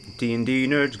D&D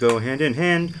nerds go hand in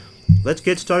hand. Let's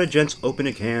get started, gents. Open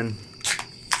a can.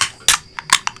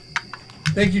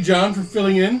 Thank you, John, for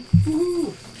filling in.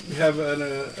 We have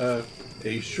a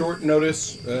short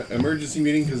notice emergency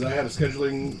meeting because I had a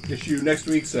scheduling issue next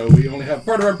week, so we only have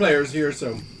part of our players here.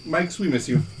 So, Mikes, we miss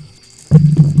you.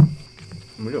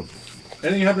 We do.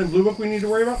 Anything happen in Blue Book we need to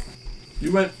worry about?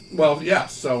 You went, well, yeah,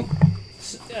 so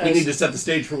we need to set the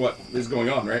stage for what is going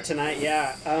on, right? Tonight,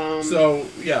 yeah.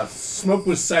 Smoke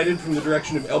was sighted from the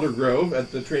direction of Elder Grove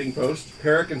at the trading post.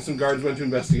 Perrick and some guards went to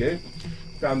investigate.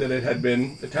 Found that it had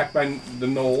been attacked by the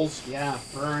gnolls. Yeah,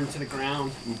 burned to the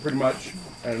ground. Pretty much.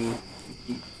 And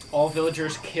all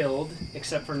villagers killed,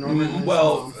 except for Norman and his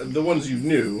well, mom. the ones you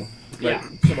knew. Yeah.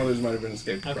 Some others might have been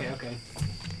escaped. Okay.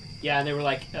 Yeah, they were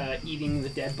like eating the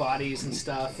dead bodies and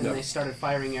stuff, and they started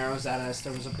firing arrows at us.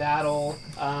 There was a battle.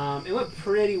 It went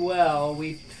pretty well.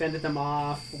 We fended them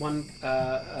off. One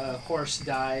horse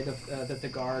died that the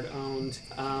guard owned.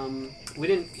 We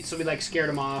didn't, so we like scared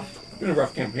him off. It's been a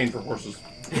rough campaign for horses.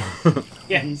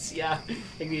 Yes, yeah.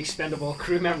 Like the expendable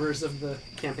crew members of the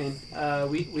campaign.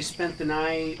 We spent the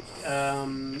night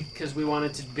because we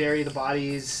wanted to bury the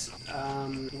bodies.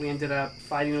 We ended up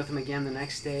fighting with them again the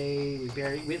next day.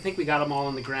 We think we got them all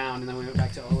on the ground, and then we went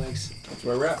back to Oleg's. That's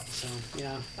where we're at. So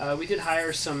yeah, we did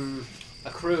hire a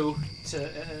crew to,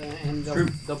 and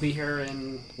they'll be here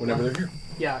in Whenever they're here.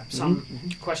 Yeah, some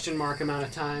question mark amount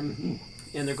of time.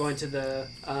 And they're going to the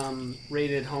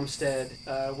raided homestead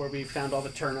where we found all the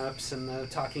turnips and the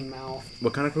talking mouth.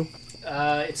 What kind of crew?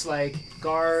 It's like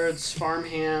guards, farm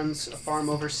hands, a farm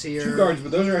overseer. 2 guards,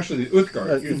 but those are actually the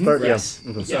Uthgard. Yes.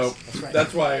 Yeah. Okay. So that's right.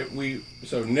 that's why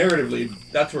so narratively,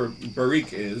 that's where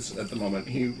Barik is at the moment.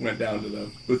 He went down to the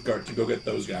Uthgard to go get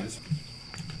those guys.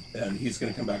 And he's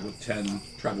going to come back with 10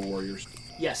 tribal warriors.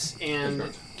 Yes, and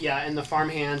and the farm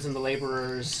hands and the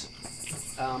laborers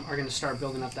are going to start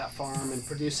building up that farm and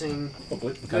producing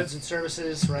goods and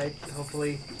services, right?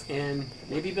 Hopefully, and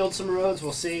maybe build some roads.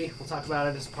 We'll see. We'll talk about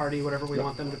it as a party, whatever we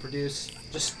want them to produce.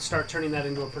 Just start turning that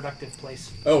into a productive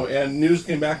place. Oh, and news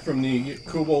came back from the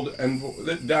Kobold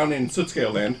down in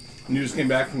Sootscale land. News came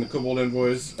back from the Kobold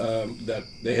envoys that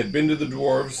they had been to the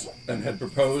dwarves and had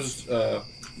proposed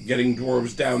getting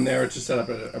dwarves down there to set up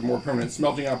a more permanent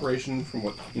smelting operation from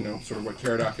what what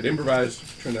Caradoc had improvised,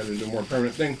 turn that into a more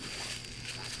permanent thing.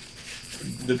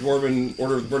 The Dwarven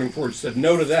Order of the Burning Forge said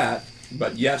no to that,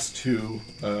 but yes to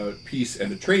peace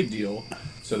and a trade deal.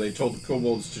 So they told the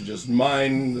kobolds to just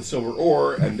mine the silver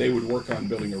ore, and they would work on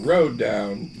building a road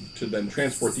down to then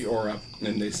transport the ore up.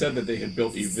 And they said that they had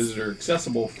built a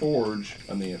visitor-accessible forge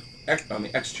on the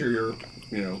exterior,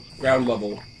 ground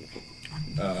level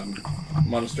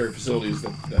monastery facilities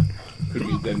that could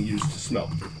be then used to smelt.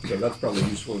 So that's probably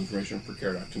useful information for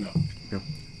Caradoc to know. Yeah.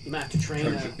 You might have to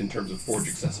train In terms of forge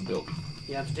accessibility.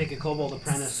 You have to take a kobold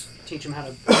apprentice, teach him how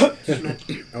to smith.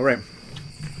 All right.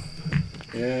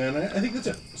 And I think that's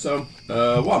it. So,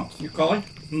 Juan, you're calling?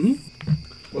 Mm-hmm.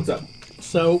 What's up?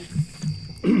 So,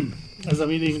 as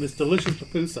I'm eating this delicious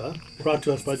pupusa brought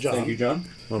to us by John. Thank you, John.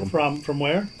 From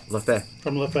where? Lefay.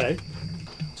 From Lefay.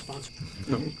 Sponsor.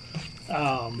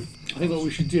 I think what we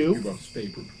should do You brought us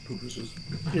favorite pupusas.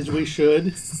 is we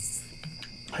should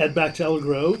head back to Elder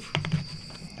Grove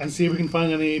and see if we can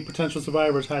find any potential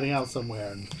survivors hiding out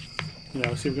somewhere, and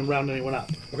see if we can round anyone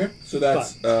up. Okay, so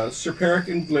that's Sir Perrick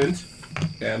and Glint,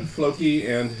 and Floki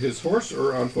and his horse,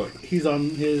 or on foot? He's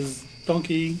on his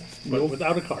donkey, but Mule?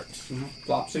 without a cart.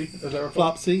 Flopsy, is that right?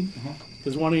 Flopsy.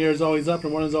 Because one ear is always up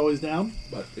and one is always down.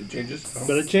 But it changes.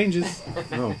 But it changes.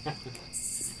 Oh.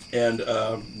 And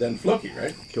then Floki,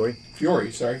 right? Jory.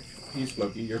 Fury, sorry. He's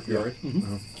Floki, you're Fury.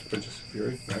 Mm-hmm. Princess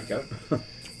Fury, I got it.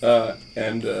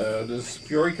 And does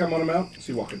Fury come on him out? Is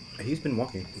he walking? He's been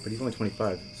walking, but he's only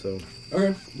 25, so...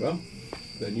 Okay, well,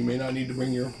 then you may not need to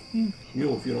bring your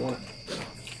mule if you don't want it.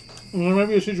 And there might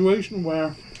be a situation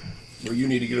where... Where you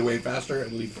need to get away faster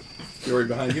and leave Fury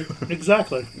behind you?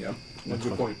 Exactly. Yeah, that's a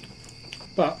good point.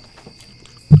 But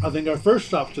I think our first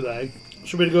stop today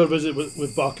should be to go visit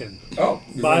with Balkan. Oh,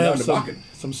 you're Buy going up down to Bakken.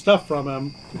 some stuff from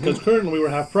him, because currently we were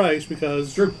half price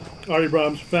because True. Artie brought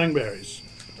him some fangberries.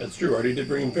 That's true. Artie did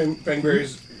bring him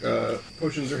fangberries.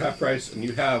 Potions are half price, and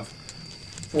you have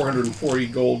 440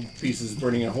 gold pieces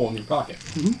burning a hole in your pocket.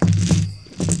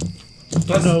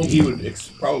 Plus, know- he would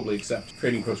probably accept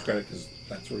trading post credit because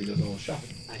that's where he does all his shopping.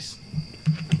 Nice.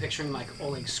 I'm picturing like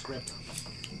Oleg's script.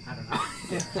 I don't know.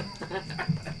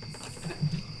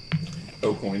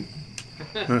 O-coin.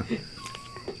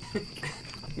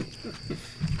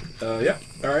 Yeah.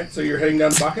 All right. So you're heading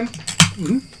down to Bakken?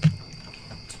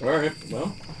 Mm-hmm. All right.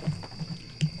 Well,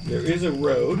 there is a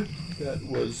road that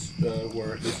was,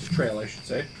 this is trail, I should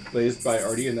say, blazed by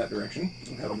Artie in that direction.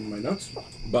 I have them in my notes.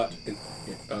 But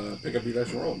pick up your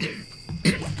dice and roll.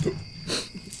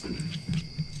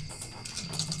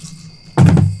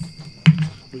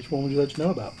 Which one would you like to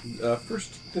know about?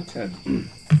 First, the 10.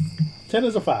 10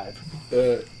 is a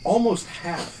 5. Almost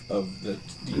half of the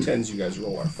d10s you guys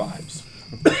roll are 5s.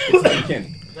 It's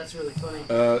uncanny. That's really funny.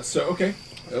 Okay.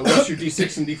 What's your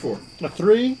d6 and d4? A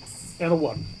 3 and a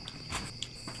 1.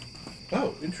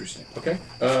 Oh, interesting. Okay.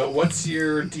 What's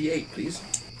your d8, please?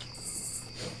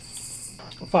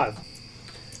 A 5.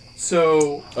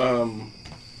 So,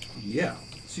 yeah.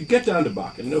 So you get down to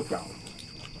Bakken, no problem.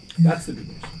 That's the good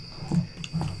news.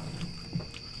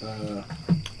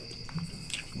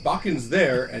 Bakken's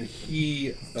there, and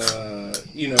he,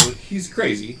 he's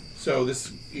crazy. So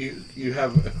you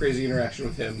have a crazy interaction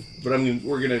with him, but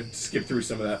we're gonna skip through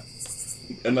some of that,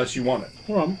 unless you want it.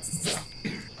 Hold on.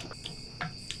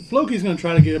 Floki's going to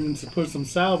try to get him to put some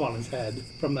salve on his head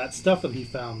from that stuff that he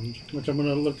found, which I'm going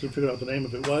to look to figure out what the name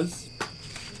of it was.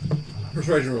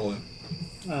 Persuasion roll in.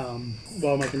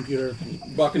 While my computer...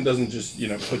 Bakken doesn't just,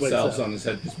 put Wait, salves so- on his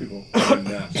head because people do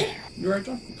that. You right,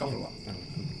 John? Coming along.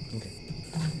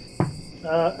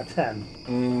 A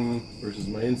 10. Versus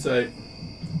my insight.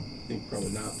 I think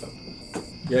probably not, though.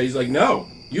 Yeah, he's like, no,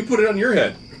 you put it on your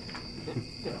head.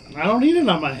 I don't need it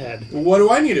on my head. Well, what do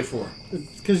I need it for?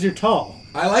 It's because you're tall.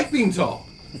 I like being tall.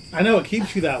 I know, it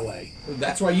keeps you that way.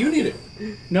 That's why you need it.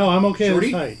 No, I'm okay with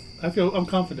Shorty? height. I'm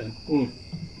confident.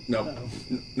 No. Uh-oh.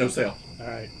 No sale. All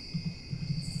right.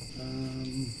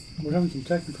 We're having some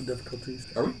technical difficulties.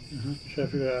 Are we? Try to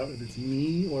figure out if it's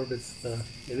me or if it's the...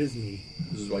 It is me.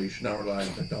 This is why you should not rely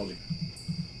on technology.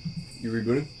 You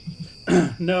rebooting?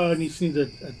 No, I just need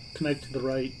to connect to the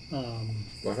right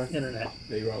Wi-Fi? internet.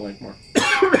 Yeah, you want link more.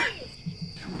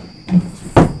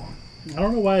 I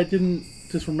don't know why it didn't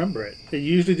just remember it. It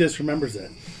usually just remembers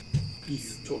it. You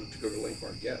told it to go to link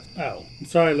more, yes. Oh,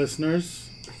 sorry, listeners.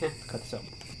 Cut this out.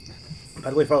 By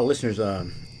the way, for all the listeners,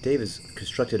 Dave has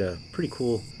constructed a pretty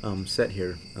cool set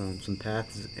here. Some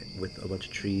paths with a bunch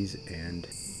of trees and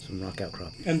some rock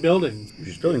outcrop. And buildings.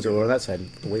 There's buildings over on that side,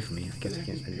 away from me. I guess I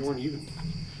can't. You weren't even.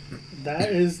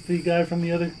 That is the guy from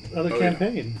the other Oh,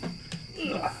 campaign.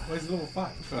 Why is it level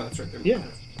 5? Oh, that's right there. Yeah.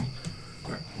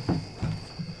 Alright.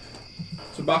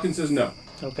 So Bakken says no.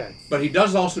 Okay. But he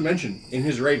does also mention in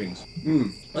his ravings.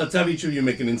 Let's have each of you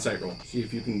make an insight roll. See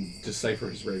if you can decipher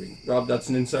his raving. Rob, that's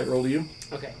an insight roll to you.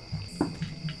 Okay.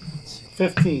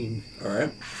 15.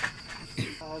 Alright.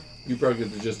 You probably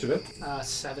get the gist of it.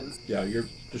 7. Yeah, you're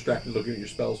distracted looking at your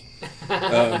spells.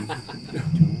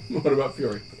 What about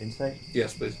Fury? Insight?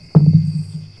 Yes, please.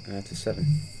 That's a 7.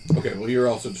 Okay, well, you're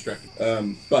also distracted.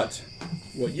 But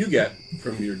what you get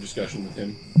from your discussion with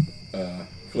him,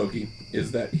 Floki,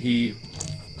 is that he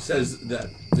says that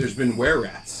there's been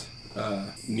were-rats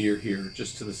near here,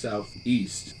 just to the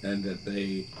southeast, and that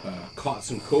they caught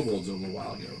some kobolds a little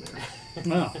while ago there.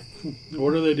 Oh.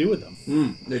 What do they do with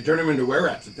them? They turn them into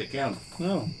were-rats if they count them,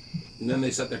 Oh. and then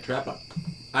they set their trap up.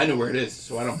 I know where it is,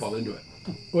 so I don't fall into it.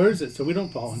 Where is it so we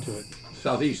don't fall into it?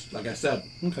 Southeast, like I said.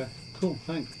 Okay. Cool.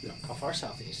 Thanks. How far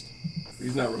southeast?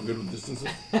 He's not real good with distances.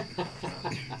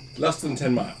 Less than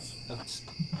 10 miles. Oh, it's,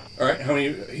 All right, how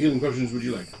many healing potions would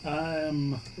you like?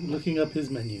 I'm looking up his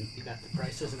menu. you got the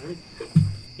prices and everything?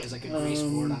 He has like a grease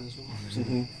board on his wall or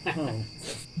something. Oh.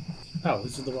 Oh,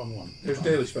 this is the wrong one. There's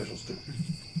daily specials, too.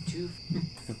 2.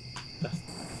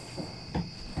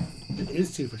 It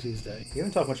is 2 for Tuesday. You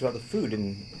haven't talked much about the food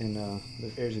in the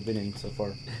areas you've been in so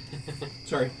far.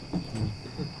 Sorry.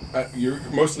 You're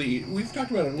mostly, we've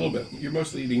talked about it a little bit. You're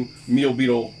mostly eating meal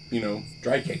beetle,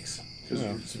 dry cakes. Because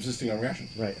you're subsisting on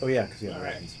rations. Right. Oh, yeah, because you have All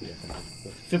right. rations. Yeah.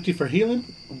 50 for healing,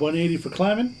 180 for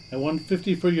climbing, and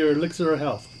 150 for your elixir of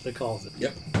health, they calls it.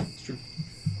 Yep, it's true.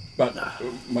 But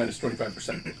minus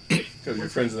 25%. Because you're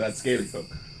friends of that scaly folk.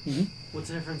 What's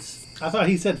the difference? I thought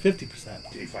he said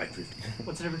 50%.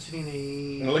 What's the difference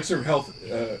between An elixir of health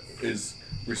is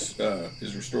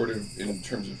restorative in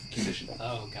terms of condition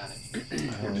Oh, got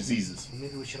it. or diseases.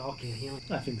 Maybe we should all get healing.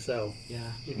 I think so. Yeah,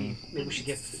 maybe we should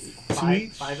get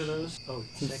Sweet. 5 of those. Oh,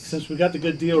 6. Since we got the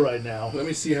good deal right now, Let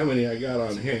me see how many I got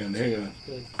on hand. Hang on.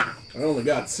 Good. I only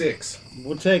got 6.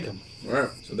 we'll take them. All right,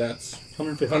 so that's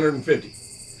 150. 150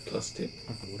 plus tip.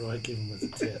 What do I give him as a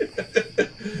tip?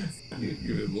 You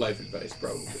give him life advice,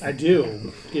 probably. I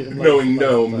do give him Knowing life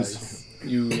gnomes. advice.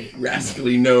 You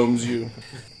rascally gnomes, you.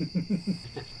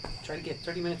 Try to get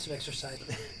 30 minutes of exercise.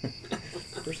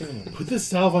 First thing in the morning. Put this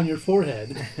salve on your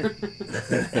forehead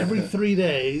every 3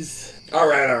 days. All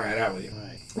right, out with you. All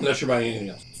right. Unless you're buying anything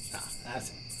else. That's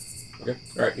it. Okay.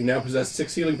 All right. You now possess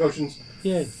 6 healing potions.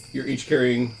 Yeah. You're each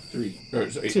carrying 3. No,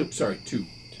 so 8. Two. Sorry, 2.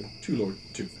 two. 2 Lord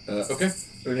 2. Okay.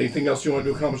 Anything else you want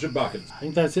to accomplish at Bakken? I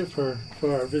think that's it for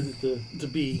our visit to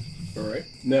B. All right.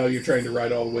 Now you're trying to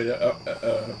ride all the way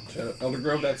to Elder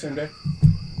Grove that same day?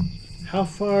 How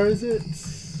far is it?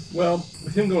 Well,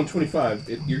 with him going 25,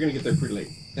 you're going to get there pretty late.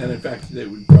 And in fact,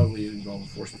 it would probably involve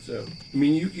enforcement. So, I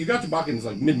mean, you got to Bakken's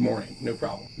like mid-morning, no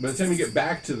problem. By the time you get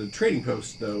back to the trading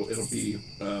post, though, it'll be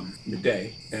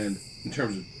midday. And in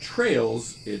terms of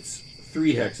trails, it's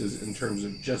 3 hexes. In terms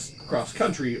of just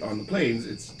cross-country on the plains,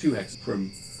 it's 2 hexes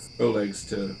from Oleg's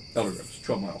to Elder Groves,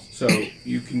 12 miles. So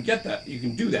you can get that. You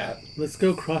can do that. Let's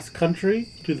go cross country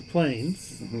to the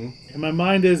plains. Mm-hmm. And my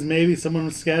mind is maybe someone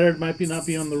scattered might not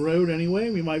be on the road anyway.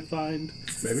 We might find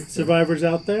Maybe. survivors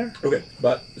out there. Okay,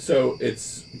 but so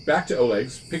it's back to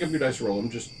Oleg's. Pick up your dice, roll them.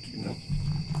 Just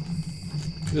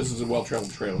this is a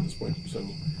well-traveled trail at this point, so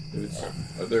if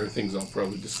it's, there are things I'll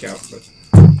probably discount, but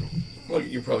well,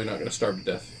 you're probably not going to starve to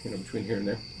death, between here and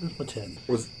there. A 10.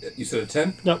 You said a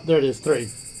 10? No, there it is. 3.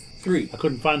 3. I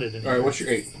couldn't find it All anymore. right, what's your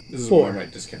 8? This is 4. what I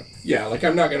might discount. Yeah, like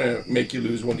I'm not going to make you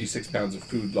lose 1d6 pounds of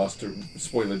food lost to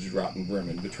spoilage, rotten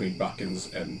vermin between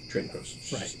Bakken's and trading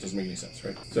posts. It just doesn't make any sense,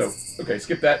 right? So, okay,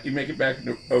 skip that. You make it back.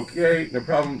 Okay, no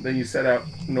problem. Then you set out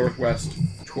northwest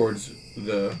towards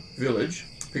the village.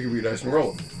 Pick up your dice and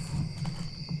roll them.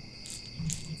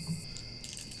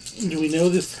 Do we know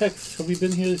this hex? Have we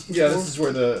been here before? Yeah, this is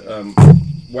where the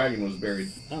wagon was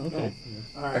buried. Oh, okay.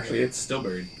 All right. Actually, it's still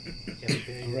buried.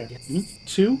 All right.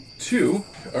 2. 2.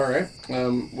 All right.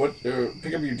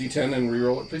 Pick up your d10 and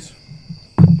re-roll it, please.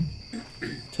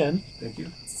 10. Thank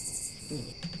you.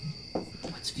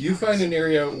 You find an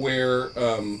area where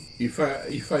you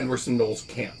find where some gnolls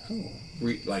camp. Oh.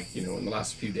 In the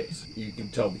last few days. You can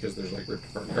tell because there's like ripped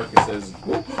apart carcasses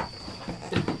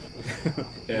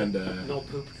and No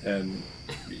poop. and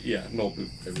yeah, gnoll poop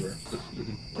everywhere.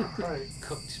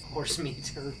 Cooked horse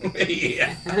meat.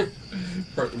 Yeah.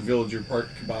 Part villager, part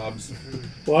kebabs.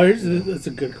 Well, that's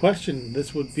a good question.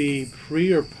 This would be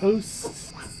pre or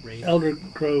post Raid. Elder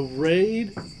Grove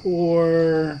raid,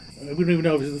 or we don't even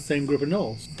know if it's the same group of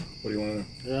gnolls. What do you want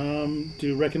to know? Do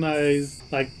you recognize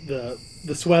like the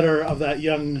sweater of that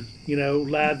young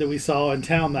lad that we saw in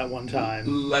town that one time?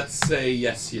 Let's say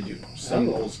yes, you do. Some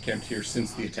Oh. gnolls camped here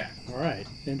since the attack. All right,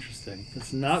 interesting.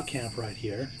 It's not camp right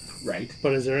here, Right?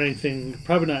 but is there anything?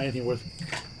 Probably not anything worth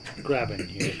grabbing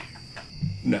here.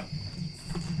 No.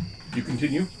 You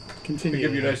continue. Continue. Pick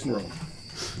up your dice and roll.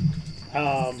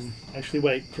 Actually,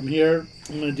 wait. From here,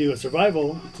 I'm going to do a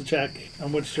survival to check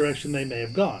on which direction they may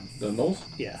have gone. The gnolls.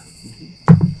 Yeah,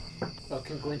 Oh,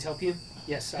 can Glint help you?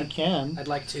 Yes, I can, I'd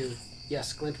like to.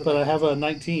 Yes, Glint would but I like have a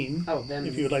 19. Oh, then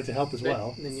if you would like to help as then,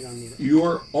 well. then you don't need it. You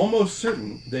are almost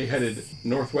certain they headed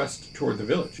northwest toward the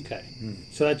village Okay,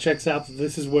 so that checks out that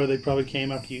this is where they probably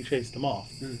came after you chased them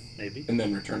off, maybe, and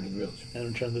then returned to the village. and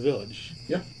returned to the village.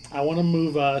 Yep. I want to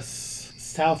move us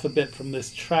south a bit from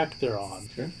this track they're on.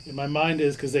 Okay. In my mind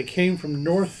is because they came from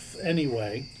north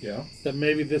anyway, Yeah. that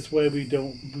maybe this way we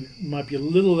might be a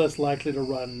little less likely to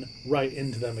run right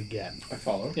into them again. I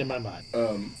follow. In my mind.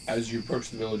 As you approach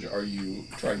the village, are you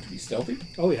trying to be stealthy?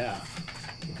 Oh yeah.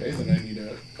 Okay, then I need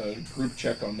a group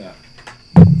check on that,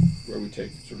 where we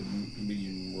take sort of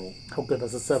medium roll. Oh good,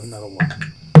 that's a 7 out of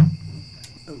 1.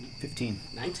 Oh, 15.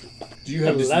 19. Do you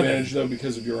have 11. disadvantage though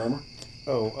because of your armor?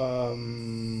 Oh,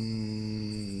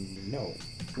 no.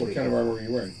 What kind of armor are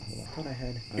you wearing? I thought I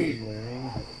had. I'm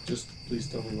wearing Just please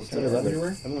tell me what kind studded of armor leather. you're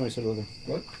wearing. I'm only wearing studded leather.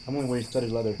 What? I'm only wearing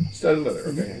studded leather. Studded leather.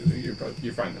 Okay,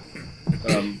 you're fine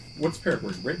then. What's Parrot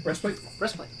wearing? Breastplate.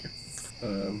 Breastplate.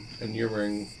 And you're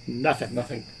wearing Nothing.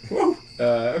 nothing. Whoa.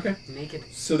 Okay. Naked.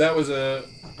 So that was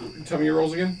tell me your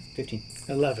rolls again. 15.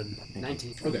 11.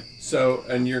 19. Okay. So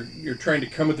and you're trying to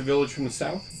come at the village from the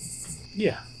south,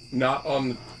 Yeah. not on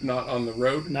the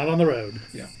road. Not on the road.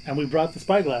 Yeah. And we brought the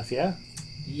spyglass, yeah?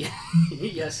 Yeah.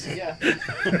 Yes. Yeah.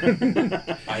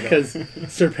 I don't. Because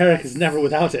Sir Peric is never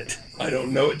without it. I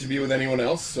don't know it to be with anyone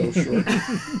else. So sure.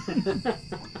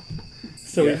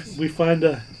 So Yes. we find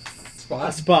a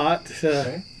Spot. spot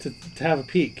Okay. to have a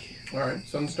peek. All right.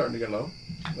 Sun's starting to get low.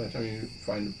 By the time you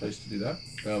find a place to do that,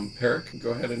 Peric,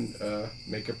 go ahead and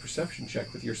make a perception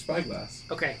check with your spyglass,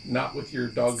 Okay. not with your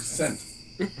dog's scent.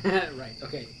 Right.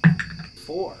 Okay.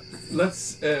 4.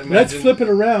 Let's imagine, Let's flip it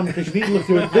around because you need to look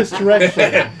through it this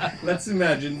direction. Let's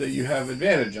imagine that you have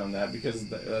advantage on that because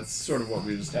that's sort of what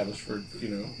we've established for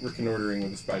reconnoitering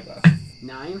with a spyglass.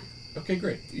 9. Okay,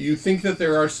 great. You think that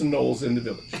there are some gnolls in the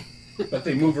village, but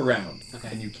they move around, Okay.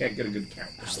 and you can't get a good count.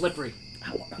 Slippery.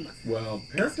 Well,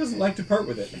 Peric doesn't like to part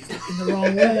with it. In the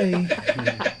wrong way.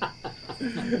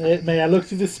 May I look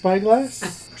through this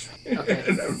spyglass? Okay.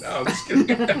 No, I'm just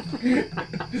kidding.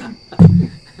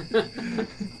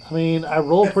 I mean, I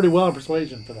rolled pretty well in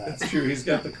persuasion for that. That's true. He's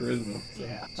got the charisma.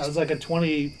 Yeah. I was like a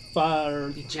 25 or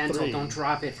Be gentle, 3. don't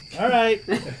drop it. All right.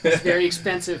 It's very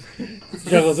expensive.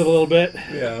 Juggles it a little bit.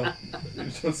 Yeah. You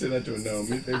just don't say that to a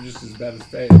gnome. They're just as bad as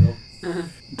Faye.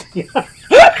 You know?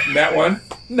 That one?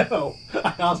 No.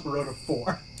 I also wrote a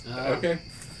 4. Okay.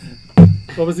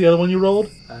 What was the other one you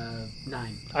rolled?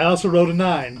 9. I also wrote a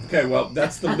 9. Okay, well,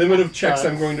 that's the limit of checks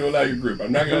I'm going to allow your group.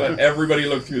 I'm not going to let everybody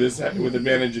look through this with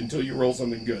advantage until you roll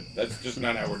something good. That's just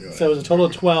not how we're doing So it was a total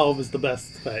of 12 is the best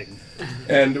thing. it.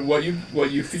 And what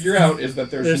you figure out is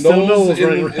that there's There's still gnolls gnolls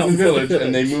running in around the village,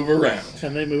 and they move around.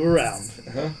 And they move around.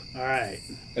 Uh-huh. All right.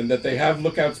 And that they have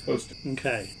lookouts posted.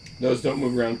 Okay. Those don't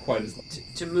move around quite as much.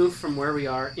 To move from where we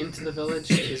are into the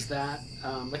village, is that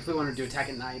like if we want to do attack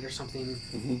at night or something?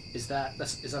 Is that a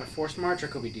forced march, or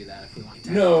could we do that if we want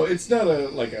to? No, it's not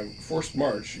a forced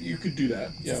march. You could do that,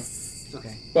 yeah.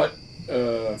 Okay. But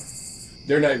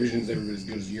their night vision is every bit as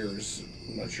good as yours.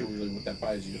 I'm not sure really what that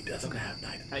buys you. Doesn't have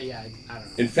night. Yeah, I don't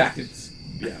know. In fact, it's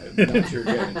not to your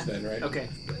advantage then, right? Okay.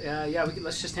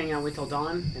 Let's just hang out, wait till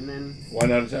dawn, and then. Why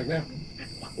not attack now?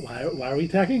 Why are we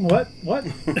attacking? What? I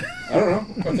don't know.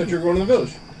 I thought you were going to the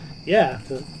village. Yeah,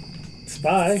 to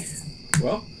spy.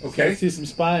 Well, okay. Let's do some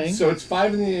spying. So it's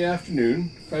 5 in the afternoon,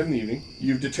 5 in the evening.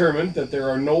 You've determined that there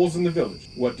are gnolls in the village.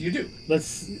 What do you do?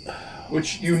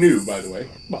 Which you knew, by the way.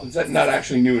 Well, Is that not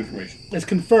actually new information? it's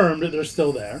confirmed that they're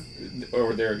still there.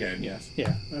 Or there again, yes.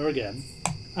 Yeah, there again.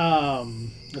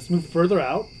 Let's move further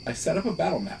out. I set up a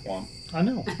battle map, Wom. I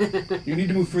know. You need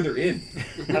to move further in.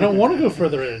 I don't want to go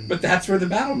further in. But that's where the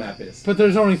battle map is. But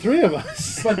there's only 3 of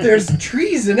us. But there's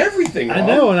trees and everything, Wom. I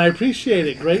know, and I appreciate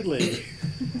it greatly.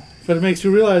 But it makes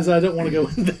me realize I don't want to go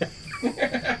in there.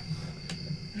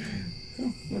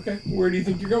 Okay, where do you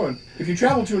think you're going? If you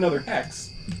travel to another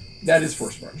hex, that is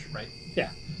forced march. Right.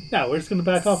 Yeah. Now, we're just going to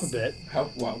back off a bit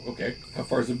Okay. How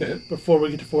far is a bit? before we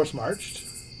get to force marched.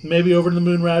 Maybe over to the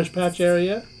Moonraj Patch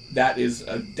area. That is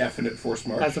a definite forced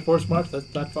march. That's a force march.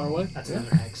 That's not far away. That's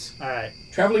another hex. All right.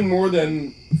 Traveling more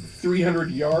than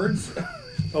 300 yards?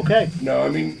 Okay. No, I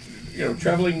mean,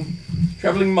 traveling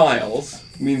miles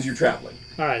means you're traveling.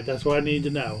 All right. That's what I need to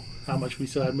know. How much we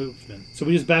still had movement. So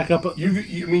we just back up.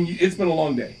 It's been a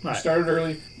long day. Right. You started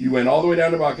early. You went all the way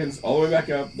down to Botkins, all the way back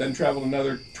up, then traveled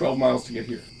another 12 miles to get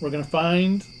here. We're going to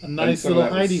find a nice some of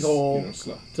little that was, hidey hole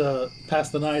slow. to pass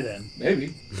the night in.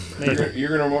 Maybe. Maybe.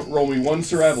 You're going to roll me one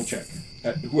survival check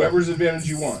at whoever's advantage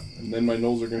you want, and then my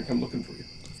gnolls are going to come looking for you.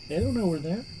 They don't know we're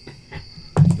there.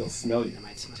 They'll smell you. I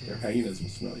might see Their hyenas will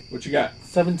smell you. What you got?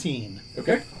 17.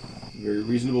 Okay. Very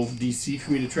reasonable DC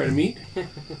for me to try to meet.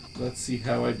 Let's see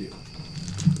how I do.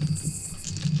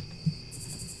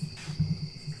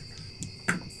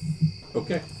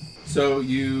 Okay. So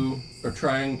you are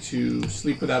trying to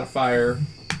sleep without a fire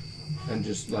and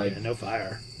just like... Yeah, no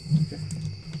fire.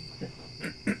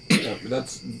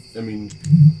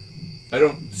 I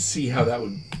don't see how that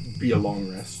would be a long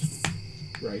rest.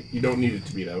 Right? You don't need it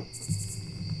to be, though.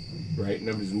 Right?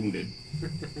 Nobody's wounded.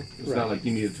 It's Right. not like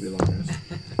you need it to be a long rest.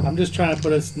 I'm just trying to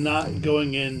put us not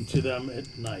going into them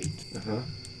at night. Uh-huh.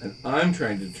 And I'm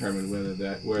trying to determine whether They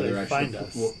actually find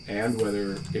us. and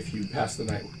whether if you pass the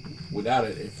night without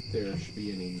it, if there should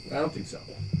be any. I don't think so.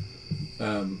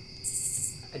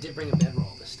 I did bring a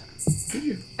bedroll this time. Did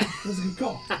you? That was a good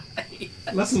call.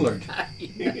 Lesson learned.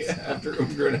 Yes. After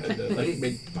Umgren had to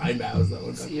make pine boughs that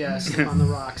one time. Yeah, sleep on the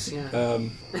rocks. Yeah.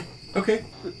 Okay.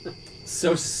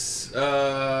 So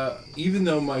even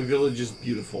though my village is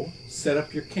beautiful, set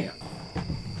up your camp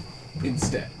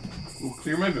instead. We'll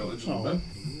clear my village a little bit.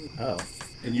 Oh.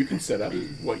 And you can set up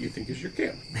what you think is your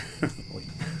camp.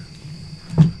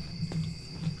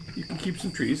 You can keep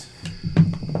some trees.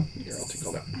 Here, I'll take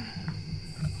all that.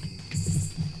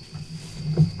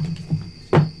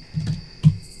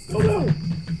 Oh no!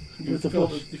 You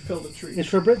felled a tree. It's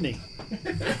for Brittany.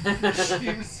 She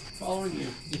was following you.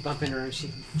 You bump into her and she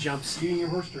jumps. Eating your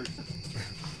horse dirt.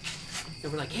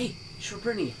 And we're like, hey, Short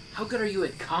Brittany, how good are you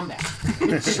at combat?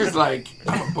 She's like,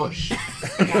 I'm a bush.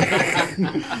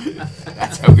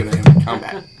 That's how good I am at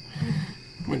combat.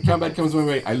 When combat comes my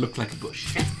way, I look like a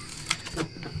bush.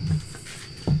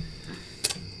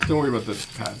 Don't worry about the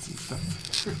pads and stuff.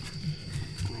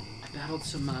 I battled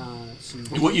some.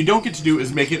 What you don't get to do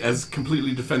is make it as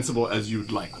completely defensible as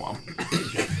you'd like, Wom.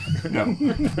 No.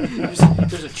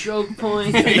 There's a choke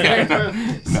point.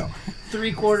 Yeah, no.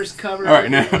 3/4 covered. All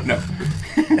right, no.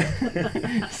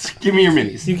 Give me your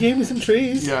minis. You gave me some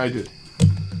trees. Yeah, I did.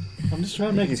 I'm just trying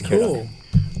to make He's it cool.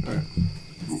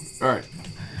 All right.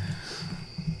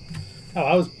 Oh,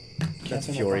 I was. That's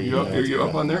catching up Fury. on Are you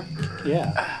up on there?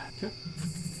 Yeah. Okay.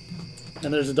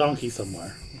 And there's a donkey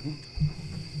somewhere.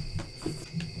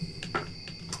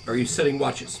 Are you setting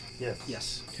watches? Yes.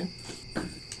 Yes. Okay.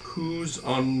 Who's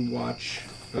on watch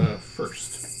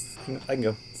first? I can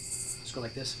go. Let's go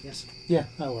like this. Yes. Yeah,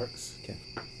 that works. Okay.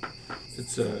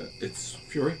 It's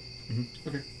Fury. Mm-hmm.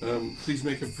 Okay. Please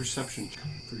make a perception check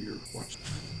for your watch.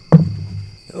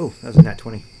 Oh, that was a nat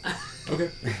 20. Okay.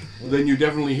 Then you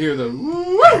definitely hear the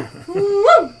woo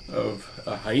woo of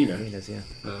a hyena Hyenas, yeah.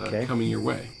 Okay. coming your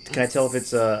way. Can I tell if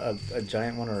it's a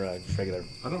giant one or a regular?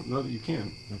 I don't know that you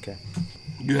can. Okay.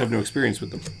 You have no experience with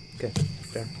them. Okay.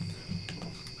 Fair.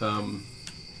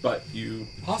 But you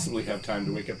possibly have time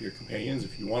to wake up your companions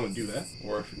if you want to do that,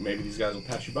 or if maybe these guys will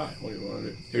pass you by. What do you want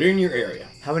to do? They're in your area.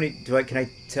 How many can I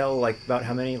tell like about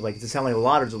how many? Like does it sound like a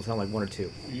lot or does it sound like one or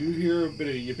two? You hear a bit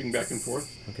of yipping back and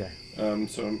forth. Okay.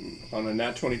 So on a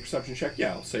nat 20 perception check,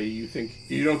 yeah, I'll say you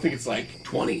don't think it's like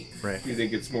 20. Right. You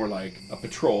think it's more like a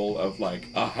patrol of like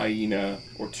a hyena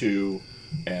or two,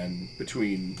 and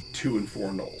between 2 and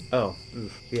 4 gnolls. Oh,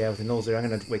 oof. Yeah, with the gnolls there, I'm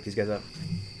gonna wake these guys up.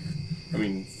 I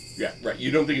mean, yeah, right.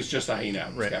 You don't think it's just a hyena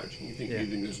out Right. scavenging. You think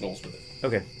there's gnolls with it.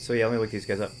 Okay, so yeah, let me wake these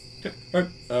guys up. Okay. All right.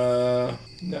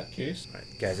 In that case. All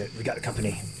right, guys, we got a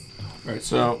company. All right.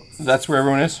 So that's where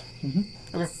everyone is. Mm-hmm.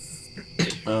 Okay.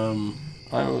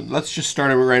 Let's just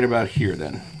start it right about here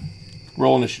then.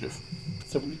 Roll initiative.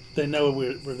 So they know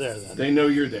we're there then. They know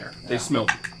you're there. They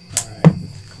smelled you.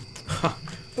 All right.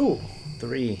 Ooh.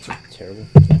 3. Terrible.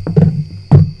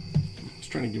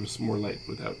 Just trying to give us some more light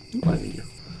without blinding you,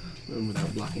 and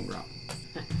without blocking Rob.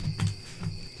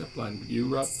 Is that blind you,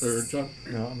 Rob or John?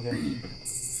 No, I'm okay.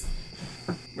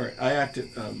 All right. I act at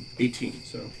 18.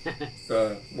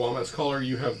 So, Walnuts Caller,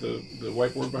 you have the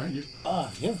whiteboard behind you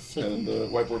Yes. and the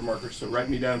whiteboard marker. So write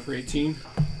me down for 18.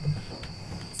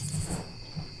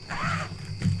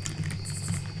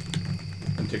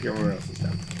 And take everyone else's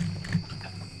down.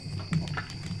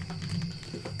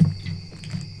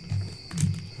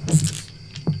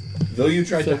 Though you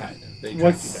tried to hide, they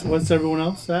tracked you down. What's everyone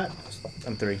else at?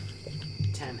 I'm 3.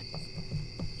 10.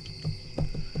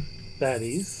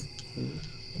 Baddies.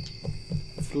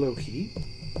 Floki.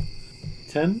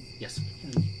 10? Yes.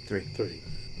 3. 3.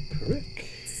 Correct.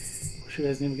 What's your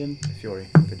guys' name again? Fury.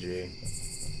 The G.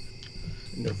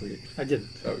 No, forget. I didn't.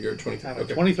 Oh, you're at 23.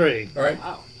 Okay. 23. All right.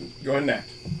 Wow. Go ahead and act.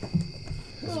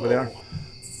 This is where they are.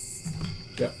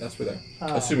 Yep, that's where they're.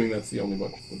 Oh. Assuming that's the only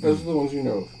one. Those are the ones you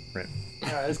know of. Right.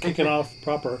 Alright, let's kick it off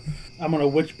proper. I'm gonna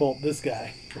witch bolt this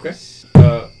guy. Okay.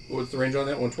 What's the range on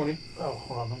that? 120? Oh,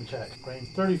 hold on, let me check. Range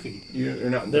 30 feet. You're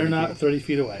not. In They're 30 not feet. 30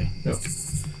 feet away. No.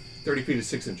 30 feet is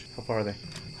 6 inches. How far are they?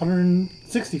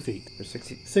 160 feet. They're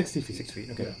 60. 60 feet. 6 feet.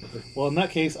 Okay. Yeah. Well, in that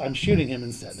case, I'm shooting him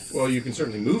instead. Well, you can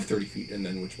certainly move 30 feet and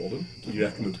then witch bolt him. You'd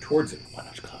have to move towards it. One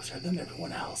much closer than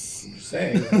everyone else. I'm just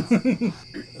saying. That's what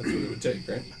it would take,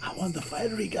 right? I want the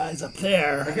fightery guys up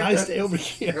there, and get I that. stay over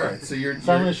here. All right. So you're.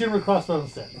 So I'm gonna shoot him with crossbow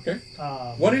instead. Okay.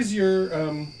 Um, What is your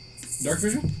dark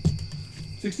vision?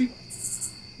 60?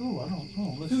 Oh, I don't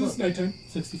know. Let's This is look. nighttime.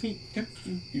 60 feet. Okay.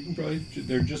 You can probably.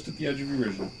 They're just at the edge of your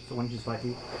vision. So 1 inch 5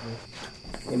 feet.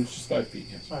 One's just 5 feet.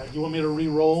 Yes. All right. Do you want me to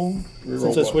re-roll Reroll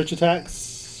since it's what? witch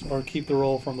attacks, or keep the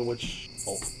roll from the witch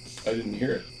bolt? I didn't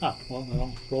hear it. Ah, well, then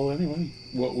I'll roll anyway.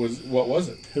 What was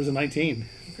it? It was a 19.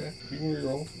 Okay. You can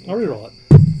reroll. I'll re-roll it.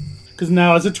 Because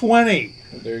now it's a 20.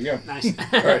 There you go. Nice.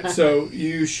 All right, so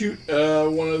you shoot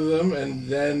one of them, and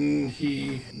then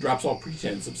he drops all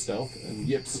pretense of stealth and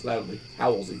yips loudly.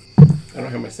 Howls he. I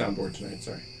don't have my soundboard tonight,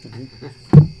 sorry.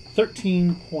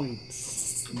 13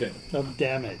 points Dead. of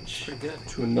damage Pretty good.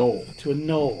 To a knoll. to a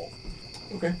knoll.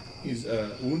 Okay. He's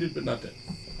wounded but not dead.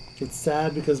 It's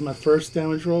sad because my first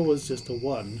damage roll was just a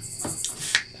 1,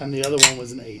 and the other one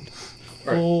was an 8. All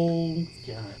right. Full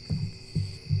gamut.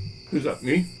 Who's up?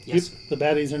 Me? Yes. Yep, the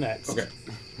baddies are next. Okay.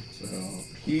 So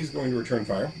he's going to return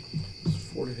fire. It's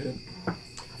 4 to hit.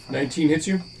 19 hits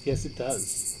you. Yes, it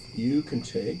does. You can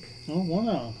take. Oh,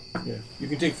 wow. Yeah. You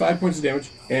can take 5 points of damage,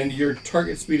 and your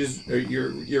target speed is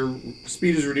your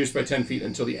speed is reduced by 10 feet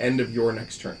until the end of your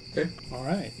next turn. Okay. All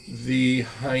right. The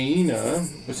hyena.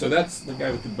 So that's the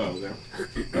guy with the bow there.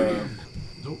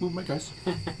 Don't move my guys.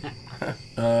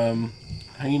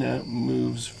 Hyena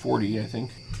moves 40, I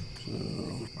think.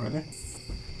 So are they?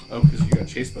 Oh, because you got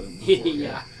chased by them before.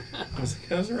 Yeah. I was like,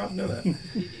 how does Rob know that? Yeah.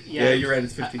 Yeah, you're right.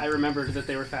 It's 50. I remembered that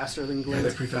they were faster than Yeah, Glint.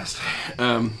 they're pretty fast.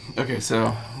 Okay,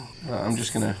 so I'm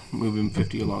just gonna move him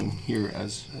 50 along here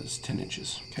as 10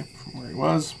 inches. Okay, from where he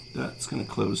was. That's gonna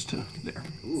close to there.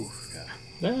 Ooh.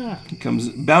 Yeah. He comes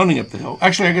bounding up the hill.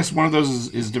 Actually, I guess one of those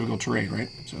is difficult terrain, right?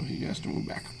 So he has to move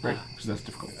back, right? Because that's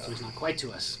difficult. So he's not quite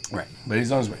to us. Right, but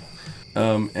he's on his way.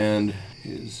 And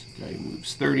his guy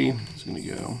moves 30. He's gonna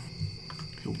go.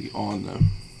 He'll be on the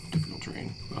difficult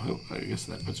terrain. Well, I guess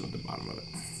that puts him at the bottom of it.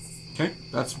 Okay,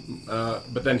 that's.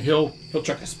 But then he'll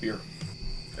chuck a spear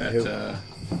at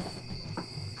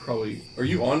probably. Are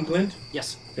you on Glint?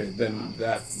 Yes. Okay, then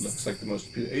that looks like the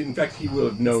most. In fact, he will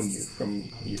have known you from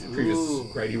previous. Ooh.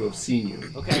 Right, he will have seen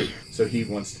you. Okay. So he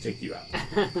wants to take you out.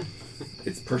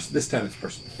 It's this time it's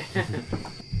personal.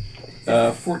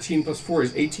 14 plus 4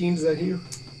 is 18. Does that hit you?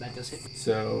 That does hit.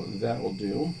 So that will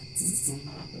do. It's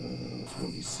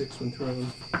 1d6 when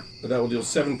thrown. But that will deal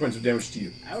 7 points of damage to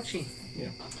you. Ouchie. Yeah.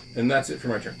 And that's it for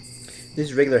my turn. This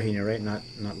is regular hyena, right? Not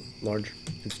large.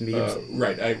 It's medium.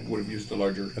 Right, I would have used a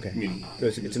larger Okay. medium. So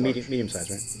it's a medium size,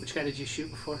 right? Which guy did you shoot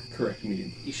before? Correct,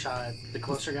 medium. You shot at the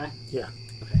closer guy? Yeah.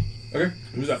 Okay. Okay,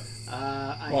 who's up?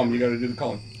 I Mom, you gotta do the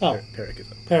calling. Oh, Perrick is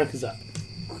up. Perrick is up.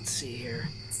 Let's see here.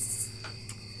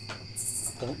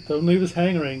 Don't leave us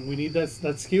hanging. We need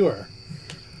that skewer.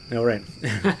 No, right.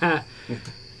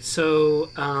 So,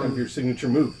 Time for your signature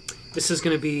move. this is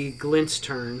going to be Glint's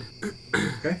turn.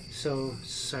 Okay. So,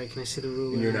 sorry, can I see the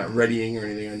ruler? And you're not readying or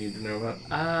anything I need to know about?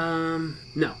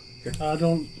 No. I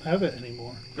don't have it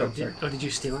anymore. Oh, sorry. Did you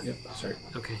steal it? Yep, sorry.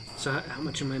 Okay. So, how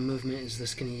much of my movement is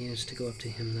this going to use to go up to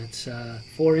him? That's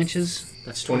 4 inches.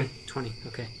 That's 20. 20.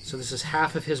 Okay. So, this is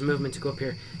half of his movement to go up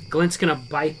here. Glint's going to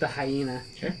bite the hyena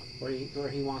Okay. where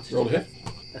he wants to. Roll to hit.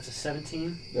 That's a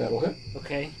 17. That'll hit.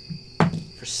 Okay.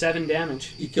 For 7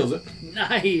 damage. He kills it.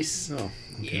 Nice. Oh.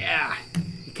 Yeah.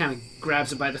 He kind of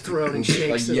grabs it by the throat and Like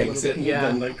shakes it a yanks little it, bit. Yeah.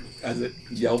 and then like as it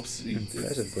yelps,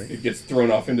 Impressively. it gets thrown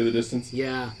off into the distance.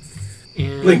 Yeah.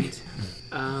 And Blink.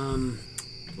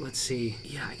 Let's see.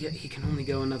 Yeah, he can only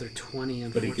go another 20,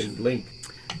 But he unfortunately. can blink.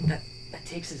 That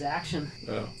takes his action.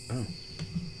 Oh,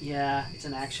 Yeah, it's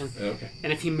an action. okay.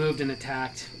 And if he moved and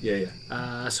attacked, Yeah.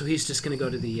 so he's just going to go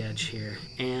to the edge here.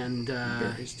 And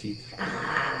Bare his teeth.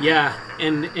 yeah,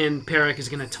 and Perrick is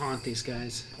going to taunt these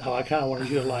guys. Oh, I kind of wanted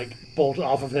you to like bolt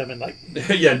off of him and like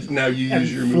Yeah. Now you And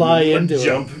use your fly move, into it.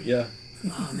 jump. Yeah.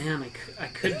 Oh man, I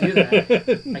could do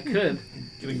that. I could.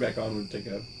 Getting back on would take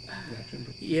a action.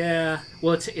 Yeah.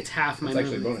 Well, it's half my It's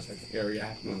actually a movement. bonus action. Yeah, or you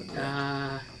have to move it.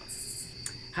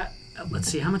 Let's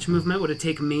see, how much movement would it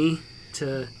take me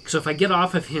to... So if I get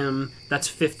off of him, that's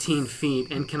 15 feet.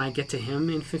 And can I get to him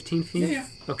in 15 feet? Yeah.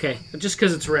 Okay, just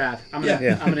because it's rad. I'm gonna,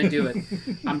 Yeah. I'm gonna do it.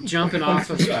 I'm jumping off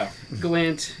of Style.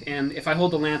 Glint, and if I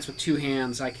hold the lance with 2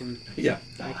 hands, I can... Yeah.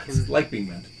 I It's can... like being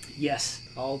mad. Yes,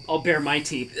 I'll bare my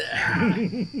teeth.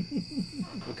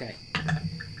 Okay.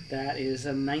 That is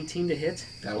a 19 to hit.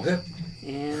 That'll hit.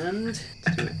 And...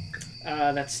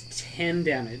 that's 10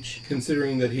 damage.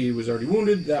 Considering that he was already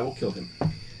wounded, that will kill him.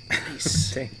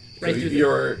 Nice. Dang. Right So through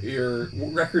your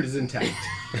record is intact.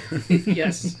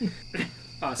 Yes.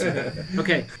 Awesome.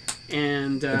 Okay.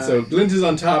 And, And so Glint is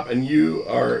on top, and you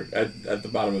are at the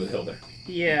bottom of the hill there.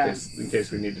 yeah, In case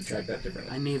we need to track that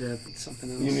differently. I need something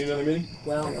else. You need another mini?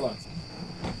 Well, Hang on.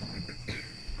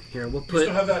 here we'll You put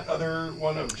still have that other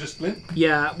one of just Glint?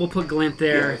 we'll put Glint Yeah,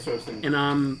 there, that's what I was thinking.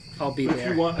 and I'll be If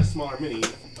there. you want a smaller mini,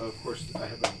 of course I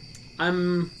have that.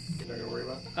 I'm You're not gonna worry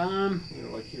about. You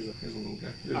know, like here's a little guy.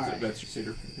 Alright. That's your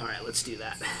cedar. all right. Let's do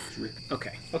that. It's Rick.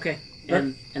 Okay.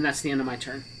 And that's the end of my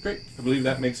turn. Great. I believe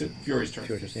that makes it Fury's turn.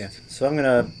 Yeah. So I'm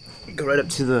gonna go right up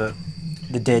to the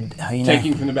dead hyena.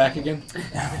 Taking from the back again.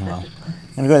 Well,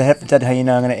 I'm gonna go to the dead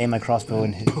hyena. I'm gonna aim my crossbow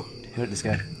and hit this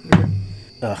guy.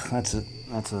 Ugh, that's a.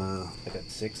 I got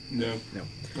 6. No,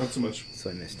 not so much.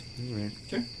 So I missed. All right.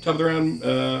 Okay. Top of the round,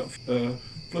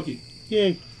 Floki.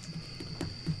 yay.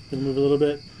 Gonna move a little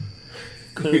bit.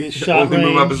 Clearly shot Only range.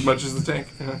 move up as much as the tank.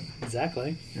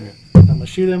 Exactly. Yeah. I'm gonna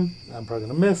shoot him. I'm probably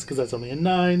gonna miss because that's only a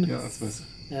 9. Yeah, that's nice.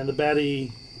 And the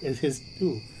baddie is his.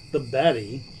 Ooh, the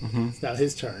baddie. It's now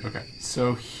his turn. Okay.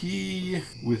 So he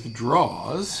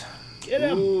withdraws Get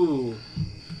him. Ooh.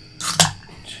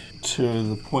 to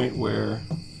the point where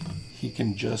he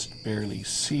can just barely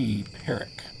see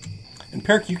Perrick. And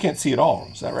Perrick, you can't see at all.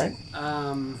 Is that right?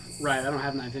 Right. I don't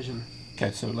have night vision.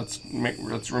 Okay. So let's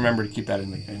remember to keep that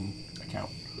in account.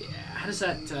 Yeah. How does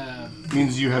that?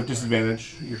 Means you have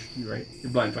disadvantage. You're right.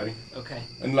 You're blind fighting Okay.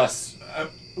 unless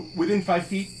within 5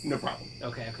 feet, no problem.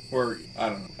 Okay. Or I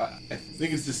don't know. I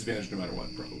think it's disadvantage no matter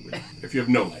what, probably. If you have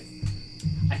no light.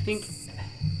 I think.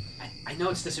 I know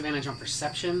it's disadvantage on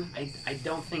perception. I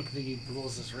don't think the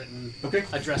rules as written Okay.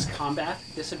 address combat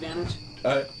disadvantage.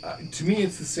 To me,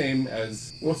 it's the same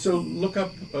as well. So look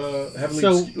up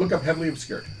heavily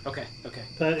obscured. Okay. Okay.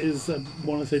 That is,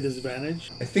 want to say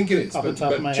disadvantage. I think it is, Off the but,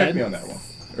 top of my check head? me on that one,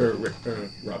 or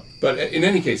Rob. But in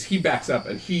any case, he backs up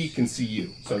and he can see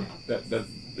you. So that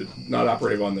it's not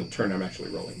operative on the turn I'm actually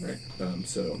rolling, right?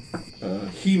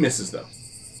 He misses though.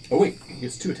 Oh wait, he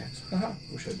gets 2 attacks. Haha.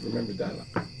 Wish I'd remembered that.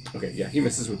 Okay, yeah, he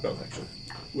misses with both actually.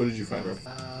 What did you find, Rob?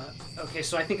 Okay,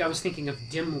 so I think I was thinking of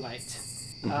dim light.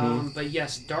 But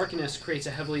yes, darkness creates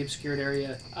a heavily obscured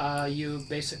area. You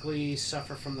basically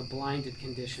suffer from the blinded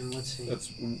condition. Let's see.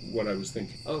 That's what I was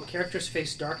thinking. Oh, characters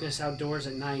face darkness outdoors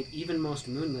at night, even most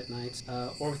moonlit nights,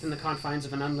 or within the confines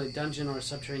of an unlit dungeon or a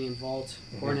subterranean vault,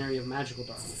 or an area of magical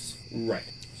darkness. Right.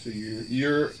 So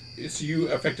you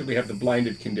effectively have the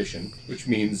blinded condition, which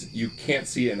means you can't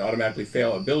see and automatically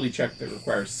fail. Ability check that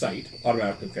requires sight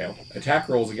automatically fail. Attack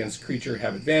rolls against creature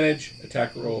have advantage.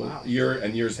 Attack roll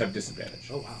yours have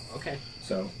disadvantage. Oh wow. Okay.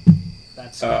 So.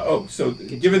 That's. So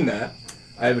given that,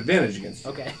 I have advantage against you.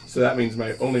 Okay. So that means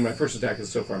only my first attack is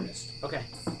so far missed. Okay.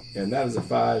 And that is a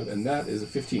 5, and that is a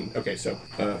 15. Okay, so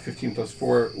 15 plus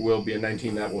 4 will be a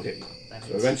 19. That will hit you.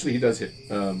 So eventually he does hit.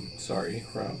 Sorry,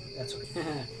 Rob. That's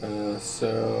okay.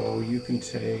 So you can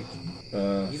take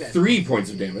 3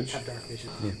 points of damage. Have dark vision.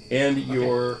 Yeah. And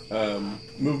your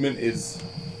movement is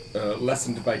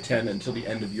lessened by 10 until the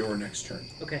end of your next turn.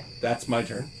 Okay. That's my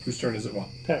turn. Whose turn is it? Well,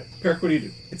 Peric. Peric, what do you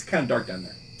do? It's kind of dark down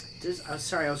there.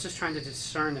 Sorry, I was just trying to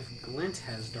discern if Glint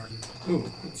has darkness.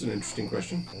 Ooh, that's an interesting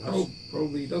question.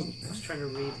 Probably he doesn't. I was trying to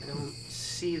read. I don't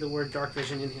see the word dark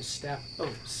vision in his stat. Oh,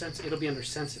 it'll be under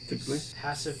sensitive. Typically?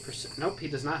 Passive. Nope, he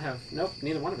does not have. Nope,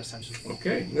 neither one of us has.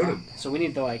 Okay, noted. So we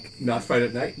need to Not fight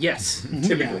at night? Yes.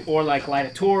 Typically. Yeah, or light a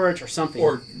torch or something.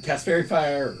 Or cast fairy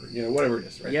fire, or whatever it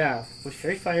is, right? Yeah. Would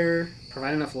fairy fire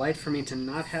provide enough light for me to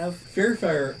not have? Fairy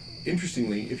fire,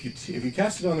 interestingly, if you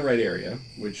cast it on the right area,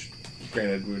 which,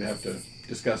 granted, we would have to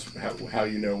discuss how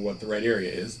you know what the right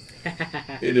area is,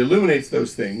 it illuminates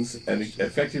those things and it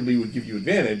effectively would give you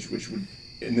advantage, which would,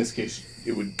 in this case,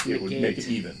 it would make it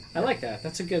even. I like that.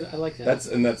 I like that.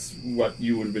 That's what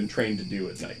you would have been trained to do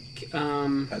at night.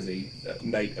 As a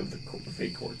knight of the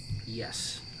Fate Court.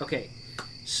 Yes. Okay.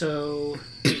 So,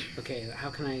 how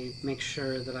can I make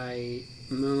sure that I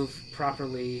move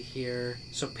properly here?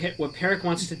 So, what Peric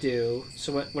wants to do.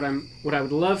 So, what I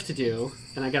would love to do,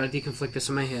 and I got to deconflict this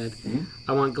in my head. Mm-hmm.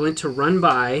 I want Glint to run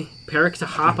by, Peric to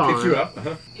hop on, pick you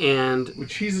up, and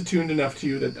which he's attuned enough to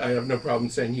you that I have no problem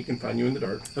saying he can find you in the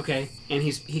dark. Okay, and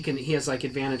he has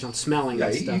advantage on smelling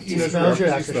and stuff. He knows your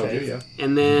aftershave. Yeah.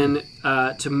 And then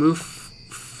to move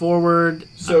forward.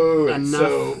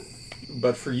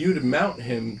 But for you to mount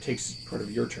him takes part of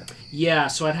your turn. Yeah,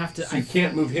 so I'd have to... So you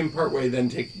can't move him part way, then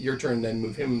take your turn, then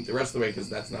move him the rest of the way, because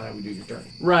that's not how we do your turn.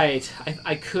 Right.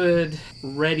 I could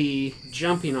ready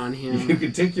jumping on him. You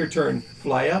could take your turn,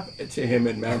 fly up to him,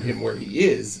 and mount him where he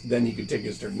is, then he could take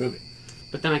his turn moving.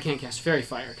 But then I can't cast Fairy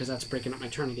Fire, because that's breaking up my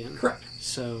turn again. Correct.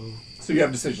 So you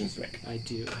have decisions to make. I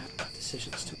do have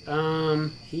decisions to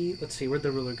make. Let's see, where'd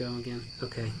the ruler go again?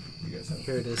 Okay. You guys have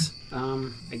Here it is.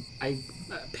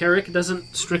 Peric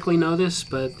doesn't strictly know this,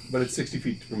 but it's 60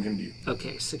 feet from him to you.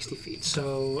 Okay, 60 feet.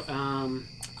 So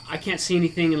I can't see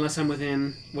anything unless I'm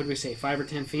within, what do we say, 5 or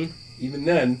 10 feet? Even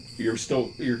then,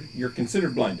 you're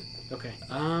considered blinded. Okay.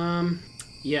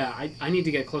 Yeah, I need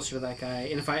to get closer to that guy,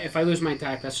 and if I lose my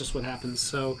attack, that's just what happens.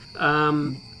 So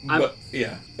but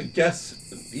yeah, I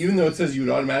guess even though it says you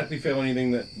would automatically fail anything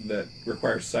that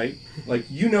requires sight,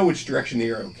 you know which direction the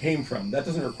arrow came from. That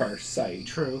doesn't require sight.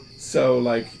 True. So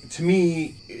to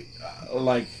me,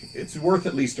 it's worth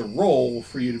at least a roll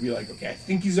for you to be okay, I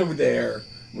think he's over there.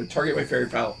 I'm gonna target my fairy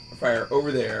fire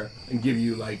over there and give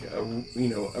you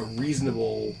a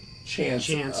reasonable chance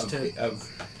of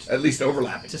at least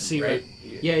overlapping to see right.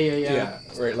 Yeah.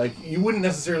 Right. You wouldn't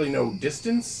necessarily know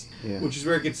distance. Yeah. Which is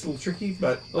where it gets a little tricky,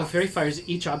 but... Fairy fires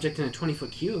each object in a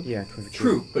 20-foot cube. Yeah, 20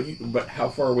 True, but how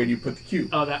far away do you put the cube?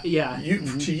 Oh, that, yeah.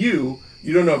 To you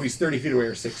don't know if he's 30 feet away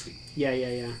or 60.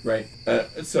 Yeah. Right.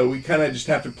 So we kind of just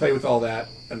have to play with all that,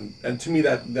 and to me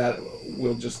that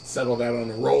we'll just settle that on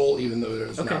a roll, even though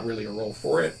there's not really a roll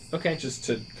for it. Okay. Just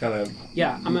to kind of...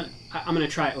 Yeah, I'm gonna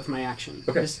try it with my action.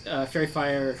 Okay. This, Fairy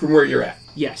Fire... From where you're at?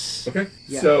 Yes. Okay.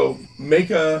 Yeah. So make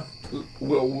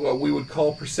what we would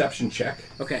call perception check.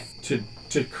 Okay.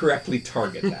 To correctly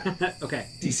target that. Okay.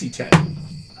 DC 10.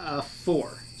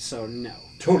 4. So no.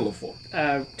 Total of 4.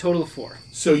 Total of 4.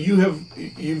 So you've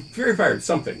fairy fired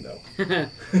something though,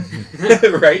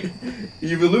 right?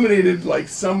 You've illuminated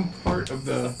some part of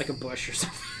the a bush or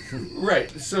something. Right.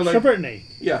 So Brittany.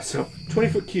 Yeah. So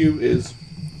 20-foot cube is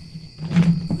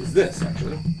this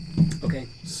actually. Okay.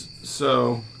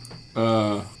 So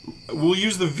we'll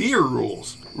use the Veer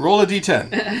rules. Roll a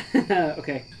d10.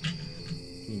 Okay.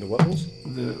 The what rules?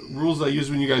 The rules I use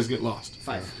when you guys get lost.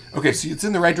 5. Okay, so it's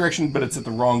in the right direction, but it's at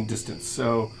the wrong distance.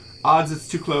 So odds it's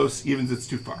too close, evens it's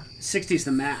too far. 60 is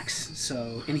the max.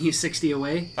 So, and he's 60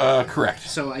 away. Correct.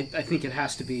 So I think it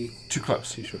has to be too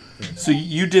close. Yeah. So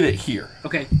you did it here.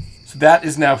 Okay. So that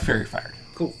is now fairy fired.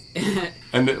 Cool.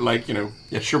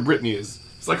 And sure, Brittany is.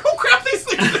 It's like, oh crap, these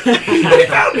things! They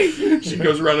found me! She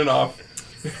goes running off.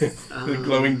 The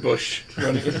glowing bush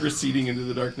receding into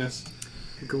the darkness.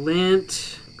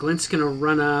 Glint's gonna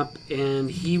run up, and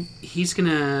he's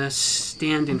gonna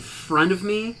stand in front of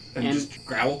me And just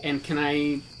growl. And can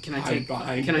I Hide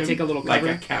behind Can I him take a little cover?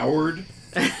 like a coward?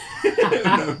 No,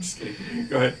 I'm just kidding.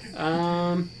 Go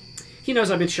ahead. He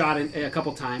knows I've been shot a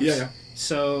couple times. Yeah.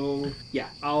 So yeah,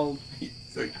 I'll.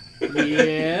 So,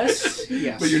 Yes.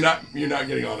 but you're not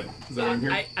getting on it. Is that what I'm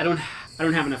hearing? I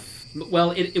don't have enough.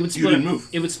 Well, it would split. You didn't move.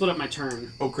 It would split up my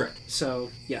turn. Oh, correct. So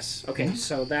yes. Okay.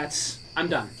 So I'm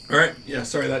done. All right. Yeah.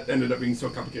 Sorry, that ended up being so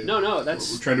complicated. No,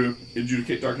 that's. We're trying to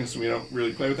adjudicate darkness, and we don't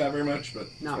really play with that very much. But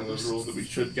it's No, one of those it's- rules that we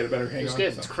should get a better hang It's on.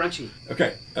 good. so. It's crunchy.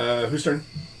 Okay. Whose turn?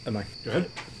 Am I? Go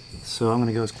ahead. So I'm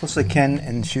gonna go as close as I can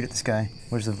and shoot at this guy.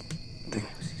 Where's the thing?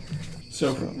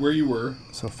 So where you were,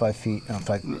 So 5 feet.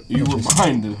 5 you were inches.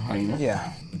 behind the hyena.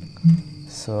 Yeah.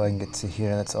 So I can get to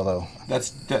here. That's although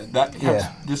That counts.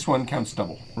 Yeah. This one counts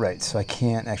double. right. So I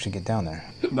can't actually get down there.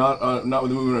 Not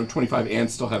with a movement of 25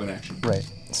 and still have an action. Right.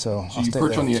 So So I'll you stay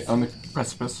perch there. on the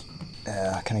precipice.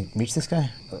 Can I reach this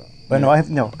guy? But no,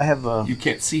 I have. You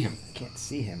can't see him. Can't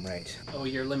see him. Right. Oh,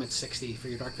 your limit's 60 for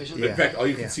your dark vision. In fact, all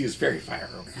you can Yeah. see is fairy fire.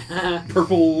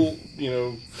 Purple,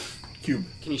 cube.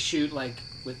 Can you shoot like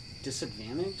with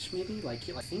disadvantage? Maybe like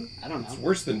I think I don't It's know.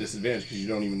 worse than disadvantage because you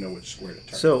don't even know which square to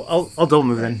target. So I'll double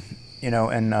move then.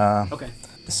 And Okay.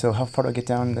 so how far do I get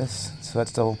down this? So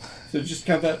that's still So just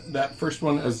count that first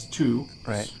one as 2.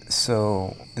 right.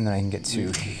 So and then I can get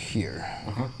to here.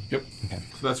 Uh-huh. Yep. Okay.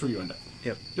 So that's where you end up.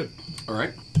 Yep. Good. All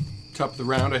right. Top of the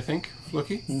round, I think,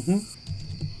 Floki.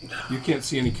 Mm-hmm. You can't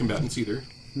see any combatants either.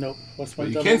 Nope. What's my But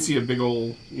you double? can see a big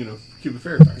old, cube of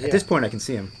fairy fire. At this point, I can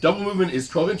see him. Double movement is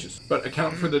 12 inches, but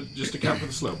account for the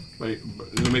slope.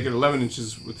 You'll make it 11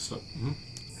 inches with the slope. Mm-hmm.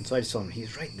 And so I just told him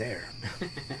he's right there.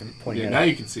 I'm pointing Yeah, at now him.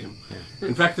 you can see him.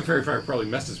 In fact, the fairy fire probably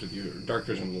messes with you, or dark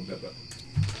vision a little bit. But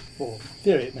Well,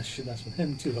 theory, it should mess with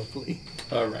him too, hopefully.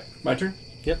 all right, my turn.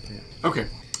 Yep. Okay,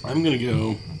 I'm gonna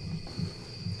go.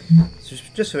 So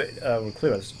just so we're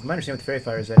clear about this, my understanding with fairy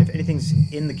fire is that if anything's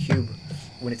in the cube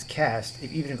when it's cast,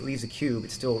 even if it leaves the cube,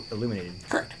 it's still illuminated.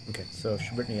 Correct. Okay, so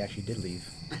if Brittany actually did leave,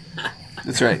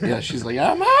 That's right. Yeah, she's like,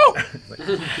 I'm out. like,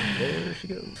 there she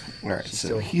goes. All right, She's so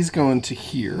still- he's going to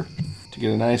here to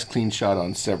get a nice clean shot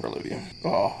on several of you.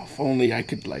 Oh, if only I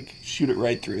could shoot it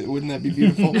right through. Wouldn't that be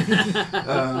beautiful?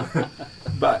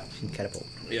 But She can catapult.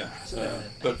 yeah,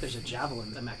 But there's a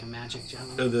javelin, the magic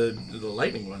javelin. the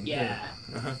lightning one. Yeah.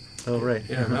 Oh right.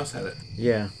 Yeah, Mouse had it.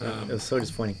 Yeah. It was so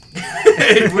disappointing.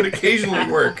 It would occasionally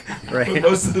work, Right. but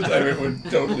most of the time it would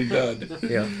totally dud.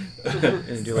 Yeah.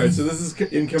 And do All right, so this is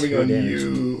incoming 2 on damage.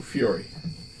 you, Fury.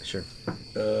 Sure.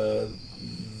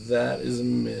 That is a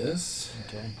miss,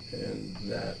 Okay. and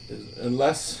that is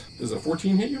unless does a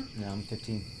 14 hit you? Now I'm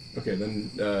 15. Okay,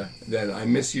 then I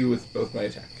miss you with both my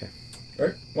attack. Okay. All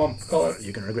right, Mom, call it.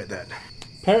 You're gonna regret that.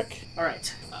 Peric. All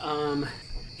right.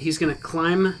 He's gonna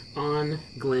climb on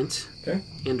Glint Okay.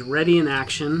 and ready in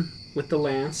action with the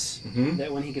lance. Mhm.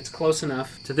 That when he gets close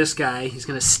enough to this guy, he's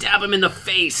gonna stab him in the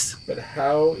face. But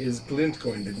how is Glint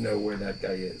going to know where that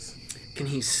guy is? Can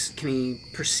he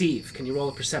perceive? Can you roll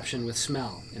a perception with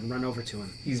smell and run over to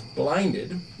him? He's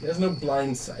blinded. He has no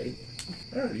blind sight.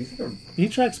 I don't know. Do you think? He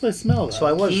tracks by smell, though. So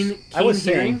I was Keen saying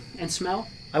hearing and smell.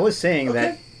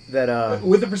 that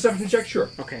With a perception check, sure.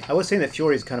 Okay. I was saying that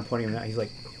Fury's kind of pointing him out. He's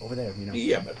like over there,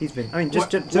 Yeah, but He's been. I mean, just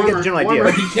What- to get the general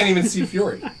idea. he can't even see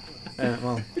Fury.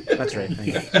 Well, that's right.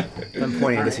 I'm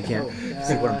pointing. I guess you can't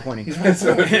see where I'm pointing.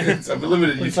 So it's of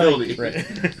limited It's like- utility. Right.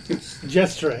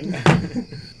 Gesturing.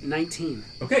 19.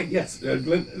 Okay. Yes.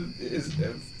 Glint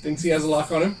thinks he has a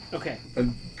lock on him Okay.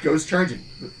 and goes charging.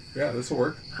 Yeah, this will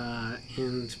work.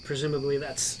 And presumably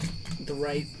that's the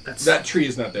right. That's That tree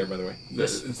is not there, by the way.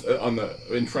 This- It's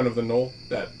in front of the knoll.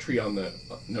 That tree on the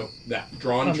no, that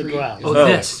drawn On the tree. ground. is Oh, not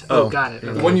there. this. Oh, Oh. got it.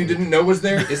 The one you didn't know was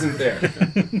there isn't there.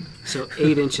 So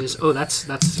 8 inches. Oh, that's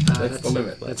the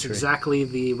limit. That's True. exactly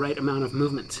the right amount of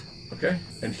movement. Okay,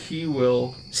 and he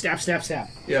will. Stab, stab, stab.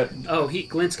 Yeah, Oh,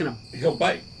 Glint's gonna. he'll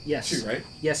bite. Yes. Too, right?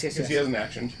 Yes, yes, Because yes. he hasn't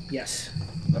actioned. Yes.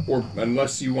 Or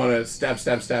unless you want to stab,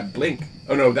 stab, stab, blink.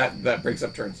 Oh no, that breaks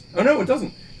up turns. Oh no, it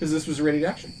doesn't, because this was a ready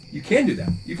action. You can do that.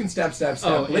 You can stab, stab,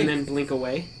 stab, Oh, blink. and then blink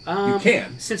away. You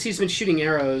can. Since he's been shooting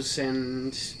arrows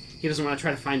and he doesn't want to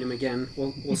try to find him again,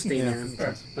 we'll stay Yeah. near him. All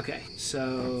right. Okay.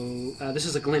 So this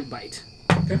is a Glint bite.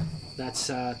 Okay. That's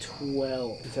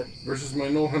 12. Versus my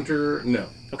Knoll Hunter, no.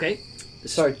 Okay.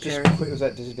 Sorry, just Very- quick, was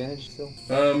that disadvantage still?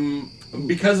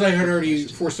 Because I had already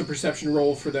forced a perception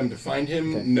roll for them to find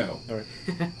him, Okay. no. All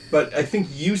right. But I think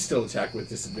you still attack with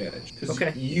disadvantage. Because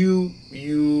Okay. you...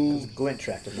 Glint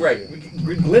tracked him. Right.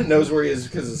 Glint knows where he is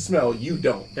because of the smell. You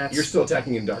don't. That's- You're still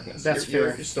attacking in darkness. That's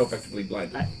you're fair. still effectively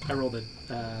blinded. I rolled a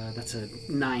that's a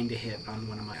 9 to hit on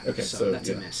one of my Okay, so, so, that's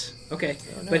yeah. a miss. Okay,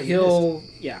 Oh, no, but you he'll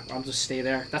I'll just stay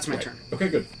there. That's my Right. turn. Okay,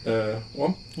 good.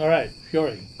 Wom? All right,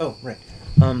 Fury. Oh, right.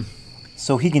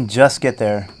 So he can just get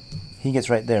there. He gets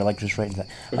right there, like just right inside.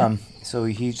 Okay. So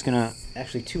he's gonna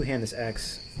actually two-hand this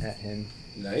axe at him.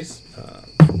 Nice.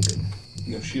 Good.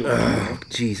 No shield.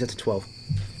 Jeez, that's a 12.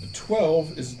 The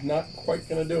 12 is not quite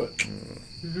going to do it.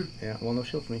 Yeah, well, no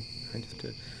shield for me. I just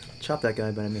chop that guy,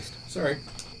 but I missed. Sorry.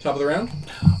 Top of the round?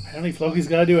 Apparently, Floki's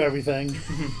got to do everything.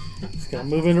 He's got to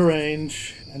move into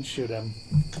range and shoot him.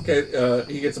 Okay,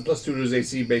 he gets a +2 to his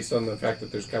AC based on the fact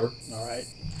that there's cover. All right.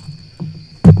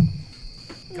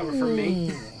 Cover from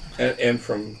me. And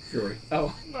from Fury.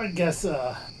 Oh, I guess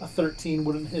a 13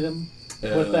 wouldn't hit him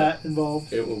Uh, with that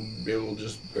involved. It will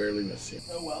just barely miss you.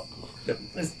 Oh well. Yep.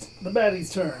 It's the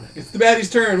baddie's turn. It's the baddie's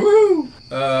turn. Woo!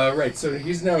 Right, so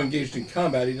he's now engaged in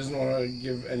combat. He doesn't want to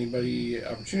give anybody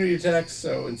opportunity attacks,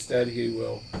 so instead he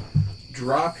will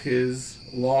drop his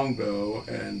longbow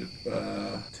and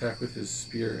attack with his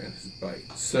spear and his bite.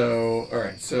 So,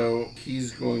 alright, so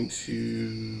he's going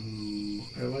to...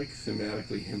 I like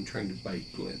thematically him trying to bite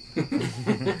Glint.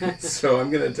 So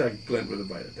I'm going to attack Glint with a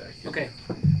bite attack. okay,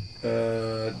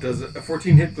 Does a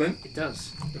 14 hit Glint? it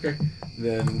does. Okay.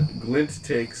 Then Glint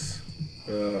takes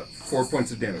 4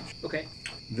 points of damage. Okay,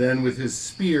 Then with his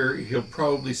spear, he'll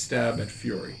probably stab at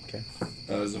Fury. Okay.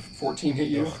 Does a 14 hit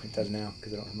you? Oh, it does now,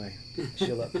 because I don't have my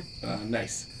shield up.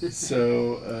 Nice.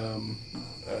 So,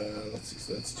 let's see.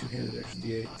 So that's two-handed action.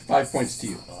 D8. 5 points to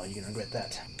you. Oh, you're going to regret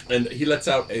that. And he lets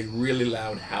out a really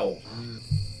loud howl.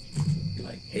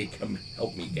 Like, hey, come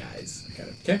help me, guys. Kind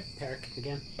of. Okay. Eric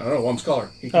again. I don't know. Wom Scholar.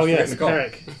 He keeps Oh yes,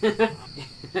 forgetting to call.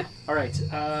 Eric. All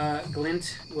right,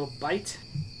 Glint will bite.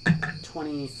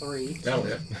 23. That'll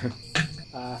hit.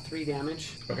 3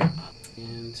 damage, Okay.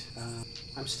 and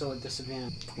I'm still at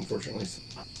disadvantage. Unfortunately.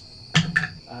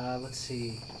 Let's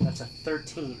see. That's a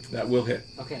 13. That will hit.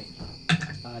 Okay.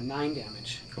 9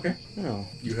 damage. Okay. Oh.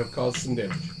 You have caused some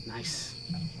damage. Nice.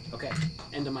 Okay.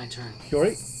 End of my turn.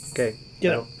 Fury. Okay.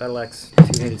 Get up. Battle axe,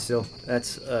 two-handed still.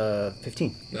 That's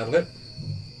 15. That'll hit.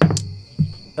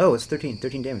 Oh, it's 13.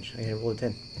 13 damage. I rolled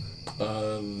a 10.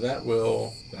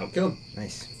 That'll kill him.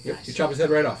 Nice. Yep, Nice. you chop his head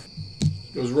right off.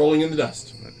 Goes rolling in the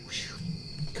dust,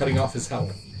 cutting off his howl.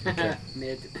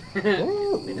 Mid.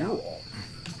 Ooh. Mid out.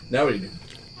 Now what do you do?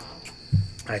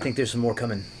 I think there's some more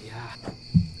coming. Yeah.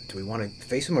 Do we want to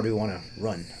face them or do we want to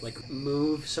run? Like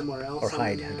move somewhere else. Or on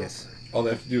hide, the I map? Oh, guess. All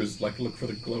they have to do is like look for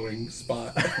the glowing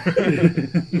spot.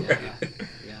 Yeah.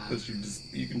 Yeah. That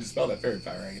you can dispel that fairy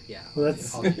fire. I guess. Yeah. Well,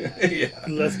 that's- I'll do that. Yeah.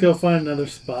 Let's go find another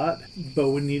spot, but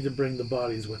we need to bring the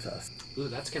bodies with us. Ooh,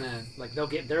 that's gonna like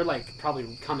they're like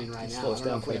probably coming right now. Slow us I don't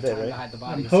know down if we quite have a bit, time to right? hide the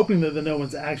I'm bodies. hoping that no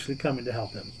one's actually coming to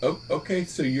help him. Oh, okay.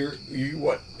 So you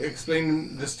what?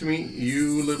 Explain this to me.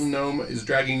 You little gnome is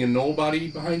dragging a knoll body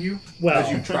behind you Well,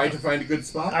 as you try to find a good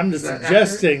spot. I'm Is just that accurate?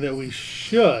 suggesting that we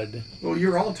should, Well,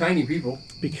 you're all tiny people.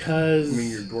 because I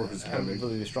mean, your dwarf is kind I'm of big.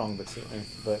 really strong,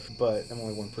 but I'm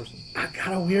only one person. I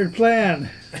got a weird plan.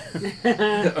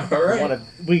 All right. Want to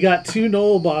We got 2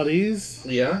 knoll bodies.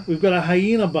 Yeah. We've got a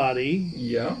hyena body.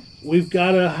 Yeah. We've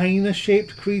got a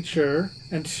hyena-shaped creature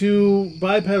and 2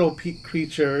 bipedal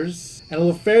creatures and a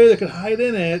little fairy that could hide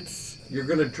in it. You're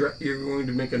going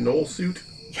to make a knoll suit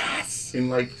Yes! in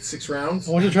like 6 rounds.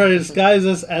 I want to try to disguise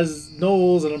us as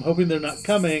gnolls, and I'm hoping they're not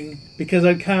coming, because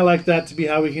I'd kind of like that to be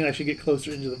how we can actually get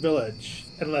closer into the village,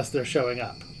 unless they're showing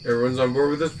up. Everyone's on board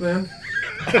with this plan?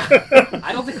 I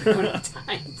don't think we're gonna have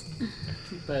time.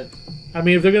 But I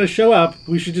mean, if they're going to show up,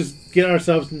 we should just get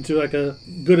ourselves into like a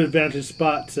good advantage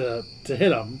spot to hit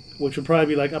them, which would probably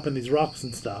be like up in these rocks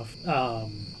and stuff.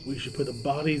 We should put the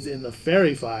bodies in the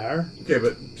fairy fire. Okay,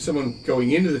 but someone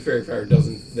going into the fairy fire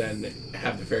doesn't then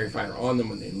have the fairy fire on them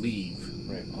when they leave.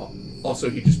 Right. Also,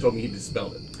 he just told me he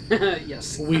dispelled it.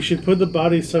 yes. We should put the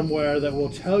bodies somewhere that will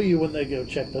tell you when they go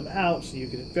check them out, so you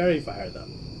can fairy fire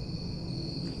them.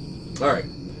 All right.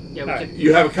 Yeah, we All could right.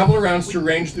 You have a couple of rounds to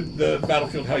arrange the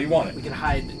battlefield how you want we it. could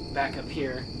hide back up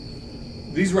here.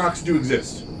 These rocks do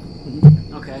exist.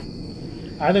 Okay.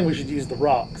 I think we should use the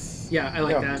rocks. Yeah, I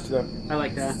like Yeah, that. so- I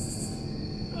like that.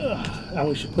 And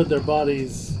we should put their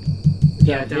bodies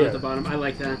Yeah, down here. at the bottom. I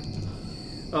like that.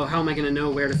 Oh, how am I gonna know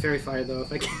where to fairy fire though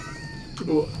if I can?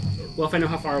 Well, Well, if I know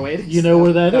how far away it is. You know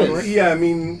where that is. Yeah, I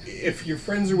mean, if your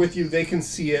friends are with you, they can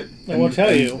see it. I will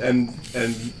tell you. And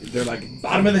they're like,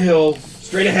 bottom of the hill,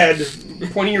 straight ahead,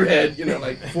 pointing your head,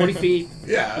 like... 40 feet.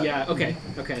 Yeah. Yeah, okay.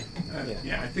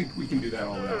 Yeah, I think we can do that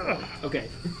all right. Okay.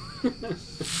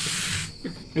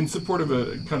 In support of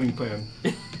a cunning plan.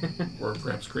 Or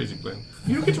perhaps crazy plan.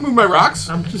 You don't get to move my rocks.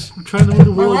 I'm just trying to move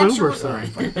the world rocks over, are- so all right,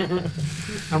 fine.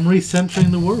 I'm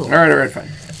recentering the world. All right, fine.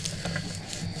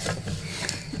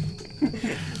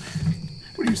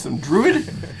 What are you, some druid?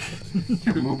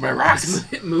 Move my rocks.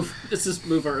 This is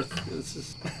move Earth. This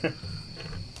is.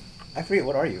 I forget,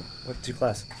 what are you? What's your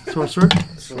class? Sorcerer?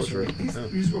 Sorcerer.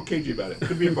 He's real cagey about it.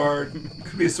 Could be a bard,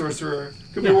 could be a sorcerer,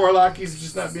 could be a warlock. He's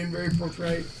just not being very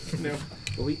forthright.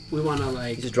 Well, we want to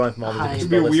like. He's just drawing from all the hide Could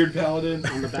different be a spell lists. weird paladin.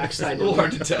 on the backside. A little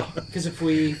hard to tell. Because if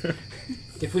we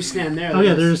stand there. Oh, yeah,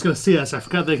 then they're just going to see us. I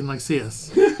forgot they can, see us.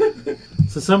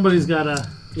 So somebody's got to...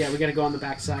 yeah, we got to go on the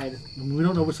backside. We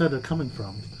don't know which side they're coming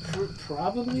from.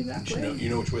 Probably that way. You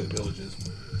know which way the village is.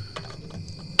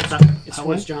 It's That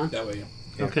towards way? John. That way, yeah.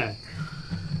 Yeah. Okay.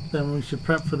 Then we should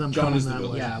prep for them John coming is the that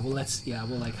village. way. Yeah, well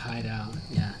we'll like hide out.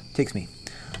 Yeah. Takes me.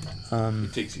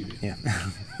 It takes you to. Yeah.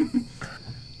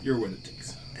 You're what it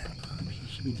takes. You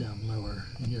should be down lower,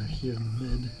 and you're here in the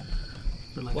mid.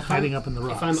 But Well, if hiding I'm- up in the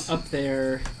rocks. If I'm up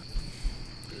there,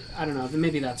 I don't know. Then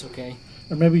maybe that's okay.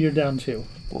 Or maybe you're down too.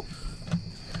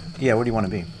 Yeah, where do you want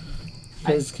to be? You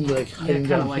guys can be Yeah, hiding kind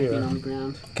down of like here. being on the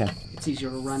ground. Okay. It's easier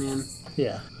to run in.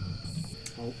 Yeah.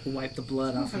 I'll wipe the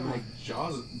blood off of my.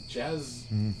 Jazz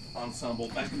ensemble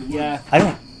back in the Yeah.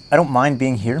 I don't mind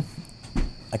being here.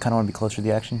 I kind of want to be closer to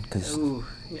the action because. Ooh.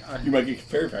 Yeah. You might get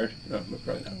fairy fired. No,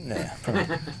 probably not. Yeah,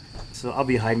 probably. So I'll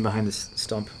be hiding behind this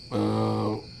stump.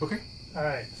 Okay. All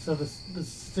right. So the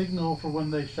signal for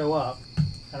when they show up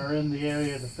and are in the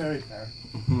area of the fairy fair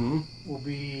will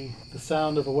be the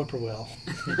sound of a whippoorwill,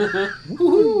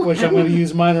 which I'm going to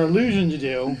use minor illusion to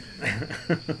do,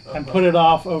 and put it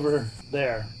off over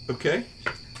there. Okay.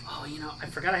 Oh, I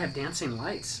forgot I have dancing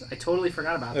lights. I totally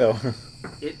forgot about that. Oh,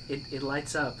 It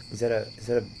lights up. is that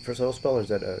a first level spell or is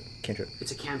that a cantrip?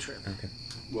 It's a cantrip. Okay.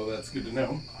 Well, that's good to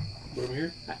know. What am I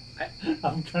here?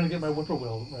 I'm trying to get my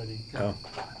whippoorwill ready. Oh.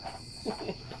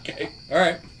 Okay. All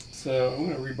right. So I'm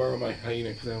gonna reborrow my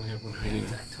hyena because I only have one hyena.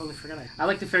 I totally forgot. I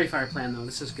like the fairy fire plan though.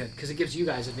 This is good because it gives you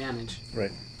guys advantage.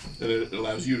 Right. That it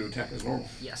allows you to attack as normal.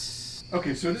 Yes.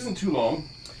 Okay, so it isn't too long.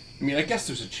 I mean, I guess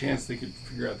there's a chance they could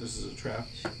figure out this is a trap.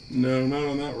 No, not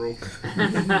on that roll.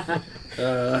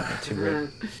 Too great.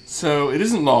 So it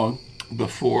isn't long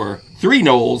before 3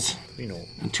 gnolls You know.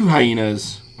 and 2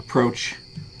 hyenas approach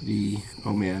the...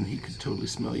 Oh man, he could totally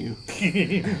smell you.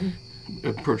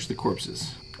 Approach the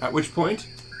corpses. At which point...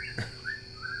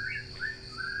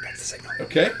 That's the signal.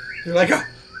 Okay. They're like, oh,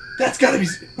 that's gotta be...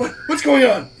 What's going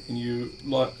on? And you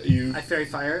I fairy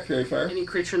fire. fairy fire. Any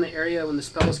creature in the area when the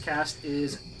spell is cast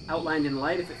is outlined in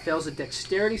light. If it fails a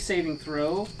dexterity saving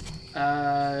throw,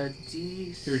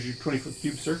 DC. Here's your 20-foot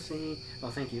cube, sir. Oh,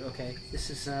 thank you. Okay, this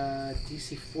is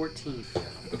DC 14.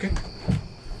 Okay.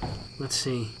 Let's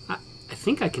see. I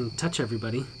think I can touch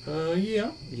everybody.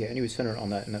 Yeah. Yeah, and he was centered on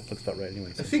that, and that looks about right anyway.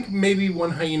 I So. think maybe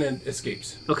one hyena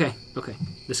escapes. Okay.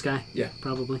 This guy. Yeah.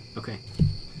 Probably. Okay.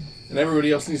 And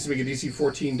everybody else needs to make a DC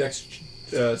 14 dex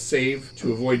save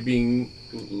to avoid being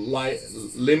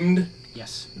limbed.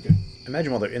 Yes. Okay.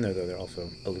 Imagine while they're in there, though, they're also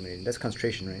illuminated. That's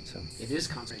concentration, right? So. It is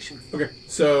concentration. Okay.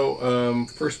 So,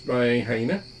 first my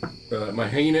hyena. My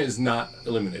hyena is not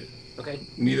eliminated. Okay.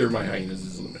 Neither of my hyenas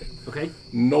is eliminated. Okay.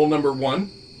 Knoll number 1.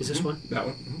 Is this one? That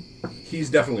one. He's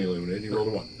definitely illuminated. He rolled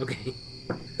a 1. Okay.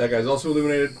 That guy's also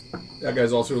illuminated. That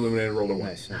guy's also illuminated. Rolled a 1.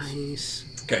 Nice. Nice.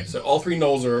 Okay. So all 3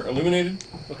 gnolls are illuminated,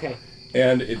 Okay.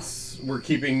 and we're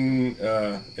keeping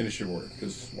initiative order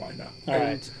because why not? All and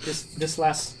right. this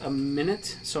lasts a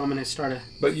minute, so I'm gonna start a.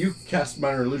 But you cast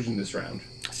minor illusion this round.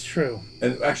 It's true.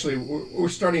 And actually, we're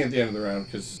starting at the end of the round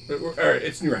because all right,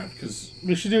 it's new round. Because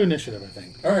We should do initiative, I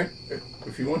think. all right,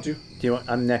 if you want to. Do you want?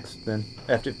 I'm next then.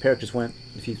 After Perrick just went.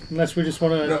 If he's Unless we just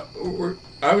want to... No,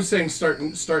 I was saying start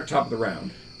top of the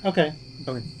round Okay.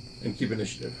 okay. and keep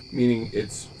initiative, meaning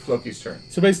it's Floki's turn.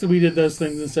 So basically we did those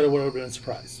things instead of what would have been a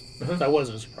surprise. That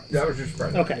wasn't a surprise. That was your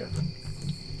surprise. Okay.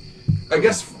 Yeah. I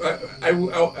guess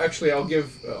I'll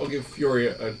give Fury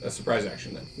a surprise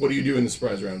action then. What do you do in the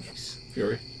surprise round,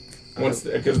 Fury? Once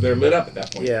because they're lit up at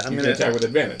that point. Yeah, I'm you gonna can attack with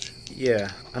advantage. Yeah,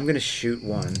 I'm gonna shoot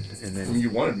one, and And then you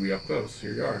wanted to be up close.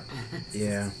 Here you are.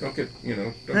 yeah. Don't get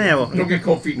well, get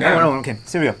cold feet now. No, okay.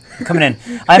 So here we go. Coming in.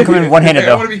 I'm coming in one-handed I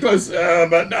though. want to be close,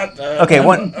 but not. Okay,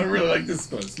 one- I really like this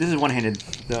close. This is one-handed.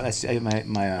 Though I see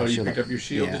my Oh, you shield picked up your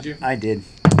shield, Yeah, did you? I did.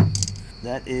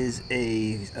 That is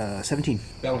a 17.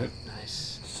 That'll hit.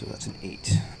 Nice. So that's an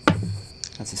 8.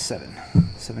 That's a 7.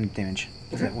 7 damage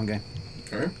to that one guy.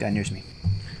 All right. Guy nearest me.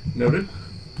 Noted.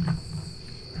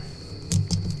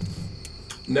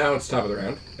 Now it's top of the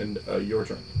round, and your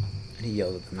turn. And he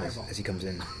yells at them as he comes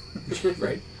in.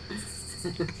 Right.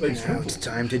 Thanks, Now it's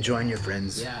time to join your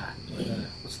friends. Yeah.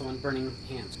 What's the one? Burning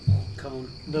hands. Cone.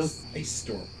 Those Ice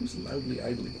Storm. Who's loudly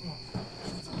idling?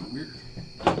 That's weird.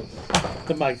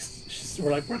 the mics.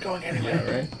 We're like, we're going anyway.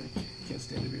 Yeah, right? Can't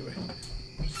stand to be away.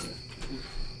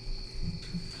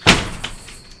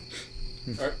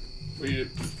 Alright. What do you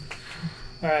do?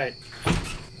 All right.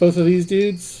 Both of these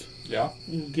dudes Yeah?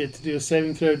 you get to do a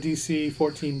saving throw DC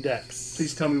 14 Dex.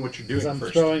 Please tell me what you're doing Because I'm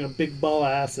first. throwing a big ball of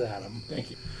acid at him.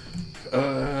 Thank you.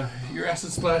 Your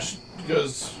acid splash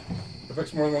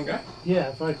affects more than one guy? Yeah,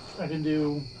 if I can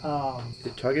do, Is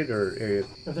it target or area?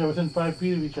 if they're within 5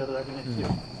 feet of each other, I can hit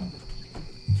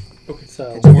 2. Okay.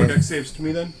 So, More dex saves to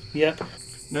me then? yep.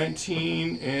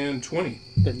 19 and 20.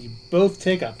 Then you both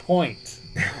take a point.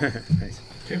 Nice.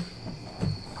 Okay.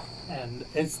 And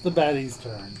it's the baddie's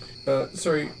turn.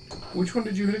 Sorry, which one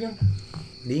did you hit again?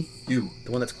 Me? You.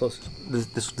 The one that's closest.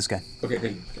 This guy. Okay,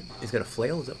 thank you. Okay. He's got a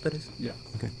flail, is that what that is? Yeah.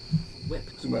 Okay. Whip.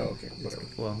 Well, okay, whatever.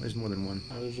 Well, there's more than one.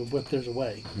 There's a whip, there's a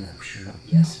way.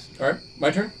 Yes. Alright, my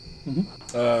turn?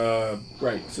 Mm-hmm.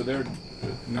 Right, so they're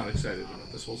not excited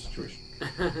about this whole situation.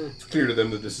 It's clear to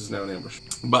them that this is now an ambush.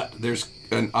 But there's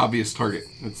an obvious target.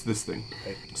 It's this thing.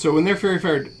 Right. So when they're fairy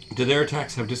fired, do their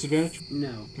attacks have disadvantage?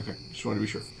 No. Okay, just wanted to be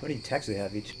sure. How many attacks do they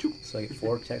have each? 2. So I get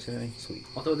 4 attacks and everything? Sweet.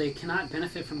 Although they cannot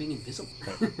benefit from being invisible.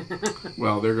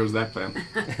 Well, there goes that plan.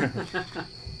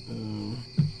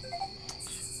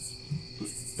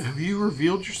 Have you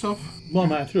revealed yourself? Well,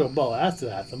 man, I threw a ball of acid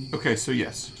at them. Okay, so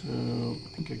yes. I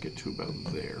think I get to about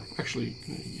there. Actually,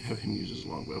 I'm going to have him use his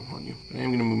longbow on you. I am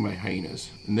going to move my hyenas.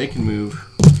 And they can move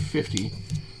 50.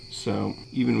 So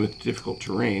even with difficult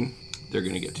terrain, they're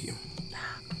going to get to you.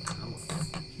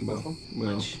 Well,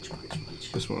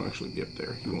 this one will actually get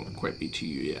there. He won't quite be to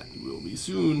you yet. He will be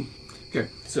soon. Okay,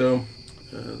 so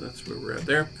that's where we're at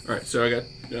there. All right, so I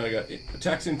got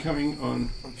attacks incoming on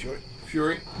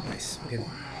Fury. Nice. Okay.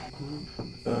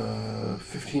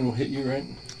 15 will hit you, right?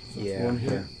 So Yeah, that's one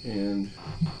hit. And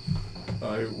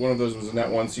one of those was a nat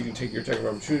 1, so you can take your attack of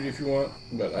opportunity if you want,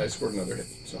 but I scored another hit,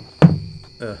 so.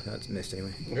 That's missed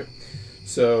anyway. Okay.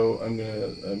 So I'm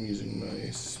using my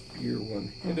spear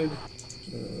one-handed.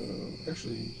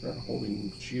 Actually, not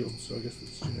holding shield, so I guess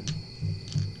that's 2 hits.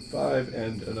 5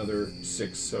 and another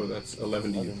 6, so that's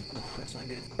 11 to you. That's not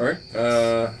good. Alright.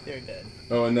 Very bad.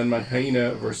 Oh, and then my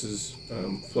hyena versus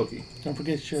Floki. Don't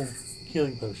forget your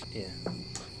healing potion.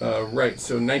 Yeah. Right,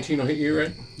 so 19 will hit you,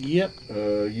 right? Yep.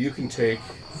 You can take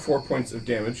 4 points of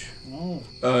damage.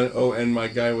 Oh, And my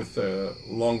guy with the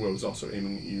longbow is also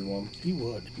aiming at you. he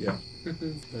would. Yeah.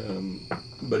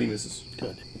 But he misses.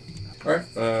 Good.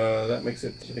 Alright, that makes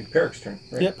it, I think, Peric's turn,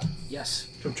 right? Yep. Yes.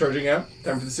 So I'm charging out.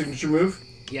 Time for the signature move.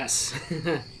 Yes.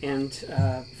 And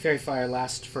Fairy Fire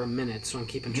lasts for a minute, so I'm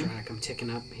keeping track. I'm ticking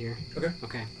up here. Okay.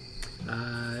 Okay.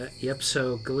 Yep,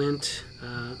 so Glint,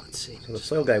 let's see. So the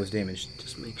flail guy was damaged.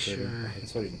 Just make So sure.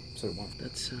 So did one.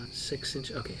 That's 6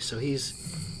 inches. Okay, so he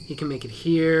can make it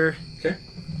here. Okay.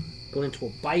 Glint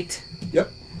will bite.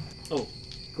 Yep. Oh,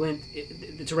 Glint,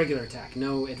 it's a regular attack.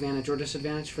 No advantage or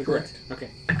disadvantage for Correct. Glint?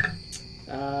 Okay.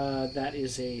 That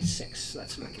is a 6.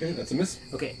 That's not Okay, good. that's a miss.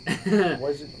 Okay. Why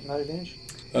is it not advantage?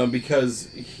 Because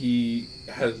he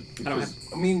has. Because,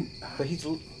 I mean, But he's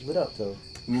lit up though.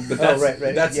 but that's right.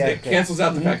 that's Yeah, it okay. cancels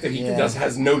out the fact that he Yeah.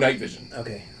 has no night vision.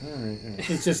 Okay. Alright.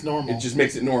 It's just normal. It just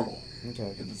makes it normal.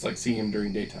 Okay. It's like seeing him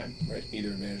during daytime, right? Either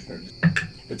advantage or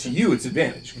but to you, it's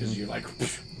advantage because you're like.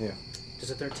 Yeah. Does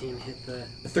a 13 hit the...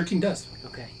 The 13 does.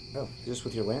 Okay. Oh, just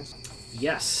with your lance?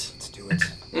 Yes. Let's do it.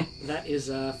 That is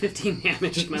 15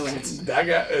 damage to my lance. That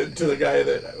guy to the guy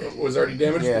that was already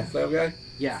damaged, Yeah. the flail guy.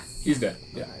 Yeah. He's dead.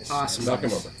 Yeah. Nice. Awesome. Knock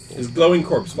him over. His glowing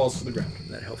corpse falls to the ground.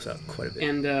 That helps out quite a bit.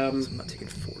 And, So I'm not taking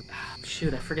 4.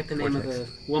 shoot, I forget the name of Vortex.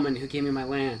 the woman who gave me my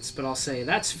lance, but I'll say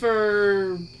that's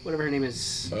for whatever her name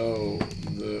is. Oh,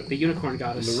 The the unicorn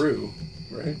goddess. LaRue,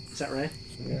 right? Is that right?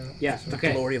 Yeah. Yeah,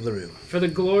 okay. Glory of LaRue. For the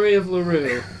glory of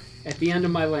LaRue, at the end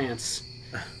of my lance.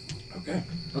 Okay.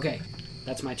 Okay,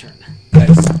 that's my turn.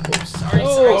 Nice. Sorry,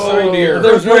 Oh, dear.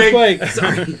 There's no Earthquake. quake.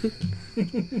 Sorry.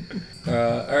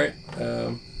 All right.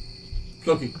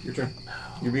 Floki, your turn.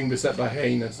 You're being beset by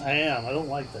hyenas. I am. I don't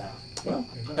like that. Well,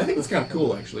 I think it's kind of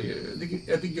cool, actually.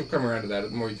 I think you'll come around to that the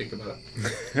more you think about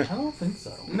it. I don't think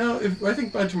so. No, I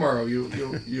think by tomorrow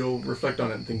you'll reflect on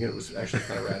it and think it was actually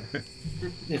kind of rad.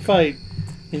 If I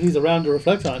If he's around to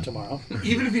reflect on it tomorrow.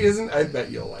 Even if he isn't, I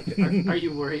bet you'll like it. Are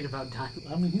you worried about dying?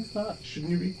 I mean, he's not.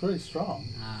 Shouldn't you be? Very strong.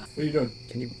 What are you doing?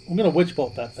 Can you? I'm gonna witch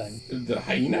bolt that thing. The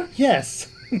hyena? Yes.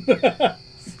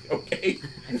 Okay.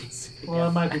 Well,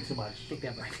 it might be too much. I think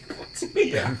that might be points.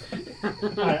 Yeah.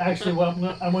 Alright, actually,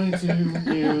 well, I'm going to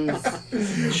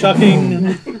use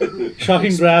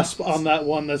shocking grasp on that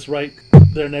one that's right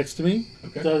there next to me.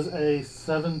 Okay. Does a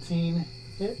 17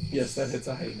 hit? Yes, that hits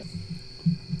a hyena.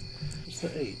 It's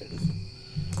the 8.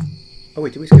 Oh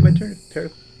wait, did we skip my turn?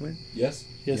 Parrot win? Yes.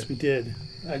 Yes, we did.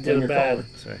 I On did your it bad. collar.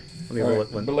 Sorry. Let me All roll right.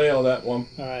 it one. Belay all that one.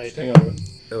 Alright. Just hang on to it.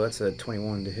 Oh, that's a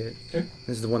 21 to hit. Okay.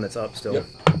 This is the one that's up still. Yep.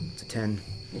 It's a 10.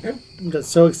 Okay. I got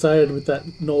so excited with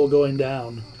that knoll going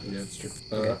down. Yeah, that's true.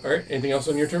 All right. Anything else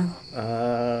on your turn?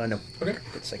 No. Okay.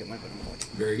 Good second one, but I'm going.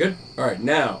 Very good. All right.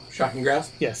 Now, shocking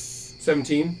grasp. Yes.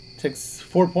 17. Takes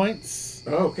 4 points.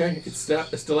 Oh, okay. It's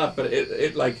still up, but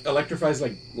it like electrifies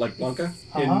like Blanca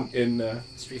in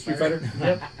Street Street Fighter.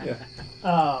 Yep.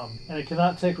 Yeah. And it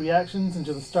cannot take reactions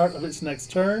until the start of its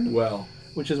next turn, Well.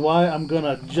 which is why I'm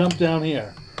gonna jump down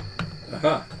here.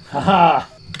 Uh-huh. Haha!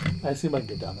 I assume I can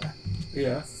get down there.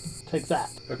 Yeah. Take that.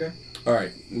 Okay. All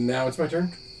right. Now it's my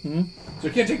turn. Mhm. So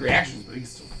he can't take reactions, but he can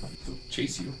still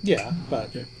chase you. Yeah, but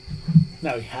Okay.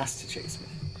 now he has to chase me.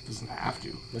 Doesn't have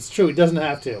to. That's true, he doesn't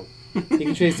have to. He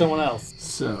can chase someone else.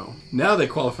 So now they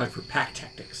qualify for pack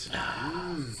tactics,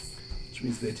 which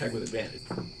means they attack with advantage.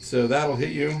 So that'll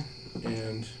hit you,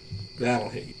 and that'll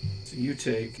hit you. So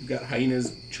you've got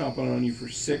hyenas chomping on you for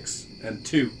 6 and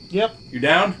 2. Yep, You're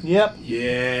down? yep.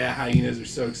 Yeah, hyenas are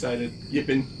so excited,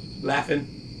 yipping, laughing,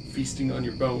 feasting on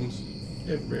your bones.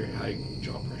 They have very high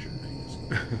jaw pressure.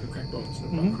 Hyenas crack bones, no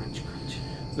problem. Crunch, crunch.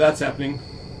 So that's happening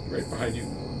right behind you.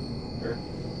 There.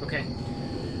 Okay.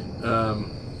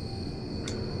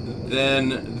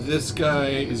 Then this guy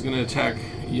is going to attack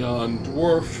Jan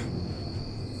Dwarf.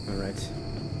 Alright.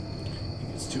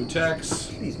 He gets 2 attacks.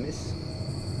 Please miss.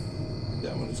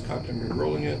 That one is cocked. I'm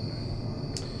re-rolling it.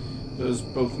 Those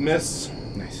both miss.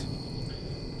 Nice.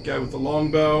 Guy with the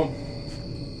longbow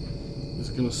is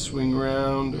going to swing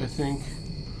around, I think.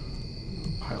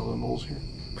 Pile of moles here.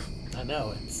 I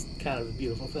know, it's kind of a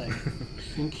beautiful thing. I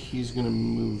think he's going to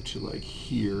move to like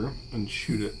here and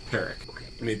shoot at Peric.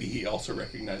 Maybe he also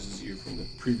recognizes you from the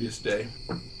previous day.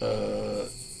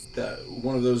 That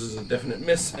one of those is a definite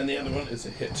miss, and the other one is a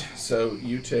hit. So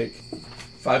you take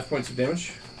 5 points of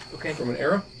damage Okay. from an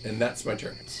arrow, and that's my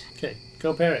turn. Okay,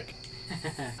 go Peric.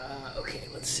 Okay,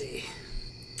 let's see.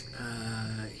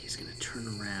 He's gonna turn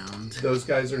around. Those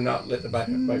guys are not lit by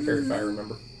fairy fire,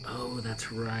 remember? Oh,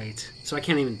 that's right. So I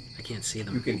can't see You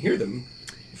them. can hear them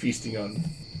feasting on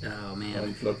Oh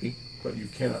man. Floki, but you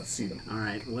cannot see them. All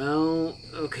right. Well,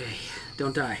 okay.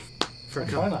 Don't die for a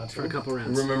Try couple not to. for a couple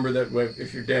rounds. Remember that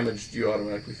if you're damaged, you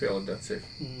automatically fail a death save.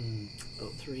 Oh,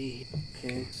 3.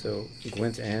 Okay. So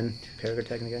Glint and Parrot are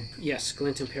attacking the guy? Yes,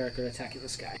 Glint and Peric are attacking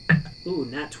this guy. Ooh,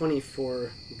 nat 20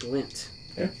 for Glint.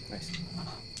 Yeah. Nice.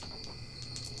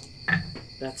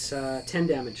 That's 10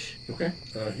 damage. Okay.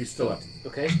 He's still up.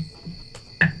 Okay.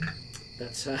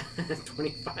 That's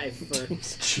 25 for.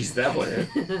 Jeez, that one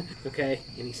hit. Okay,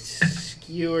 and he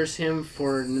skewers him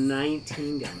for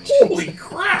 19 damage. Holy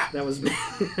crap! That was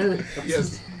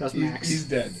Yes. that was max. He's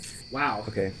dead. Wow.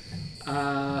 Okay.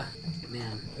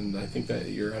 Man, And I think that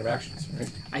you're out of actions, right?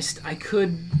 I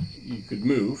could. You could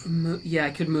move. Yeah,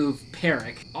 I could move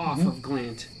Peric off of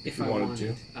Glint if You I wanted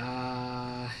wanted.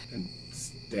 And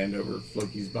stand over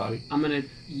Floki's body. I'm gonna.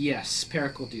 Yes,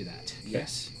 Peric will do that.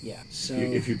 Yes. Yeah. So.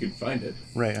 If you could find it.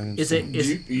 Right. Is it?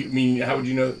 Is You mean, how would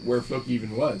you know where Floki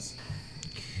even was?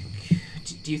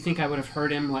 do you think I would have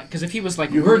heard him? Like, because if he was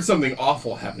like, You heard something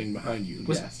awful happening behind you.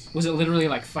 Yes. Was it literally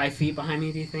like 5 feet behind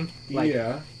me? Do you think? Like,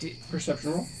 Yeah. d-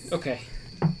 Perception roll. Okay.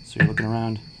 So you're looking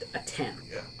around. A 10.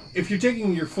 If you're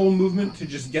taking your full movement to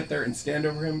just get there and stand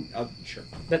over him, sure.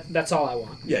 That's all I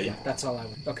want. Yeah. That's all I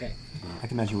want. Okay. I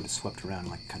can imagine you would have swept around,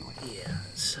 like kind of like Yeah.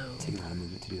 So. taking a lot of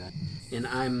movement to do that. And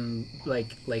I'm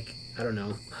like I don't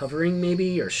know, hovering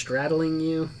maybe or straddling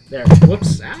you. There.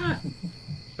 Whoops. Ah.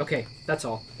 Okay. That's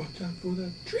all. Watch out for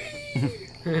that tree.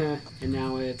 And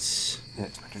now it's. Yeah,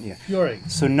 it's my turn. Yeah. Fury.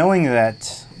 So knowing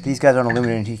that these guys aren't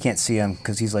illuminated, he can't see them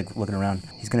because he's like looking around.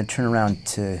 He's gonna turn around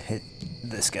to hit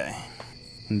this guy.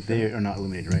 And they are not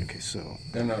illuminated, right? Okay, so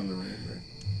They're not illuminated,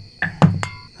 right?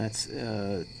 that's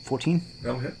 14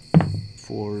 That'll hit.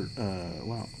 for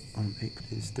wow. 8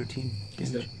 is 13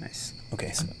 He's damage. dead. Nice.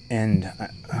 Okay, so and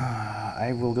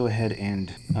I will go ahead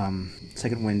and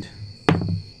second wind,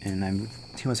 and I'm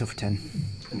heal myself for 10.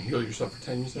 And heal yourself for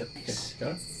 10, you said? Yes. Okay,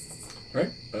 got it. All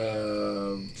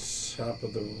right. Top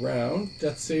of the round.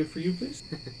 Death save for you, please.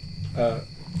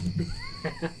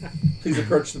 Please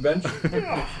approach the bench.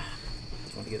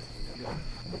 Want to get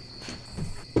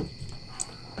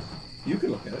You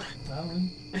can look at it. I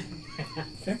don't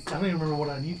even remember what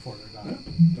I need for it or not.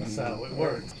 That's how it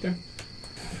works. Okay.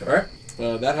 All right.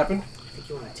 That happened. I think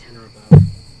you want a 10 or above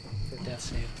for death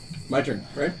save. My turn,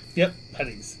 right? Yep,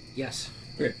 pennies. Yes.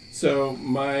 Okay. So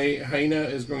my hyena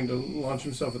is going to launch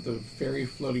himself at the fairy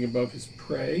floating above his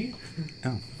prey.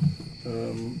 Oh.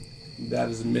 That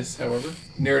is a miss, however.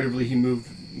 Narratively, he moved.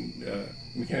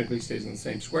 Mechanically stays in the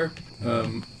same square.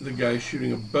 The guy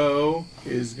shooting a bow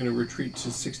is going to retreat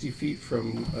to 60 feet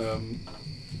from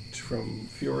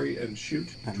Fury and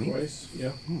shoot At me? twice.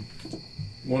 Yeah.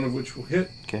 One of which will hit,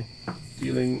 Okay.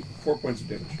 dealing 4 points of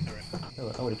damage. Oh,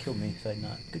 that would have killed me if I'd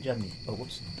not. Good job, me. Oh,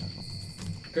 whoops.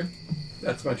 Okay.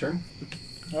 That's my turn.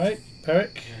 All right,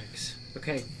 Peric. Thanks.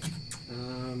 Okay.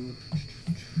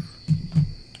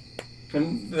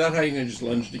 And that hyena just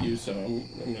lunged at you, so I'm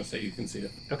going to say you can see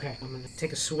it. Okay. I'm going to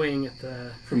take a swing at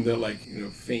the... From the,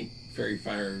 faint fairy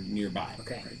fire nearby.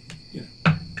 Okay. Right?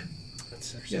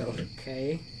 That's Yeah, okay.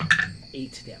 okay.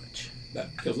 8 damage. That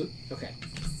kills it. Okay.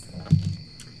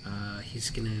 He's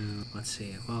gonna, let's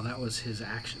see, well, that was his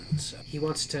action, so he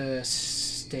wants to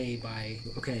stay by,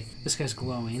 okay, this guy's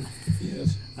glowing.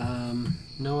 Yes.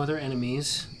 No other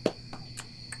enemies.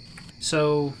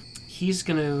 So, he's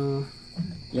gonna,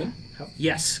 Glenn?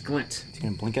 yes, glint. He's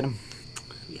gonna blink at him.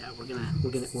 Yeah, we're gonna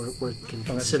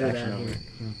consider his that action here.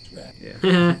 Right.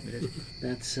 Yeah.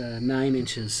 That's 9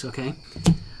 inches, okay.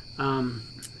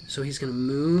 So he's gonna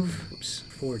move,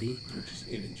 40. Which is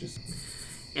 8 inches.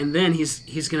 And then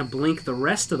he's going to blink the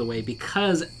rest of the way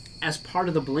because as part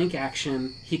of the blink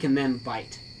action, he can then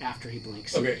bite after he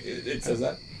blinks. Okay, it says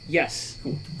that? Yes.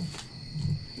 Cool.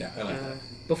 Yeah, I like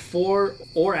that. Before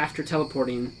or after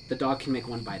teleporting, the dog can make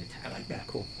one bite attack. I like that.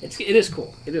 Cool. It is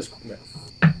cool. It is cool.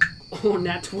 Yeah. Oh,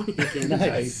 nat 20 again.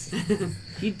 Nice.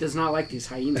 He does not like these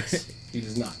hyenas. He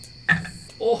does not.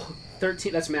 Oh,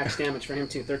 13. That's max damage for him,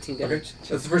 too. 13 Okay. damage.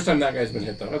 That's the first time that guy's been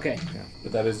hit, though. Okay.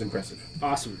 But that is impressive.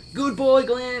 Awesome. Good boy,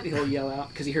 Glenn. He'll yell out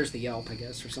because he hears the yelp, I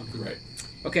guess, or something. Right.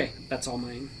 Okay. That's all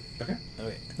mine. Okay.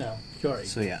 Okay. No, Fury.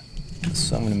 So yeah.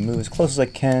 So I'm gonna move as close as I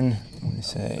can. I'm gonna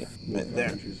say right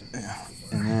there. Yeah.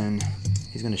 And then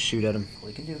he's gonna shoot at him. All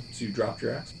he can do. So you dropped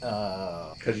your axe?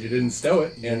 Uh. Because you didn't stow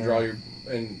it and Yeah. draw your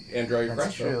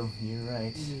That's crossbow. true. You're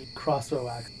right. Crossbow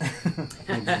axe. It's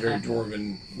a very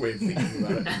dwarven way of thinking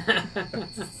about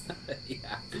it.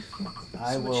 Yeah.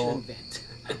 I Someone will should invent.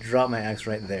 drop my axe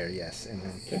right there. Yes, and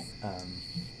then. Okay.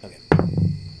 Okay.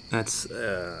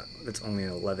 That's only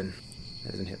an 11.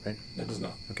 That doesn't hit, right? That does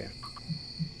not. Okay.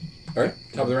 All right.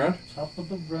 Top of the round. Top of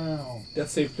the round. Death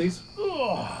save, please.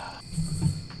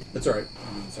 That's all right.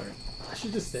 Sorry. I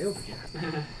should just stay over here.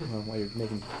 Well, while you're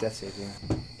making death saves,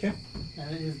 yeah. Okay.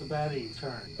 And it is the baddie's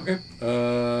turn. Okay.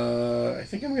 I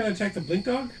think I'm gonna attack the blink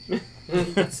dog.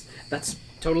 That's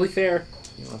totally fair.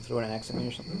 You want to throw an axe at me or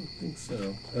I something? don't think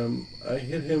so. I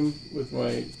hit him with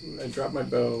I dropped my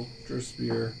bow, drew a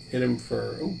spear, hit him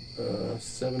for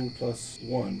 7 plus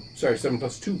 1. Sorry, 7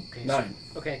 plus 2. Okay, 9.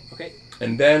 Okay.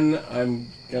 And then I'm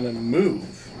gonna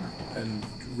move and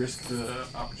risk the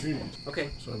opportunity. Okay.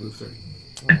 So I move 30.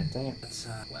 Oh, dang it. That's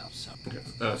so.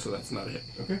 Okay. So that's not a hit.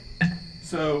 Okay.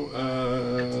 So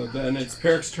then it's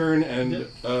Peric's turn, and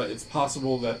it's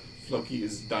possible that Floki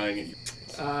is dying at you.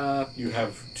 You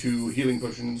have 2 healing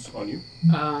potions on you.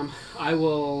 I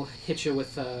will hit you with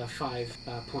 5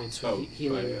 points with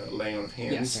healing. By laying on of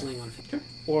hands. Yes, laying on. Okay.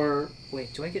 Or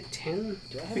wait, do I get 10?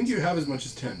 Do I I have? think you have as much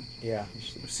as 10. Yeah.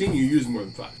 I've seen you use more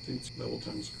than 5. I think it's level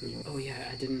times charisma. Oh yeah,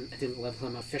 I didn't level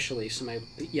him officially, so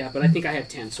but I think I have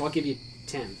 10, so I'll give you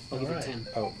 10. I'll give you Alright. 10.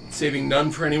 Oh, Saving none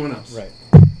for anyone else. right.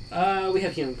 We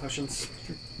have healing potions.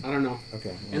 I don't know.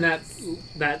 Okay. And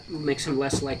that makes him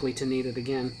less likely to need it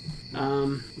again.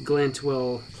 Glint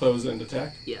will. Close and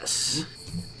attack. Yes.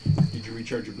 Did you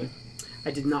recharge your blink?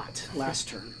 I did not last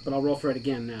turn, but I'll roll for it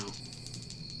again now.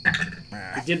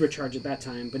 I did recharge it that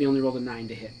time, but he only rolled a 9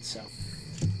 to hit, so.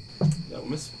 That will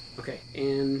miss. Okay,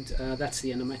 and that's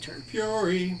the end of my turn.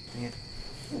 Fury.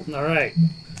 All right.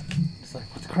 It's like,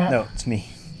 what the crap? No, it's me.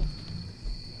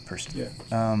 First. Yeah.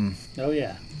 Oh,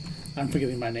 yeah. I'm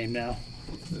forgetting my name now.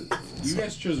 You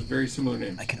guys chose very similar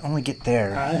names. I can only get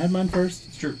there. I had mine first.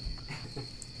 It's true.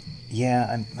 Yeah,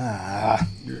 I'm.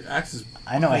 Your axe is.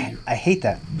 I know. behind you. I hate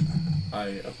that. I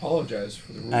apologize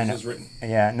for the rules I know. as written.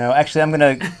 Yeah. No, actually, I'm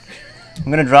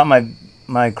gonna drop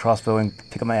my crossbow and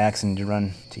pick up my axe and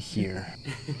run to here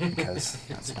because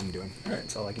that's what I'm doing. All right.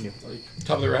 That's all I can do.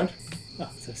 Top of the round. Oh,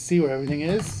 so see where everything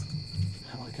is.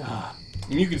 Oh, my God.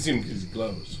 And you can see him because he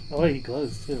glows. Oh, wait, he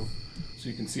glows, too. so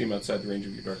you can see him outside the range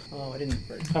of your dart. Oh, I didn't.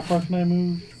 How far can I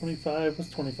move? 25? What's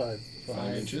 25?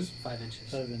 5 inches. 5 inches.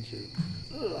 5 inches.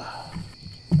 Ugh.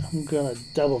 I'm gonna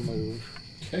double move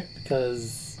Okay.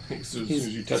 because So as soon He's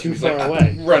as you touch too him, he's far like,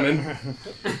 away. running. I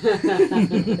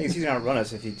think he's gonna outrun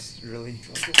us if he's really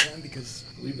trying because.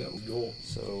 I believe that was goal.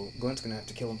 So Glint's gonna have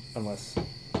to kill him unless.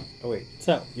 Oh wait,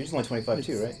 so you're just only 25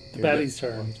 too, right? the You're baddie's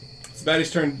turn. It's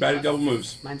Batty's turn. Batty double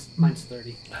moves. Mine's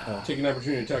 30. Take an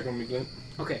opportunity to attack on me, Glint.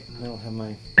 Okay. I don't have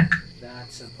my.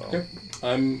 That's a Okay.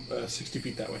 I'm 60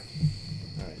 feet that way.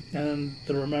 All right. And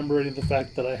the remembering the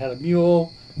fact that I had a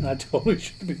mule and I totally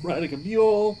should be riding a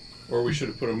mule. Or we should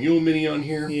have put a mule mini on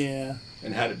here Yeah.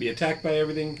 and had it be attacked by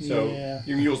everything. So Yeah.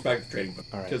 your mule's back at the trading post.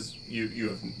 All right. Because you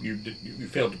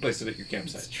failed to place it at your It's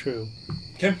campsite. true.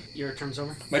 Okay. Your turn's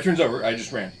over? My turn's over. I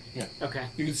just ran. Yeah. Okay.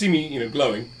 You can see me,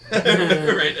 glowing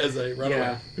right as I run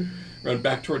Yeah. away. Run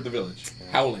back toward the village,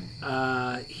 howling.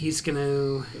 He's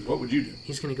gonna What would you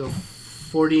do? go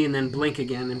 40 and then blink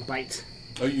again and bite.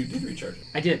 Oh, you did recharge it.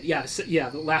 I did, yeah.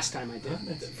 The last time I did. Oh,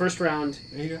 nice. The first round,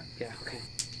 There you go. yeah, okay.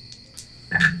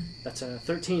 That's a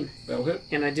 13. That'll hit.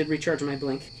 And I did recharge my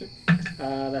blink.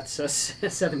 That's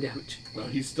 7 damage. Well,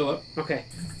 he's still up. Okay.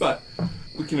 But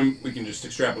we can just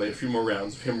extrapolate a few more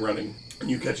rounds of him running and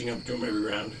you catching up to him every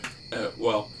round.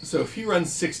 So if he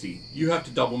runs 60, you have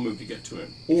to double move to get to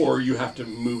him, or you have to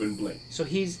move and blink. So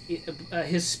his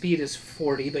speed is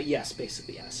 40, but yes,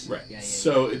 basically yes. Right. Yeah,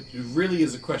 So it really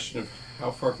is a question of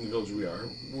how far from the village we are.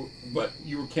 But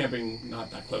you were camping not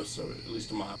that close, so at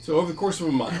least a mile. So over the course of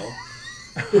a mile,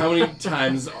 how many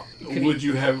times would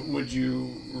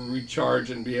you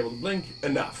recharge and be able to blink?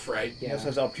 Enough, right? Yeah. He also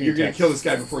has the opportunity You're going to attacks. kill this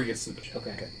guy before he gets to the village.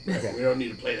 Okay. Okay. We don't need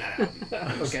to play that out.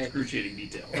 It's Okay. excruciating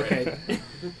detail. Right? Okay.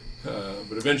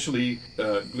 But eventually,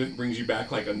 Glint brings you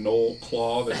back like a knoll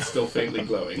claw that's still faintly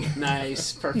glowing.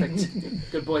 Nice. Perfect.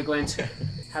 Good boy, Glint.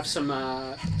 Have some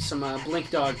blink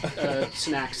dog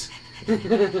snacks.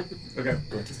 Okay.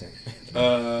 Glint is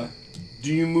next.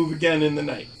 Do you move again in the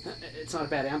night? It's not a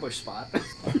bad ambush spot.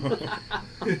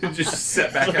 Just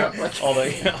set back up. All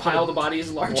the Pile the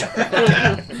bodies larger.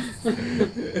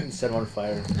 set him on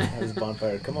fire. Have his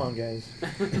bonfire. Come on, guys.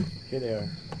 Here they are.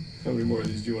 How many more of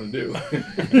these do you want to do?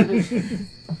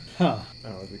 Huh. I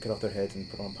don't know. We cut off their heads and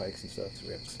put on pikes and stuff. So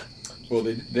we have to... Well,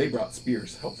 they brought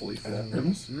spears, helpfully, for that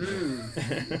purpose.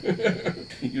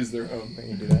 Use their own. We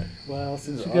can do that. Well,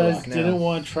 since This you is our guys luck now. didn't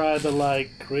want to try the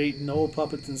create knoll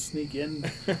puppets and sneak in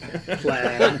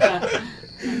plan,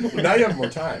 Well, now you have more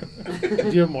time.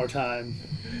 you have more time.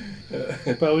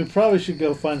 But we probably should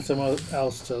go find someone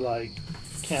else to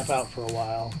camp out for a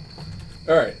while.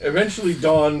 All right. Eventually,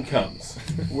 dawn comes.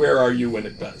 Where are you when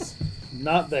it does?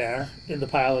 Not there in the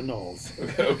pile of knolls.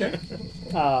 Okay.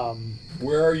 Um,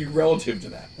 Where are you relative to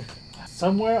that?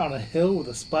 somewhere on a hill with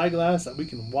a spyglass that we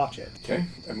can watch it. Okay.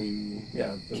 I mean,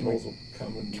 yeah, the Can gnolls will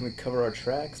come and Can we cover our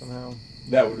track somehow?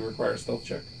 that would require a stealth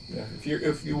check. Yeah.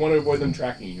 If you want to avoid them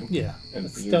tracking you. Yeah, And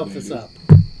let's presumably stealth this do. up.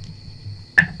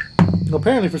 Well,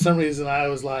 apparently, for some reason, I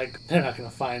was like, they're not going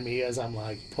to find me as I'm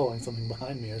pulling something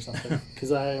behind me or something.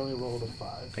 Because I only rolled a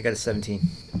 5. I got a 17.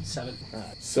 7.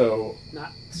 So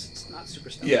It's not super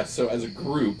stealthy. yeah. So as a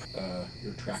group,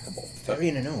 you're trackable. Fairy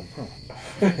and a gnome.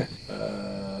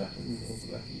 Huh.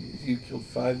 You killed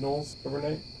 5 gnolls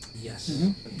overnight? Yes.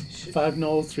 Mm-hmm. Should, 5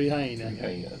 gnolls, 3 3 hyenas.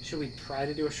 hyenas. should we try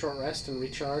to do a short rest and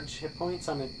recharge hit points?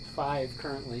 I'm at 5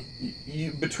 currently.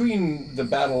 You between the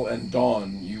battle and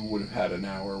dawn, you would have had an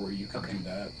hour where you could Okay. do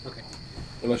that, Okay.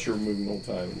 unless you're moving the whole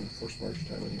time and forced march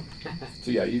time anyway.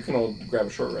 So yeah, you can all grab a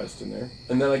short rest in there.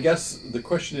 And then I guess the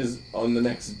question is, on the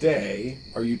next day,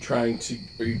 are you trying to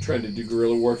do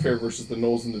guerrilla warfare versus the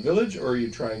gnolls in the village, or are you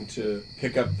trying to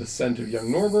pick up the scent of young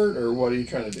Norbert, or what are you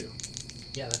trying to do?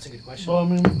 Yeah, that's a good question. Well, I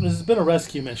mean, this has been a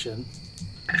rescue mission.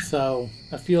 So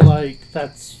I feel like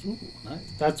that's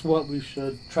what we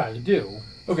should try to do.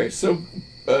 Okay, so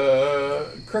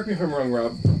correct me if I'm wrong,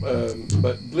 Rob,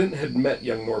 but Glint had met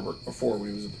young Norbert before when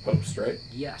he was at the post, right?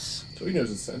 Yes. So he knows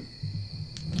his scent,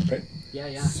 right?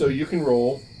 Yeah. So you can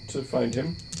roll to find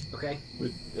him, Okay.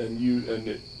 and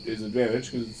it is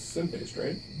advantage because it's scent based,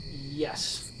 right?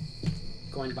 Yes.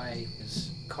 Going by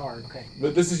his card. Okay.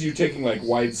 But this is you taking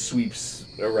wide sweeps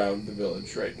around the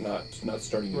village, right? Not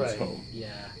starting in his Right. home. Yeah.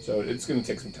 So it's going to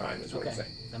take some time, is what I'm Okay.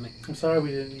 saying. That makes. I'm sorry we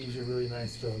didn't use your really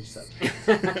nice village set.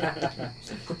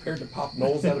 Prepared to pop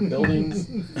gnolls out of buildings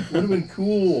would have been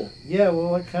cool. Yeah,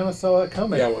 well, I kind of saw it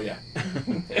coming. Yeah, well,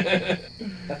 yeah.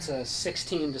 That's a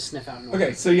 16 to sniff out. An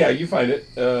Okay, so yeah, you find it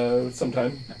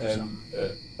sometime,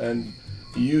 and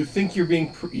You think you're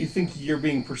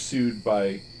being pursued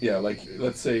by, like,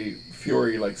 let's say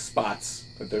Fury like spots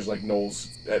that there's like gnolls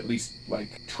at least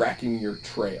like tracking your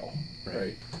trail,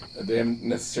 right? They haven't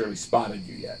necessarily spotted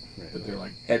you yet, but they're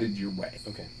like headed your way.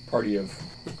 Okay. Party of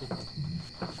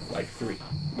like 3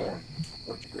 more.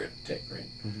 What you're gonna take, right?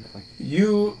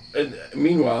 You,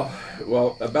 meanwhile,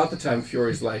 about the time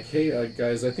Fury's like, hey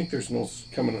guys, I think there's gnolls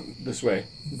coming this way.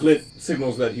 Glint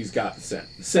signals that he's got the scent.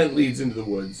 The scent leads into the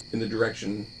woods in the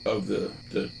direction of the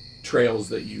trails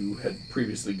that you had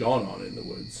previously gone on in the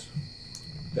woods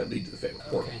that lead to the Feywild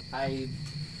portal. Okay. I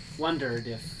wondered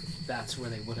if that's where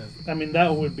they would have. I mean,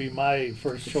 that would be my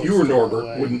first choice. If you were to go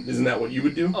Norbert, away. isn't that what you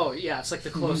would do? Oh yeah, it's like the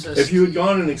closest. If you had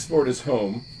gone and explored his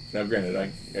home, now granted,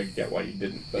 I get why you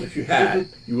didn't, but if you had,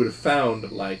 you would have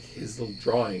found like his little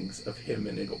drawings of him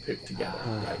and Igglepip together,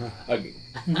 like hugging,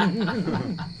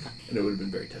 and it would have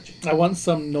been very touching. I want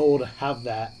some Knoll to have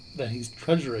that he's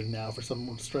treasuring now for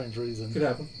some strange reason. Could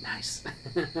happen. Nice.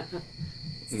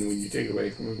 And when you take it away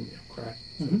from him, cry.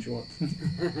 That's what you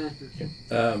want.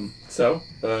 Okay. So,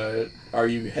 are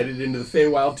you headed into the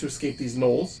Feywild to escape these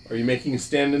gnolls? Are you making a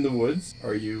stand in the woods?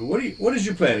 Are you? What is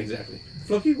your plan exactly?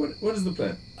 Floki, what is the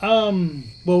plan?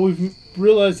 Well, we've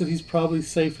realized that he's probably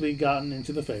safely gotten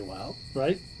into the Feywild,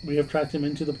 right? We have tracked him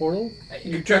into the portal.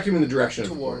 You tracked him in the direction of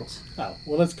the portal. Towards. Oh,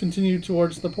 well, let's continue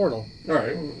towards the portal. All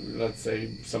right. Well, let's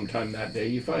say sometime that day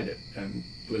you find it, and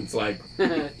Glint's like,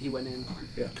 He went in.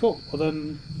 Cool. Well,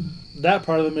 then that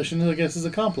part of the mission, I guess, is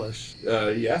accomplished.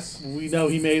 yes, We know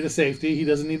he made a safety. He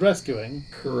doesn't need rescuing.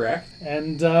 correct.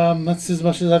 And that's as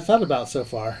much as I've thought about so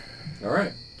far. All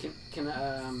right.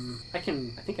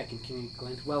 I think I can communicate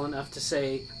Glint well enough to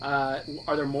say, are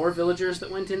there more villagers that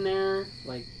went in there?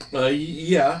 Like,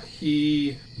 Yeah. Does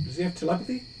he have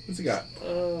telepathy? What's he got?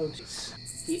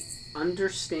 he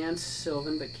understands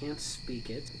Sylvan but can't speak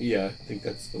it. Yeah, I think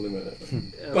that's the limit of it.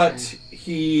 Okay. But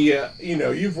he,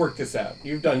 you've worked this out.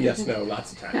 You've done yes, no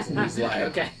lots of times. And he's like,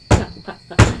 Okay.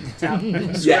 Tap,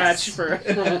 scratch for.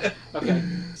 Okay.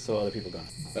 So other people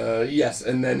gone. yes,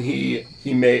 and then he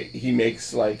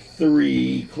makes like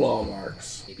 3 claw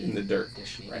marks in the dirt.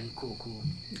 Dish, Right. Cool.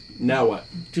 Now what?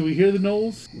 Do we hear the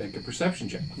Knolls? Make a perception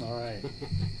check. All right.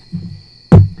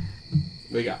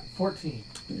 We got 14.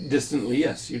 distantly.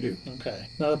 Yes, you do. Okay.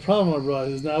 Now, the problem I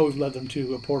realize is now we've led them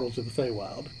to a portal to the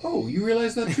Feywild. Oh, you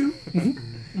realize that too?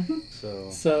 So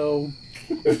So,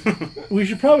 we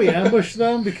should probably ambush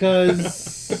them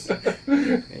because,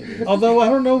 maybe. although I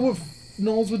don't know what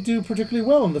Knolls would do particularly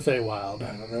well in the Feywild.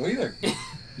 I don't know either.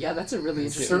 Yeah, that's a really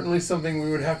It's interesting. certainly something we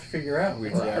would have to figure out.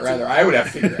 Rather, I would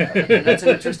have to figure it out. That's an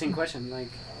interesting question. Like,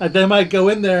 They might go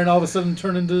in there and all of a sudden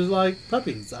turn into, like,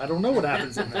 puppies. I don't know what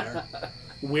happens in there.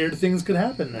 Weird things could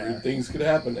happen there. Weird things could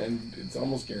happen, and it's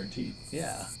almost guaranteed.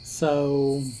 Yeah.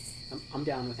 So, I'm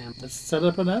down with him. let's set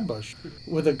up an ambush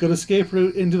with a good escape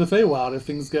route into the Feywild if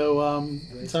things go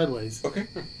sideways. Okay.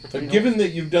 But given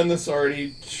that you've done this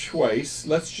already twice,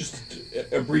 let's just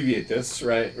abbreviate this,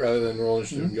 right? Rather than roll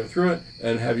initiative and go through it,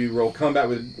 and have you roll combat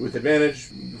with advantage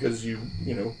because you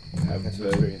have Got some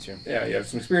experience here. Yeah, you have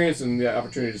some experience and the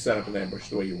opportunity to set up an ambush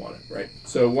the way you want it, right?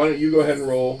 So why don't you go ahead and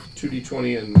roll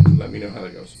 2d20 and let me know how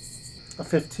that goes. A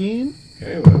 15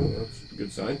 Okay, well, that's a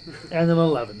good sign. and an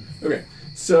 11. Okay,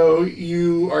 so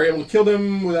you are able to kill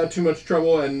them without too much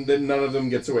trouble, and then none of them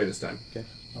gets away this time. Okay.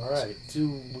 All right.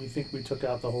 Do we think we took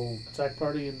out the whole attack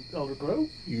party in Elder Grove?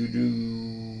 You do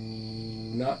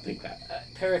not think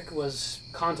that. Peric was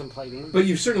contemplating. But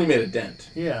you've certainly made a dent.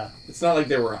 Yeah. It's not like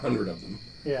there were 100 of them.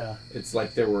 Yeah. It's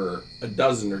like there were a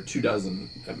dozen or 2 dozen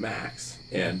at max,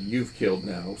 and you've killed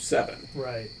now 7.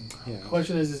 Right. Yeah.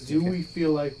 Question is do we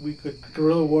feel like we could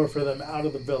guerrilla warfare them out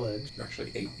of the village?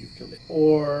 Actually, 8 you've killed.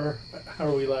 Or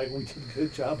are we like, we did a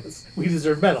good job, we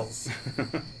deserve medals?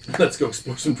 Let's go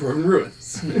explore some dwarven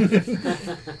ruins.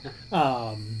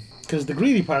 Because the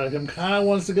greedy part of him kind of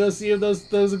wants to go see if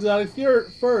those exotic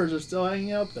furs are still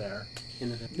hanging out there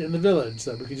in the village,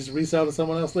 so we could just resell to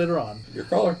someone else later on. Your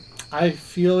caller. I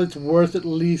feel it's worth at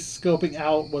least scoping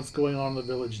out what's going on in the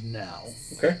village now.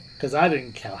 Okay. Because I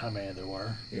didn't count how many there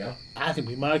were. Yeah. I think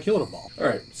we might have killed them all. All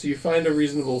right. So you find a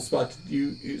reasonable spot. So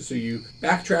you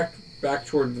backtrack back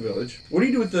toward the village. What do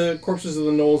you do with the corpses of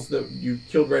the gnolls that you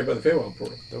killed right by the Feywild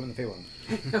portal? Throw in the Feywild.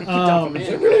 Dump him Is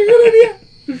that in. really a good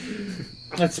idea?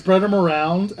 Let's spread them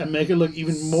around and make it look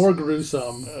even more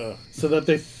gruesome, so that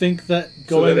they think that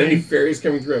So going that any fairies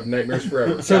coming through have nightmares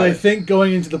forever. so Got they it. think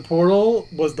going into the portal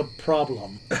was the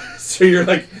problem. So you're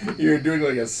doing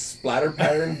like a splatter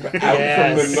pattern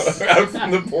out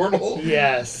from the portal.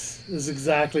 Yes, is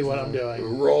exactly what I'm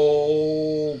doing.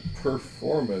 Roll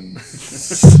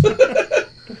performance.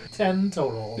 10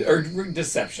 total. Or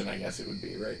deception, I guess it would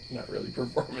be, right? Not really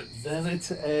performance. Then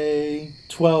it's a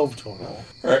 12 total.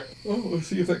 Alright, well, we'll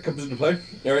see if that comes into play.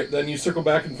 Alright, then you circle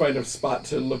back and find a spot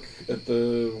to look at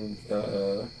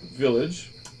the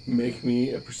village. Make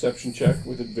me a perception check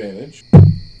with advantage.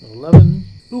 11.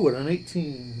 Ooh, and an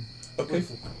 18. Okay.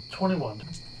 21.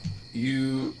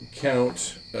 You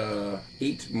count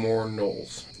 8 more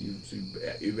gnolls.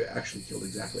 You've actually killed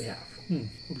exactly half. We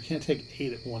can't take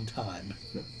 8 at one time.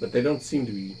 No, but they don't seem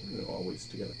to be always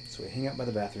together. So we hang out by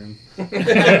the bathroom. Get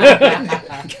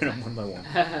them one by one.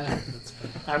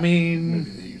 I mean, Maybe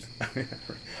they use I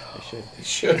should. They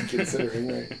should,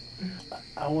 considering, right?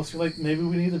 I almost feel like maybe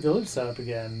we need the village set up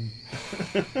again.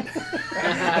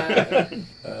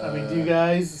 I mean, do you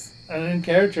guys, and in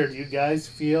character, do you guys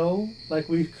feel like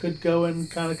we could go in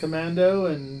kind of commando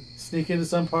and sneak into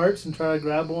some parts and try to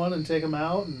grab one and take them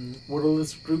out and whittle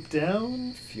this group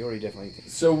down? Fury definitely.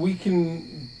 So we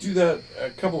can do that a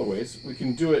couple of ways. We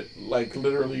can do it like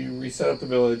literally reset up the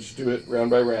village, do it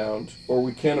round by round, or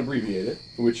we can abbreviate it.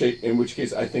 In which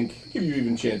case, I think give you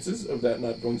even chances of that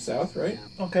not going south, right?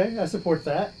 Okay, I support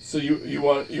that. So you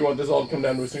want this all to come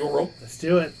down to a single roll? Let's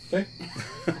do it. Okay.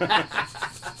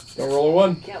 Don't roll a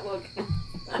 1. Can't look.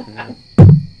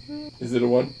 Is it a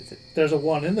 1? There's a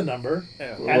 1 in the number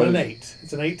Yeah. and What an is 8.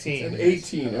 It's an 18. An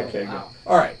 18. Okay, wow. good.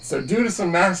 All right. So due to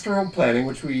some masterful planning,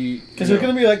 which we Because there's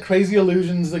going to be like crazy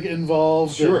illusions that get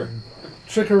involved. Sure. And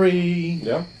trickery.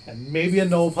 yeah, And maybe a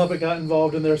Knoll puppet got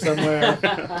involved in there somewhere.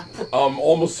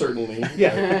 almost certainly.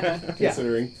 Yeah.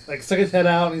 Considering. Like, stuck his head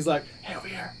out and he's like, hey, over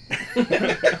here.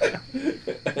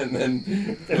 And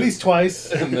then At least twice.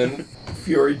 and then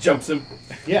Fury jumps him.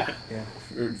 Yeah.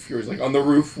 Fury's like on the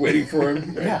roof waiting for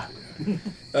him. Yeah.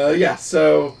 Yeah.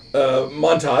 So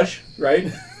montage, right?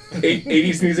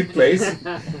 80s music plays.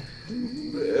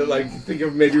 Like think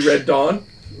of maybe Red Dawn,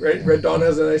 right? Red Dawn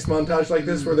has a nice montage like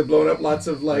this where they're blowing up lots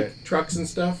of like Right. trucks and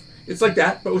stuff. It's like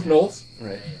that, but with gnolls,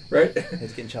 Right. right?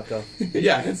 It's getting chopped off.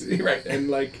 Yeah, it's right, and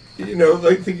like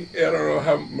like think I don't know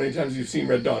how many times you've seen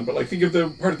Red Dawn, but like think of the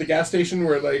part at the gas station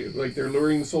where like they're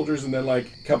luring the soldiers, and then like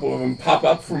a couple of them pop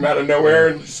up from out of nowhere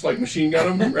and just like machine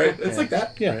gun them, right? It's like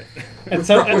that. Yeah.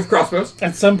 Right. With crossbows,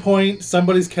 At some point,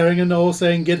 somebody's carrying a Knoll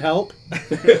saying, get help,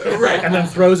 right? and then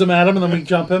throws him at him, and then we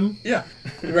jump him. Yeah,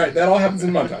 right. That all happens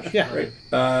in montage. Yeah. Right.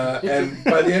 And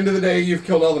by the end of the day, you've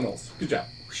killed all the gnolls. Good job.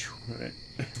 Right.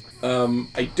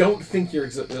 I don't think your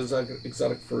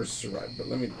exotic furs survived, but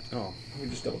let me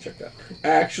just double check that.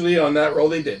 Actually, on that roll,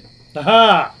 they did.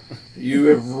 Aha! You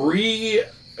have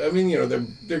I mean,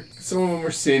 they're some of them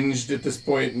are singed at this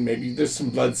point, and maybe there's some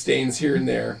blood stains here and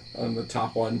there on the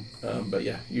top one. But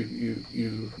yeah, you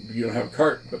don't have a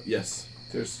cart, but yes,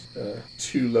 there's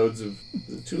 2 loads of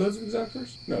exotic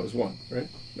furs? No, it was 1, right?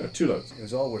 No, 2 loads, It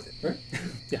was all worth it. right?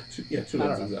 Yeah. 2 I loads don't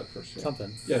of know. exotic furs. Yeah.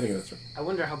 Something. Yeah, I think that's right. I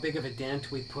wonder how big of a dent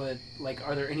we put. Like,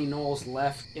 are there any gnolls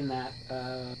left in that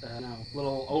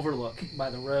little overlook by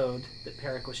the road that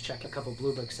Peric was checking a couple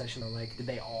Blue Book sessions? Like, did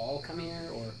they all come here,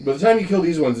 or? By the time you kill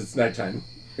these ones, it's nighttime.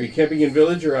 Are you camping in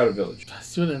village or out of village?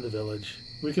 Let's do it in the village.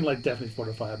 We can, like, definitely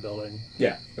fortify a building.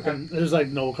 Yeah. Okay. And there's, like,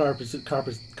 Knoll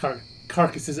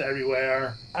carcasses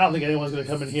everywhere. I don't think anyone's going to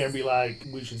come in here and be like,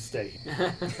 we should stay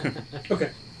here.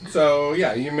 Okay. So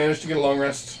yeah, you managed to get a long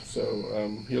rest.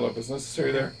 So heal up as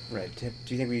necessary there. Right. Do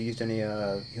you think we used any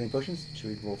healing potions?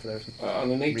 Should we roll for that or something? On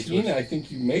an 18, Resource. I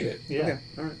think you made it. Yeah. Okay.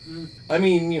 All right. I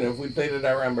mean, if we played it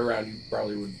out round by round, you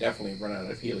probably would definitely run out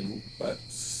of healing. But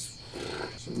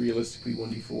so realistically,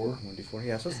 1d4. 1d4.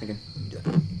 Yeah, that's what I was thinking.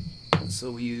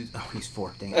 So we use. Oh, we used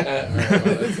 4. Dang All it. right,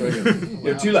 well, that's what I got. You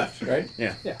have 2 left, right?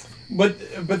 Yeah. Yeah. But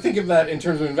think of that in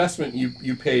terms of investment.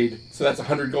 You paid, so that's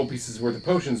 100 gold pieces worth of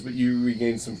potions, but you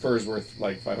regained some furs worth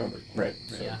like 500. Right.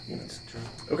 So, Yeah, you know. that's true.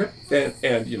 Okay.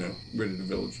 And rid of the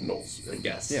village gnolls, I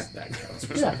guess. Yeah. That counts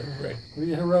for Yeah. something, right? We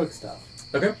do heroic stuff.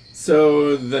 Okay.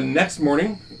 So the next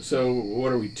morning, so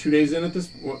what are we, 2 days in at this?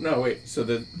 No, wait. So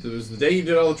there was the day you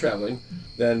did all the traveling.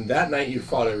 Then that night you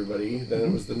fought everybody. Then it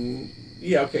was the.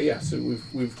 Yeah. Okay. Yeah. So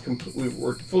we've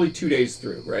worked fully 2 days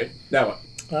through, right? Now what?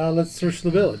 Let's search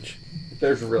the village.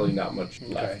 There's really not much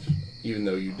left. Even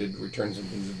though you did return some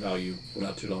things of value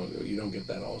not too long ago, you don't get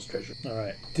that all as treasure. All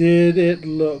right. Did it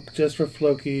look, just for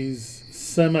Floki's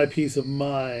semi-peace of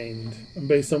mind,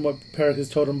 based on what Peric has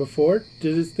told him before,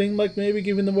 did it seem like maybe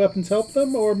giving them weapons help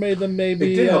them, or made them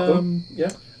maybe... It did help them.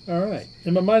 Yeah. All right.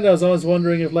 In my mind, I was always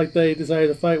wondering if, like, they decided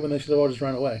to fight when they should have all just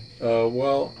run away.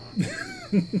 Well,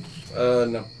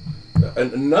 no.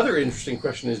 Another interesting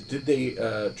question is: did they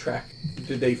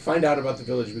Did they find out about the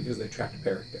village because they tracked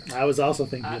Peric there? I was also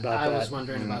thinking about I that. was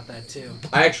wondering about that too.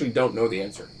 I actually don't know the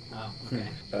answer. Oh, okay.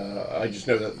 I just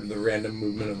know that the random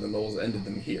movement of the gnolls ended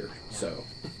them here. So,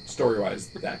 story-wise,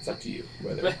 that's up to you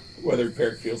whether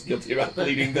Peric feels guilty about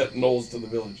leading the gnolls to the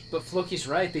village. But Floki's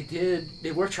right.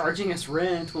 They were charging us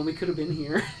rent when we could have been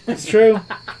here. It's true.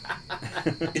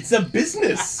 It's a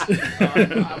business.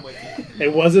 I'm with you.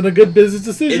 It wasn't a good business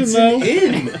decision, It's though. an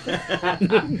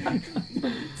inn.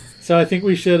 So I think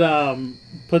we should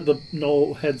put the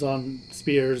gnoll heads on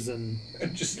spears and...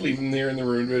 And just leave them there in the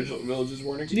ruined village's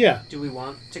warning. Yeah. Do we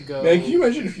want to go? Man, can you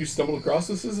imagine if you stumbled across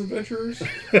this as adventurers?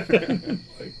 Like,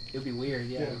 It would be weird.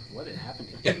 Yeah. What had happened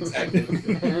to yeah,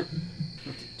 exactly.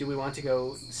 Do we want to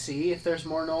go see if there's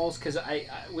more gnolls? Because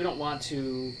we don't want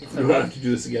to. If We they're, won't up, have to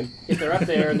do this again. if they're up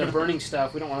there and they're burning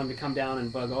stuff, we don't want them to come down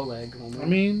and bug Oleg. I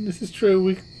mean, this is true.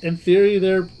 We, in theory,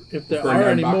 if there Burn are down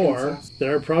any more, Bakken's.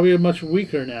 they're probably much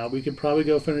weaker now. We could probably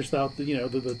go finish out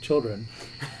the children.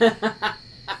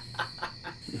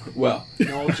 Well,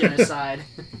 Gnoll genocide.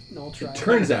 Gnoll tribe.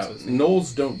 turns out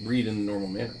gnolls don't breed in the normal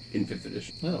manner in 5th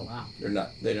edition. Oh wow. They're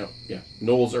not. They don't. Yeah.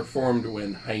 Gnolls are formed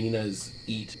when hyenas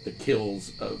eat the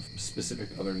kills of specific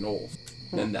other gnolls.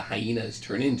 Then the hyenas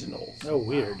turn into gnolls. Oh,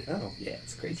 weird. Oh, yeah,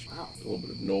 it's crazy. Wow. A little bit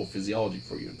of gnoll physiology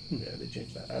for you. Yeah, they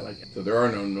changed that. I like it. So there are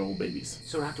no gnoll babies.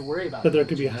 So we don't have to worry about. But there gnoll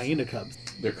could be genocide. hyena cubs.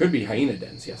 There could be hyena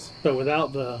dens, yes. But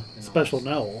without the special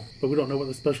gnoll. But we don't know what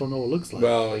the special gnoll looks like.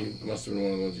 Well, he must have been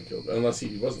one of the ones you killed. Unless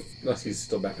he wasn't. Unless he's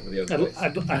still back up at the other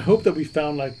place. I hope that we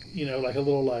found like a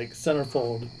little like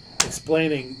centerfold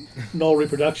explaining gnoll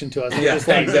reproduction to us. And we're Yeah, just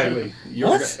like, exactly. You're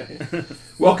What?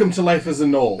 Welcome to life as a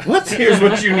gnoll. What? Here's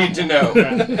what you need to know.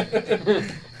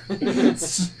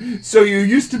 So you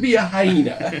used to be a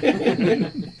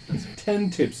hyena. 10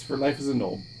 tips for life as a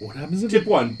gnoll. What happens if Tip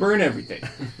 1, burn everything.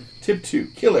 Tip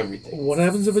 2, kill everything. What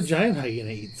happens if a giant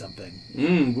hyena eats something?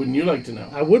 Wouldn't you like to know?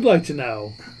 I would like to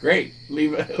know. Great.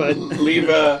 Leave But-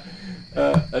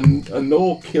 a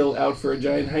gnoll kill out for a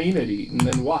giant hyena to eat, and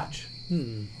then watch.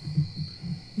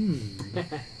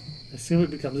 Assume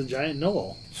it becomes a giant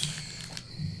gnoll.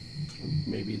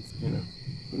 Maybe it's,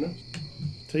 who knows?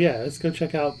 So yeah, let's go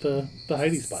check out the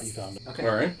hiding spot you found. Okay.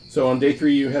 All right. So on day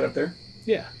 3, you head up there.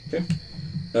 Yeah. Okay.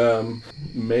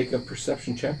 Make a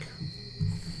perception check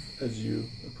as you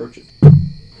approach it.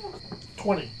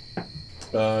 20.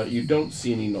 You don't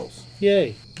see any gnolls.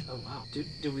 Yay. Oh wow.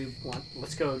 Do we want?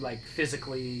 Let's go like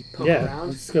physically poke Yeah. around.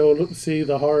 Let's go look, see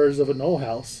the horrors of a gnoll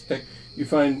house. Okay. You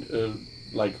find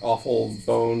like awful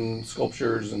bone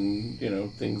sculptures and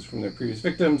things from their previous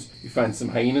victims. You find some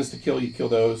hyenas to kill. You kill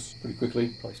those pretty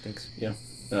quickly. Probably stinks. Yeah.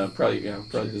 Probably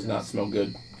does not smell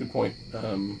good. Good point.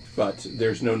 But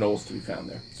there's no gnolls to be found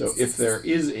there. So if there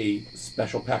is a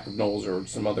special pack of gnolls or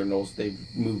some other gnolls, they've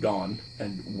moved on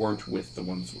and weren't with the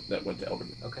ones that went to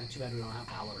Elderwood. Okay. Too bad we don't have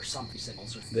valor or something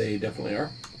signals. Or They definitely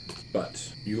are.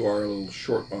 But you are a little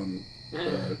short on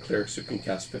clerics who can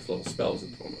cast 5th level spells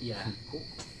at the moment. yeah. Cool.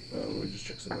 Let me just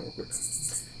check something real quick.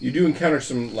 You do encounter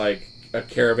some, like, a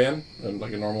caravan,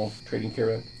 like a normal trading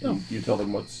caravan. Oh. You tell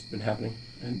them what's been happening,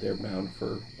 and they're bound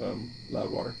for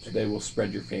Loudwater. So they will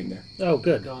spread your fame there. Oh,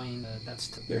 good. Going. That's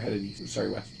They're headed east. Sorry,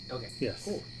 west. okay. Yes.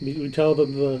 We tell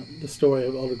them the story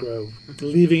of Elder Grove,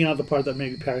 leaving out the part that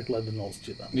maybe Peric led the gnolls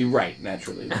to them. You're right,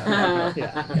 naturally.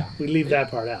 Yeah. We leave that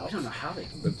part I out. don't know how they.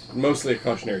 But mostly a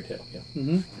cautionary tale, yeah.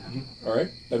 Mm-hmm. All right,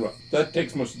 then what? That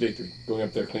takes most of day 3, going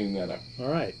up there, cleaning that up. All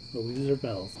right. Well, we deserve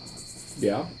medals.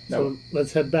 Yeah? So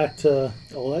let's head back to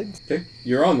Oleg. Okay,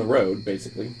 you're on the road,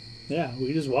 basically. Yeah,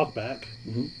 we just walk back.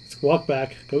 Mhm. Let's walk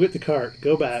back, go get the cart,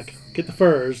 go back, get the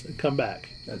furs, and come back.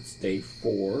 That's day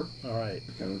 4. All right.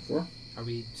 Accounted for. Are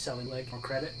we selling leg for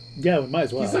credit? Yeah, we might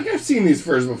as well. He's like, I've seen these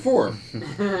furs before.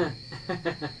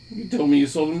 You told me you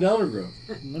sold them to Elder Grove.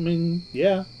 I mean,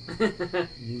 yeah.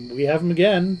 We have them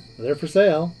again. They're for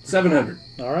sale. 700.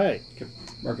 All right. Okay,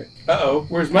 mark it. Uh-oh,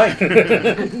 where's Mike?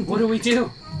 What do we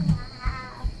do?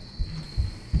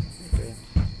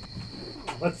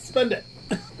 Let's spend it.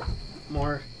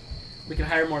 More. We could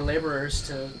hire more laborers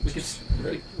to.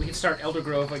 Right. We could start Elder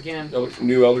Grove again.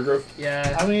 New Elder Grove?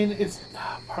 Yeah. I mean, it's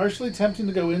partially tempting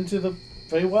to go into the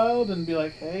Feywild and be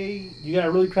like, hey, you got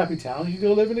a really crappy town you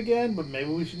go live in again, but maybe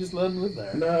we should just let him live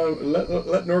there. No,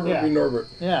 let Norbert Yeah. be Norbert.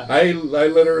 Yeah. I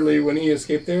literally, when he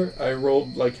escaped there, I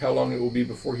rolled like how long it will be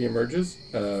before he emerges.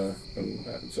 And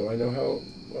so I know how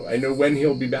I know when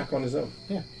he'll be back on his own.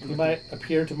 Yeah. He might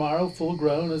appear tomorrow full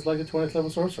grown as like a 20th level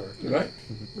sorcerer. Right.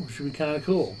 Which would be kind of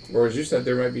cool. Or as you said,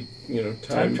 there might be,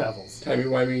 Time travels.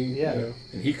 Timey-wimey, Yeah.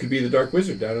 and he could be the Dark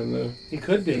Wizard down in the He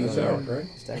could be. tower, right?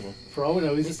 Stagwell. For all we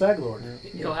know, he's a Stag Lord.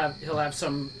 He'll have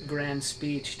some grand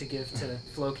speech to give to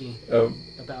Floki Oh,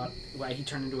 about why he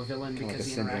turned into a villain Like because a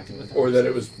he symbol. interacted with him. or that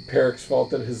it was Peric's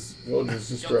fault that his village was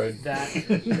destroyed. That,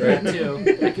 Right. that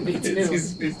too. That could be too.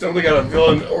 He's totally got a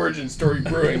villain origin story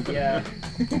brewing. Yeah.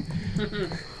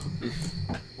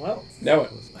 Well, Now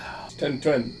what?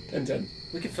 10-10.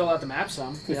 We could fill out the map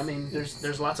some. I mean,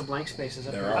 there's lots of blank spaces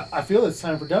up There there. are. I feel it's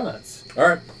time for donuts. All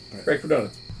right, break for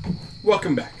donuts.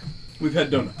 Welcome back. We've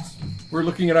had donuts. We're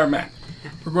looking at our map.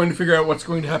 We're going to figure out what's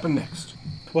going to happen next.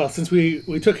 Well, since we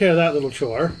took care of that little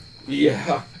chore,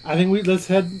 Yeah. I think let's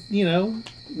head,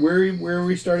 Where are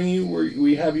we starting you?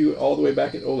 We have you all the way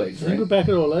back at Oleg's, I think we're right? back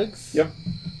at Oleg's. Yep.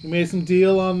 We made some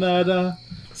deal on that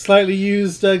slightly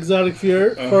used exotic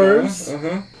furs.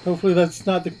 Uh-huh. Hopefully that's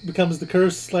not becomes the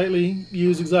curse, slightly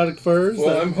used exotic furs. Well,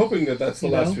 that I'm hoping that that's the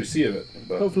you last know, we see of it.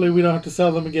 But hopefully we don't have to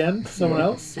sell them again to someone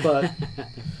else. But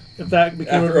if that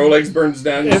became after Oleg's burns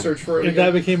down, you if, search for it if that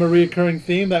again? became a reoccurring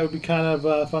theme, that would be kind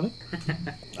of funny.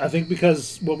 I think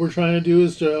because what we're trying to do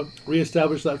is to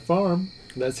reestablish that farm.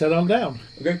 Let's head on down.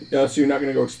 Okay, so you're not going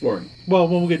to go exploring. Well,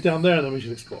 when we get down there, then we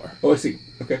should explore. Oh, I see.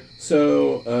 Okay.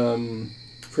 So,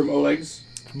 from Oleg's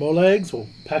From Oleg's, we'll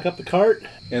pack up the cart.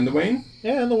 and the Wayne?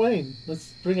 Yeah, and the Wayne.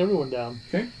 Let's bring everyone down.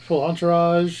 Okay. Full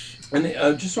entourage. And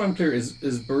just so I'm clear, is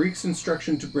Barik's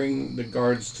instruction to bring the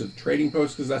guards to the trading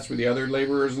post because that's where the other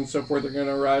laborers and so forth are going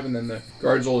to arrive, and then the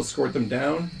guards will escort them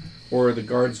down? Or are the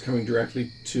guards coming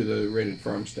directly to the raided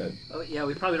farmstead? Oh yeah,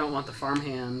 we probably don't want the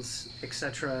farmhands,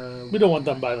 etc. We don't want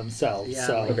them by themselves. Yeah,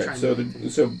 so like- Okay, trying so to-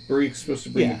 so Barik's supposed to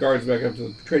bring Yeah. the guards back up to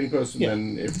the trading post, and Yeah.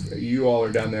 then if you all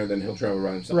are down there, then he'll travel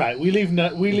around himself. right, we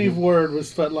leave word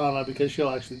with Svetlana because she'll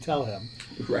actually tell him,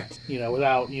 Right.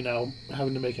 without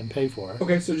having to make him pay for it.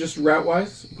 Okay, so just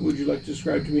route-wise, would you like to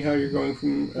describe to me how you're going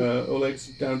from Oleg's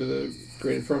down to the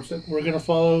raided farmstead? We're gonna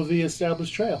follow the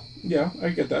established trail. Yeah, I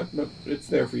get that, but it's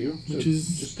there for you. So Which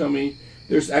is- just tell me.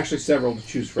 There's actually several to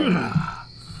choose from.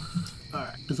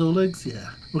 Alright. Is Oleg's? Yeah.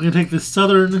 We're gonna take the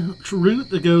southern route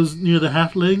that goes near the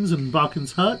halflings and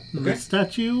Balkan's hut and Okay. the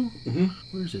statue. Mhm.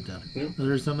 Where's it down? Yeah. Oh,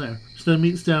 there's down there. So then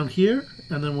meets down here,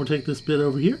 and then we'll take this bit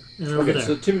over here and over Okay, there.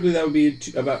 so typically that would be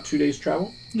about 2 days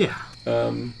travel. Yeah.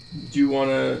 Do you want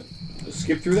to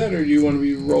skip through that, or do you want to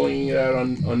be rolling it out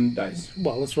on dice?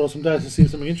 Well, let's roll some dice to see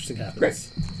if something interesting happens. Great.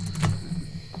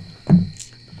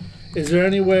 Is there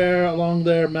anywhere along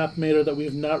there, Map Mater, that we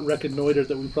have not reconnoitered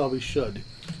that we probably should?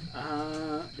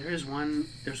 There's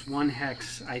one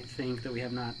hex I think that we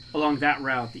have not along that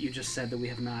route that you just said that we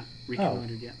have not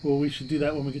reconnoitered yet. Well, we should do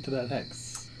that when we get to that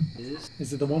hex. Is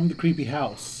Is it the one with the creepy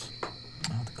house?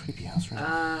 Oh, the creepy house, right?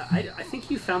 I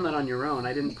think you found that on your own.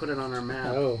 I didn't put it on our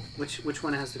map. Oh. Which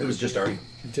one has the? It was just Artie.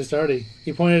 Just already.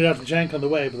 He pointed it out to Jank on the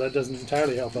way, but that doesn't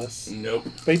entirely help us. Nope.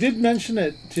 But he did mention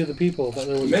it to the people that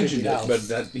there was He a mentioned creepy it, house. but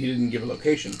that he didn't give a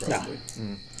location probably,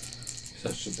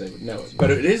 such that they would know it.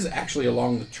 But it is actually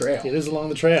along the trail. It is along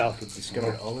the trail,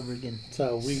 Discovered all over again.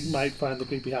 so we might find the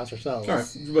creepy house ourselves. All right,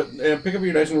 but pick up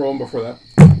your dice and roll them before that.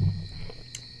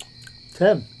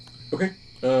 10. Okay.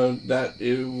 That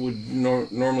it would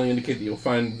normally indicate that you'll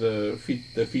find the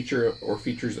feature or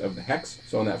features of the hex.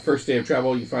 So on that first day of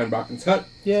travel, you find Bakan's hut,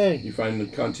 Yay. you find the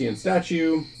Kantian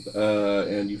statue,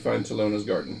 and you find Talona's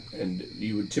garden. And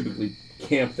you would typically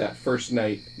camp that first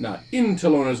night, not in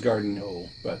Talona's garden,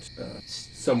 but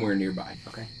somewhere nearby.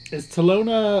 Okay. Is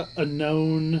Talona a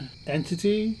known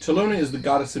entity? Talona is the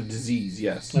goddess of disease,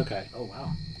 yes, Okay. Oh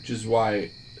wow. which is why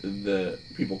the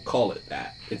people call it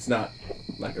that. It's not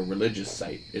like a religious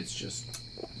site. It's just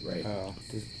right. Oh,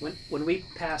 When we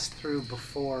passed through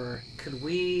before, could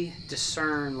we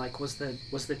discern was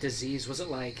the disease, was it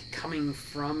like coming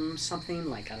from something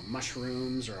like out of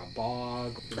mushrooms or a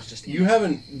bog? It was just You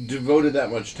haven't devoted that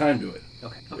much time to it.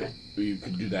 Okay. You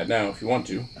could do that now if you want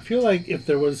to. I feel like if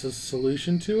there was a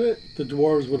solution to it, the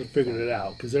dwarves would have figured it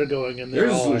out, because they're going in there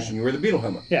There's a all... solution. You wear the beetle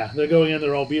helmet. Yeah, they're going in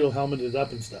there all beetle helmeted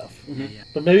up and stuff. Yeah.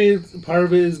 But maybe part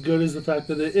of it is good is the fact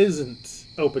that it isn't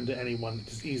open to anyone to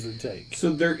just easily take.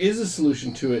 So there is a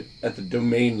solution to it at the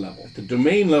domain level. At the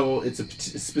domain level, it's a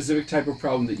specific type of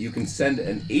problem that you can send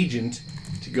an agent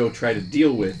to go try to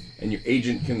deal with, and your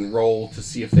agent can roll to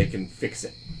see if they can fix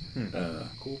it.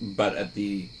 Cool. But at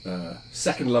the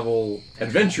second level,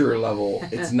 adventurer level,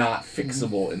 it's not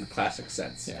fixable in the classic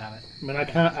sense. Got it. I mean, I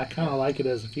kind of like it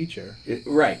as a feature.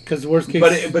 Right. Because worst case...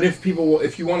 But if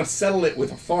you want to settle it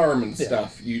with a farm and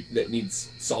stuff, that needs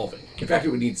solving. In fact, it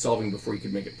would need solving before you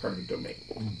could make it part of a domain.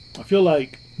 I feel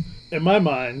like, in my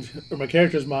mind, or my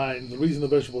character's mind, the reason the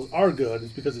vegetables are good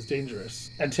is because it's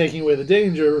dangerous. And taking away the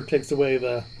danger takes away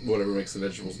the Whatever makes the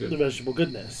vegetables good. vegetable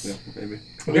goodness. Yeah, maybe.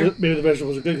 Maybe the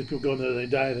vegetables are good because people go in there and they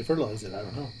die and they fertilize it. I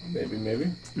don't know.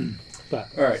 Maybe. But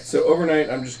All right, so overnight,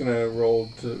 I'm just going to roll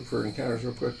for encounters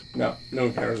real quick. No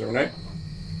encounters overnight.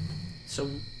 So,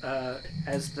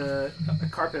 as the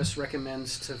Carpus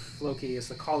recommends to Floki as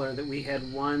the caller, that we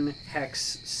head 1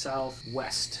 hex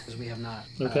southwest, because we have not,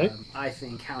 Okay. I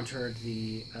think, encountered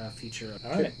the feature.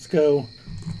 all right, let's go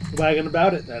wagging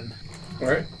about it then. All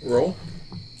right, roll.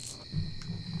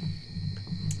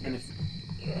 And if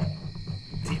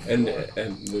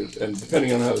And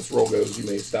depending on how this roll goes, you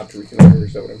may stop to reconnoiter.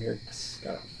 Is that what I'm hearing?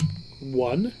 Got it.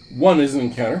 1. 1 is an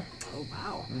encounter. oh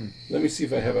wow, Let me see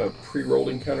if I have a pre-rolled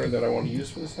encounter that I want to use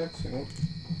for this hex. Hang on.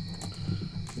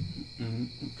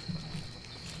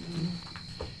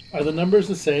 Are the numbers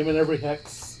the same in every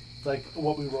hex? Like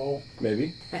what we roll?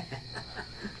 Maybe.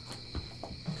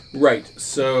 Right.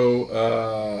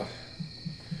 So,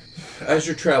 as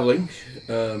you're traveling,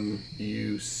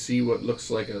 you see what looks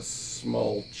like a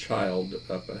small child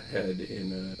up ahead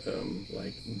in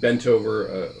a bent over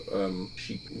a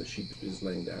sheep. And the sheep is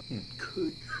laying down.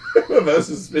 good. How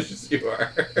suspicious you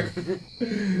are. I'm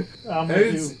Hey, gonna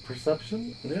it's- do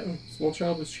perception. Yeah, small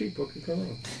child with sheep. What could go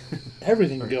wrong?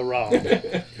 Everything can go wrong.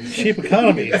 Cheap I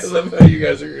economies. love how you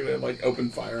guys are gonna open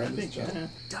fire on this child.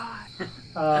 Die.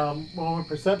 Well, my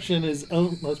perception is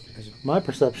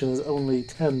only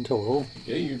 10 total.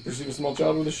 Yeah, you perceive a small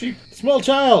child with a sheep. Small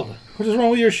child, what is wrong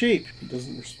with your sheep? He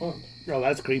doesn't respond. Oh,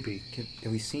 that's creepy.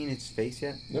 Have we seen its face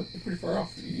yet? Nope, you're pretty far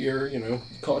off. You're,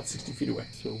 call it 60 feet away.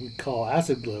 So we call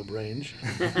acid globe range.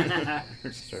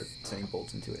 Just start sending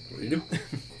bolts into it. What do you do?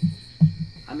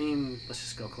 I mean, let's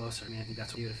just go closer. I mean, I think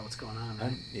that's beautiful. What's going on?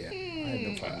 Right? Yeah, I have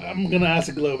no problem. I'm gonna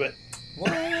acid globe it. You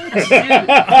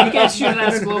can't shoot an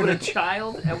acid globe at a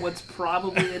child, at what's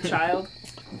probably a child.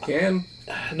 You can.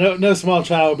 No small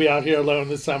child will be out here alone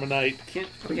this time of night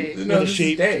Okay. No, the this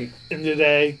sheep. is day. in the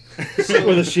day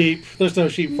with a sheep. There's no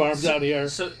sheep farms out here.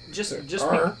 So just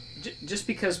are. just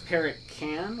because Parrot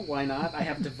can, why not? I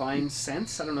have divine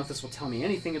sense. I don't know if this will tell me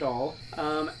anything at all.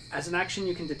 As an action,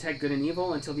 you can detect good and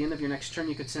evil. Until the end of your next turn,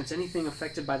 you could sense anything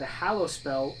affected by the Hallow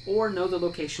spell, or know the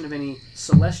location of any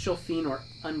celestial fiend or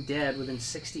undead within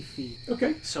 60 feet.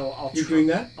 Okay. So I'll You're doing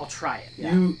that? I'll try it.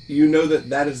 Yeah. You know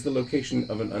that is the location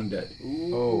of an undead.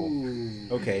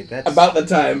 Oh, okay. That's About the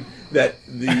time that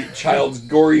the child's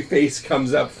gory face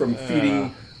comes up from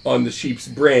feeding on the sheep's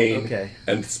brain Okay.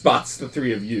 and spots the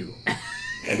three of you.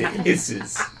 And it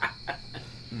hisses.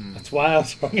 That's why I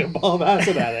was throwing a ball of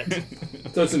acid at it.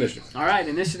 So it's initiative. All right,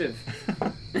 initiative.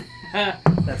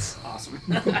 That's awesome.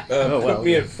 Put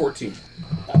me at 14.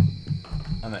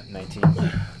 I'm at 19.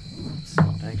 So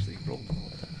I actually rolled.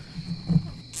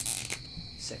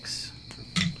 6.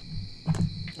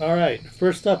 All right.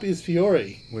 First up is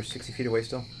Fiore. We're 60 feet away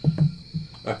still.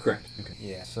 Correct. Okay.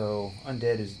 Yeah. So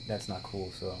undead that's not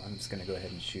cool. So I'm just gonna go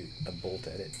ahead and shoot a bolt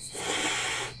at it.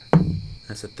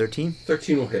 That's a 13.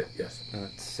 13 will hit, yes.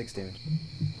 That's 6 damage.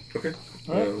 Okay.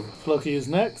 All right. Floki is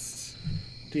next.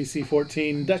 DC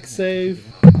 14 dex save.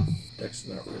 Dex is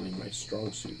not really my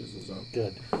strong suit as a zombie.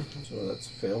 Good. So that's a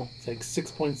fail. Takes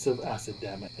 6 points of acid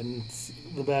damage. And it's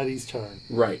the baddie's turn.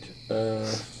 Right.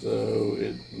 So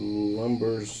it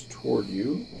lumbers toward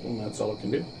you, and that's all it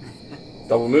can do.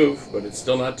 Double move, but it's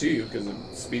still not to you because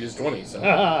its speed is 20, so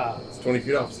Ah! it's 20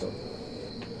 feet off still.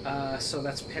 So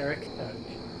that's Peric.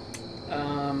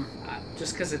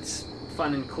 Just because it's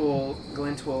fun and cool,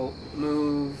 Glint will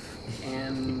move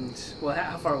and... Well,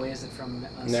 how far away is it from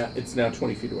us? It's now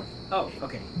 20 feet away. Oh,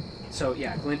 okay. So,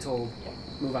 yeah, Glint will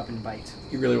move up and bite.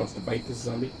 He really wants to bite this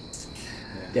zombie.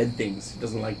 Dead things. He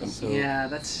doesn't like them. Yeah,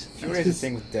 that's... Fury is the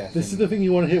thing with death. This is and the thing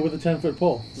you want to hit with a 10-foot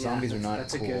pole. Zombies yeah, are not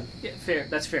That's cool. a good... Yeah, fair.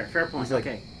 That's fair. Fair point. He's like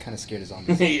Okay. kind of scared of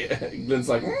zombies. Yeah, Glenn's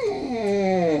like,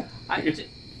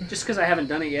 Just because I haven't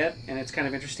done it yet, and it's kind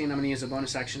of interesting, I'm going to use a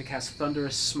bonus action to cast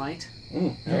Thunderous Smite.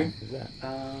 okay. Who's that?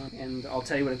 And I'll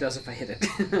tell you what it does if I hit it.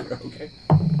 Okay.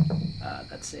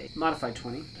 That's a modified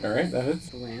 20. All right, that hits.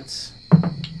 The lance.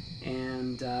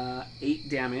 and 8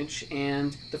 damage.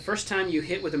 And the first time you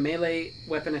hit with a melee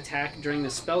weapon attack during the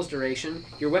spell's duration,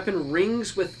 your weapon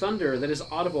rings with thunder that is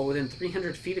audible within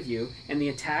 300 feet of you, and the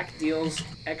attack deals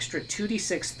extra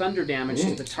 2d6 thunder damage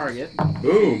to the target.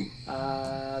 Boom.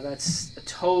 That's a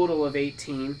total of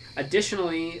 18.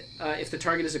 Additionally, if the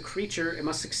target is a creature, it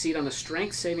must succeed on a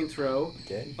strength saving throw.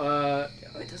 Dead?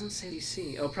 It doesn't say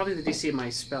DC. Oh, probably the DC of my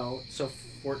spell. So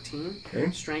 14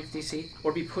 Okay. strength DC,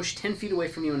 or be pushed 10 feet away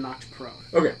from you and knocked prone.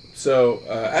 Okay, so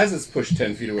as it's pushed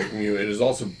 10 feet away from you, it is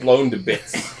also blown to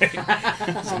bits.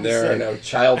 And there are now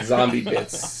child zombie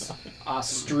bits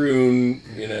Awesome. strewn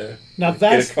Now in a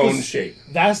that's cone the, shape.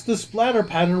 that's the splatter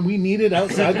pattern we needed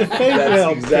outside the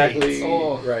Feywild. That's exactly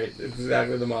Oh. right.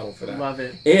 Exactly the model for that. Love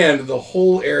it. And the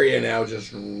whole area now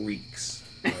just reeks.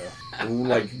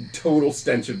 Like total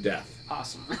stench of death.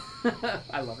 Awesome.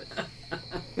 I love it.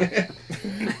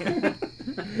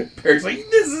 Perry's like,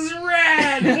 this is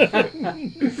rad!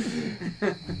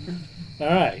 All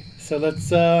right, so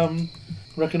let's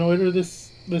reconnoiter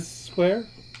this square.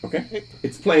 Okay.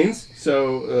 It's plains,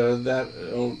 so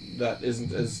that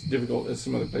isn't as difficult as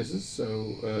some other places.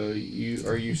 So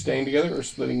are you staying together or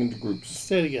splitting into groups?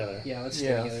 Stay together. Yeah, let's stay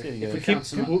Yeah, together. stay If together. we count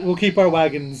some We'll keep our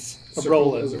wagons Circle,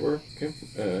 rolling. as it were. Okay.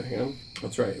 Hang on.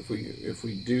 That's right. If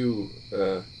we do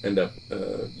end up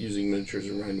using miniatures,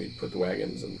 remind me to put the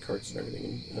wagons and carts and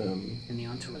everything in the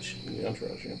entourage. in the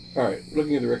entourage. Yeah. All right.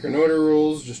 Looking at the reconnoiter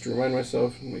rules, just to remind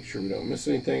myself, and make sure we don't miss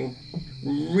anything.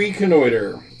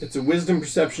 Reconnoiter. It's a wisdom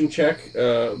perception check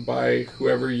by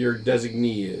whoever your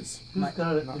designee is. Who's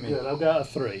got it? Not me. Good. I've got a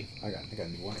 3. I got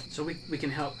 1. So we can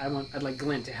help. I'd like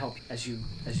Glint to help as you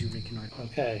reconnoiter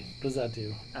Okay. What does that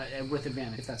do? with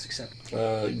advantage if that's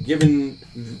acceptable. Given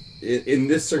in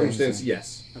this circumstance,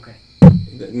 yes. Okay.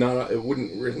 It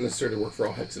wouldn't necessarily work for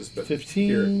all hexes, but 15.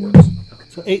 here it works.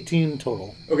 So 18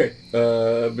 total. Okay.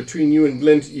 Between you and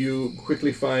Glint, you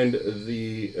quickly find and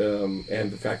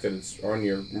the fact that it's on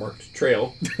your marked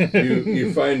trail,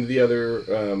 you find the other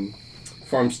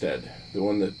farmstead, the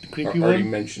one that creepy already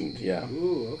one? mentioned. Yeah.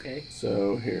 Ooh, okay.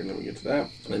 So here, let me get to that.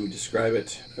 Let me describe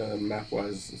it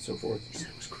map-wise and so forth. It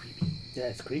was creepy. Yeah,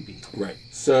 it's creepy. Right.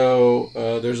 So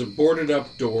there's a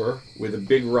boarded-up door with a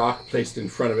big rock placed in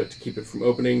front of it to keep it from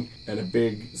opening, and a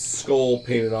big skull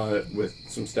painted on it with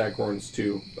some staghorns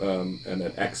too, and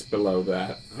an X below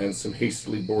that, and some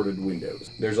hastily boarded windows.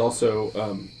 There's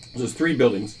also there's 3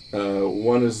 buildings.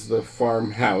 One is the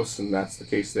farmhouse, and that's the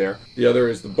case there. The other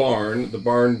is the barn. The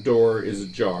barn door is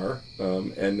ajar,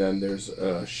 and then there's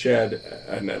a shed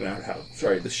and an outhouse.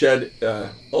 Sorry, the shed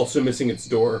also missing its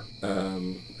door.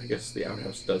 I guess the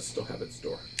outhouse does still have its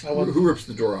door. Who rips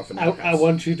the door off an outhouse? I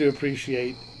want you to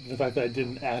appreciate the fact that I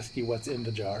didn't ask you what's in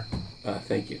the jar.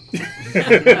 Thank you.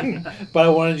 But I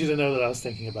wanted you to know that I was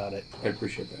thinking about it. I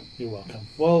appreciate that. You're welcome.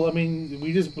 Well, I mean,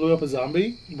 we just blew up a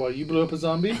zombie. Well, you blew up a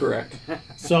zombie. Correct.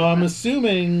 So I'm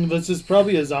assuming this is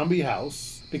probably a zombie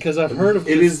house because I've heard of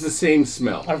It this. is the same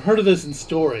smell. I've heard of this in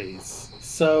stories.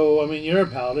 So, I mean, you're a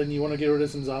paladin. You want to get rid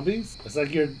of some zombies? It's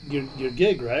like your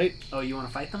gig, right? Oh, you want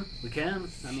to fight them? We can.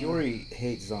 I mean, Fury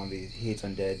hates zombies. He hates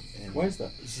undead. And Why is that?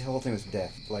 His whole thing was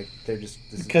death. Like, they're just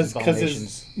Because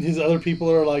abominations. his other people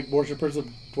are like worshippers of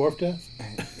dwarf death.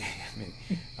 I mean,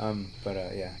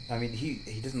 yeah. I mean, he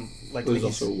doesn't like. There's to think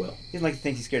also a well. he doesn't like to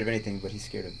think he's scared of anything, but he's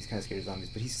kind of scared of zombies.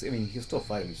 But he'll still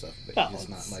fight him and stuff. But Oh, he's just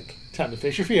not it's like, time to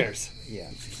face your fears. yeah,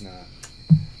 he's not.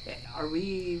 are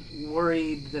we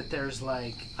worried that there's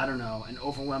like, I don't know, an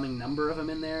overwhelming number of them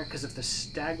in there? Because if the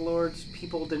Stag Lords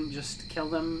people didn't just kill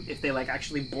them, if they like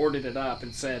actually boarded it up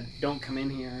and said, "Don't come in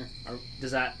here,"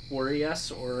 does that worry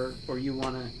us, or we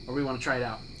want to try it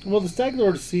out? Well, the Stag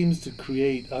Lord seems to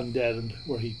create undead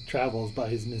where he travels by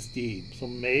his misdeed. So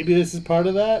maybe this is part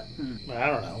of that? I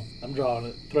don't know. I'm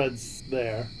drawing threads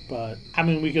there. But, I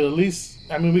mean, we could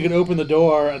open the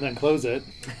door and then close it.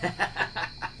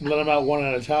 And let them out one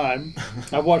at a time.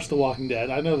 I've watched The Walking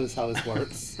Dead. I know how this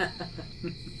works.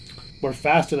 We're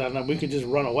faster than them. We could just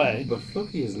run away. But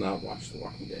Floki has not watched The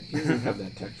Walking Dead. He doesn't have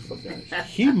that tactical advantage.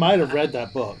 He might have read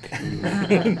that book.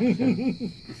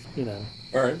 You know.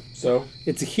 All right. So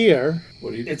It's here.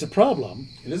 what do you do? It's a problem.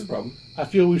 It is a problem. I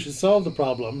feel we should solve the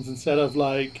problems instead of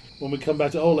like when we come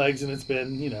back to Oleg's and it's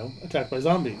been, attacked by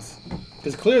zombies.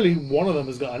 Because clearly one of them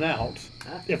has gotten out.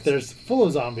 If there's full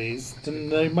of zombies, then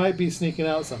they might be sneaking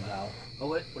out somehow. Oh,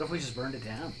 what if we just burned it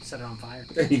down, set it on fire?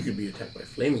 Then you could be attacked by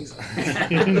flaming zombies.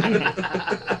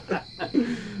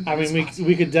 I mean,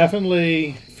 we could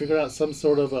definitely figure out some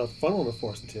sort of a funnel to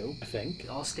force into, I think. We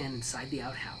all stand inside the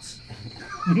outhouse.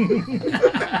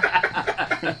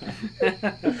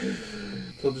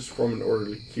 They'll just form an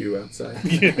orderly queue outside.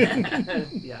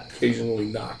 Yeah. Occasionally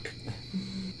knock.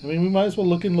 I mean, we might as well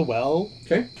look in the well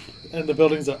Okay. and the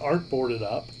buildings that aren't boarded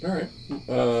up. All right.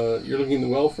 You're looking in the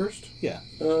well first. Yeah.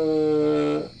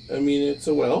 I mean, it's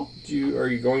a well. Are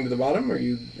you going to the bottom? Are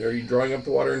you drawing up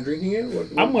the water and drinking it?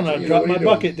 I'm going to drop my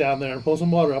bucket down there and pull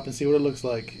some water up and see what it looks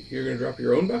like. You're going to drop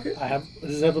your own bucket?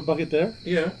 Does it have a bucket there?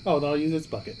 Yeah. Oh, then I'll use its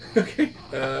bucket. Okay.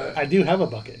 I do have a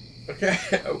bucket. Okay.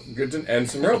 Oh, good to, and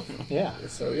some rope. Yeah.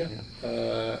 So yeah.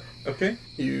 Okay.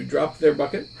 You drop their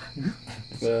bucket.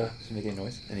 Does it make any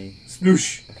noise? Any?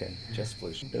 Sploosh. Okay, just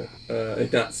sploosh.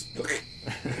 Not splook.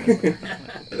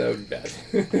 That would be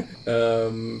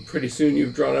bad. Pretty soon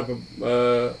you've drawn up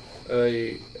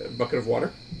a bucket of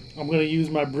water. I'm going to use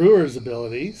my brewer's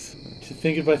abilities to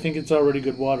think if I think it's already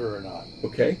good water or not.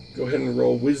 Okay. Go ahead and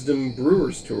roll Wisdom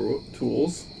Brewer's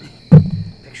Tools.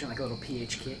 Picture like a little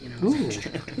pH kit, you know. Ooh.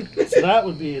 So that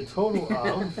would be a total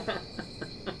of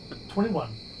 21.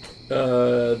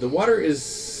 The water is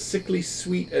sickly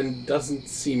sweet and doesn't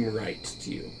seem right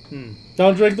to you.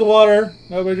 Don't drink the water.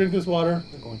 Nobody drink this water.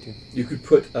 I'm going to. You could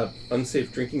put up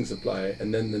unsafe drinking supply,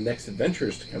 and then the next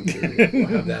adventurers to come through will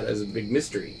have that as a big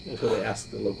mystery until they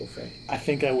ask the local fae. I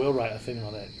think I will write a thing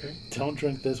on it. Don't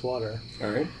drink this water. All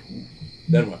right.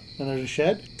 Then what? And there's a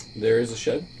shed. There is a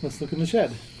shed. Let's look in the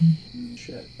shed.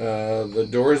 The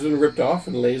door has been ripped off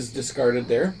and lays discarded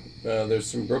there. There's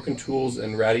some broken tools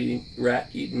and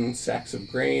rat-eaten sacks of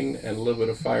grain and a little bit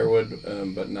of firewood,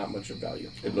 but not much of value.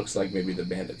 It looks like maybe the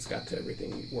bandits got to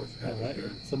everything worth All having right.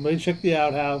 here. Somebody check the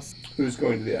outhouse. Who's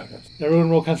going to the outhouse? Everyone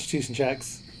roll constitution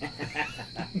checks.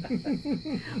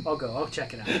 I'll go. I'll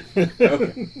check it out.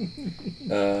 Okay.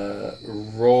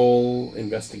 Roll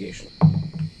investigation.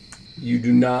 You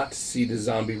do not see the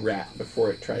zombie rat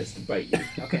before it tries to bite you.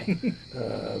 Okay.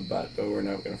 But we're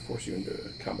not going to force you into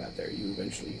combat there. You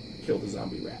eventually kill the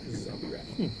zombie rat. This is a zombie rat.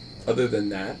 Other than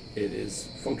that, it is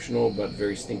functional but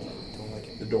very stinky. Don't like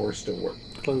it. The doors still work.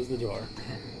 Close the door.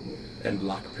 And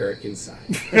lock Peric inside.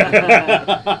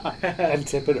 And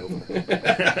tip it over.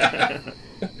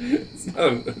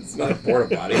 It's not a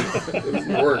porta potty. It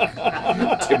doesn't work.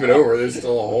 Tip it over. There's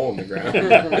still a hole in the ground.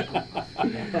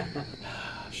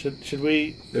 Should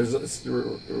we...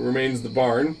 Remains the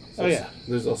barn. Oh, yeah.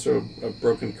 There's also a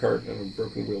broken cart and a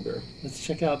broken wheelbarrow. Let's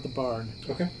check out the barn.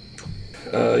 Okay.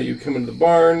 You come into the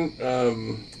barn.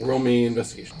 Roll me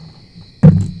investigation.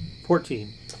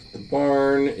 14. The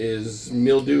barn is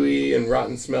mildewy and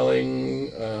rotten smelling.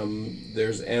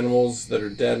 There's animals that are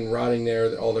dead and rotting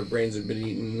there. All their brains have been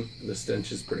eaten. The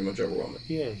stench is pretty much overwhelming.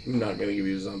 Yay. I'm not going to give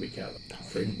you a zombie cat.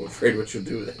 I'm afraid what you'll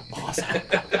do with it. Awesome.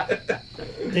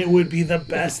 It would be the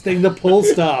best thing to pull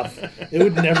stuff. It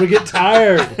would never get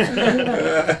tired.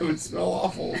 It would smell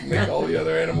awful. Make all the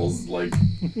other animals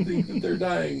think that they're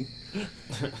dying.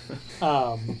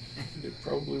 It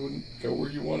probably wouldn't go where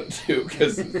you want it to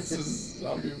because this is a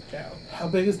zombie cow. How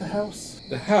big is the house?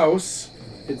 The house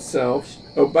itself.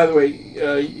 Oh, by the way,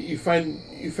 you find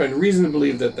reason to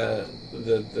believe that the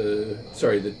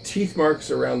teeth marks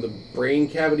around the brain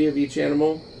cavity of each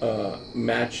animal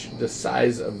match the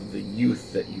size of the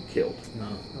youth that you killed.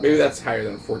 Maybe that's higher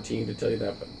than 14 to tell you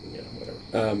that, but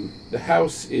whatever. The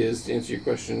house is, to answer your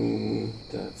question,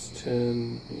 that's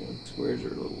 10. Squares are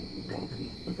a little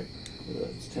wonky. Okay.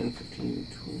 That's 10, 15,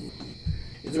 20.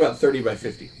 It's about 30 by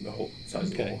 50, the whole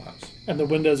size of the whole house. And the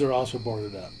windows are also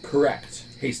boarded up. Correct.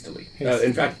 Hastily.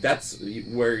 In fact, that's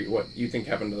what you think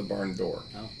happened to the barn door.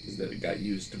 Oh. Is that it got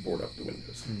used to board up the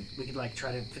windows. We could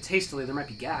try to, if it's hastily, there might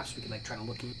be gaps. We could try to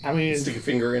look in. I mean, Stick a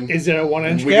finger in. is there a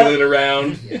 1-inch wiggle gap? it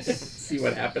around. Yes. See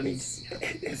what happens.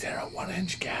 Is there a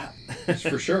 1-inch gap?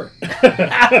 For sure.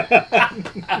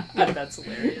 That's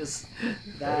hilarious.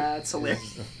 That's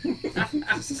hilarious.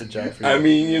 This is a job for you. I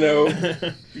mean,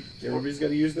 everybody's got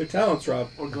to use their talents, Rob.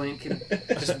 Or Glenn can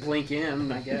just blink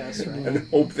in, I guess, right? And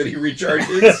hope that he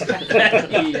recharges.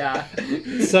 Yeah.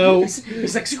 So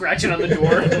He's like scratching on the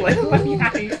door. Like, let me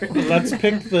out of here. let's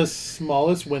pick the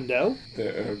smallest window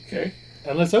Okay.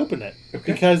 and let's open it.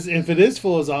 Okay. Because if it is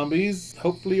full of zombies,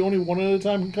 hopefully only one at a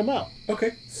time can come out.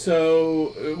 Okay.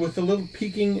 So, with a little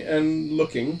peeking and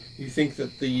looking, you think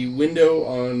that the window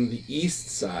on the east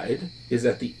side is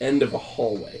at the end of a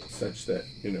hallway, such that,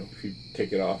 if you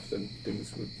take it off, then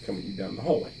things would come at you down the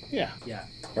hallway. Yeah. Yeah.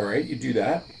 All right, you do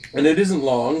that. And it isn't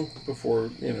long before,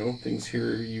 things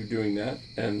hear you doing that,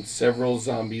 and several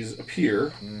zombies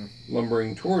appear,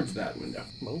 lumbering towards that window.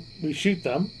 Well, we shoot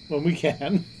them when we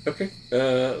can. Okay.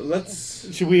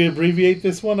 Let's... Should we abbreviate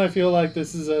this one? I feel like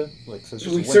this is a... So it's just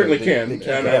We a window. certainly They can. can't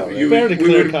get out, right? Fairly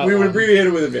clear-cut We would one. abbreviate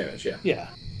it with advantage, yeah. Yeah.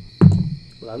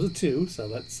 Well, that was a 2, so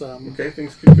let's... Okay,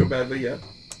 things could go badly yet.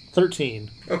 13.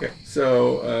 Okay,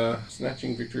 so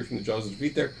snatching victory from the jaws of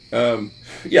defeat there.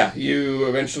 You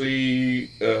eventually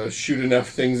shoot enough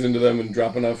things into them and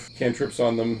drop enough cantrips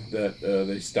on them that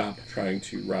they stop trying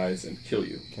to rise and kill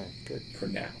you. Okay, good. For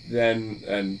now. Then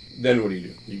what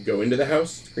do? You go into the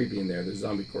house. It's creepy in there. There's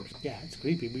zombie corpses. Yeah, it's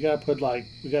creepy. We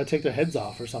gotta take their heads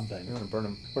off or something. You want to burn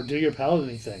them. Or do your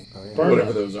paladin thing. Oh, yeah. Burn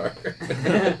Whatever them. those are.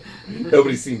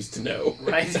 Nobody seems to know.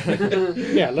 Right.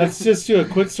 Yeah, let's just do a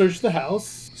quick search of the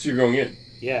house. So you're going in.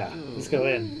 Yeah, let's go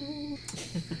in.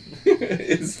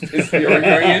 is Fiore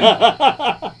going in?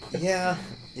 Yeah,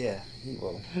 he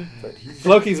will. But he's...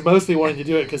 Floki's mostly wanting to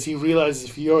do it because he realizes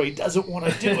Fiore doesn't want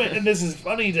to do it, and this is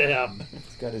funny to him.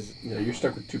 He's got his... Yeah, you're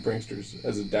stuck with two pranksters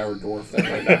as a dour dwarf. That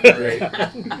might not be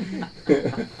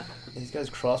great. He's got his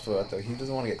crossbow out, though. He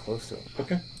doesn't want to get close to him.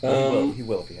 Okay. He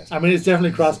will if he has to. I mean, it's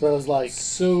definitely crossbows like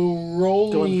So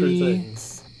roll going through me...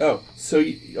 things. Oh, so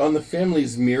on the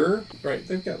family's mirror, right?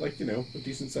 They've got a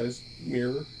decent sized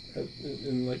mirror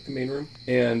in the main room,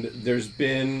 and there's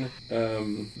been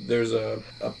there's a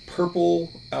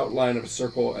purple outline of a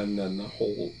circle, and then the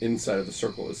whole inside of the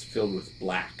circle is filled with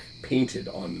black painted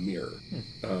on the mirror.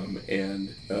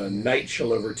 And night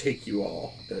shall overtake you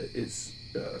all is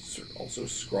also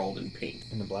scrawled in paint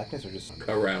In the blackness or just...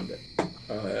 around it.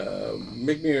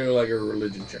 Make me like a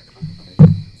religion check.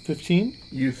 15?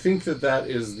 You think that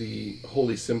is the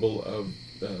holy symbol of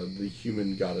the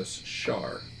human goddess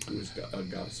Shar, who is a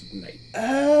goddess of night.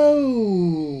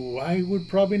 Oh, I would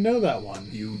probably know that one.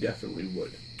 You definitely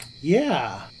would.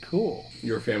 Yeah, cool.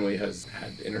 Your family has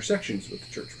had intersections with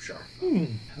the Church of Shar. All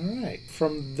right.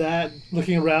 From that,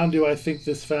 looking around, do I think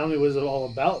this family was all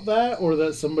about that, or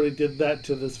that somebody did that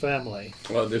to this family?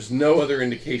 Well, there's no other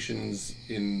indications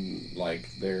in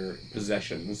their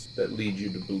possessions that lead you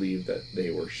to believe that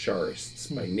they were Sharists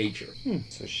by nature.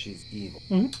 So she's evil.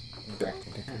 Correct.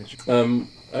 Okay.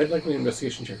 I'd like an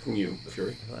investigation check from you,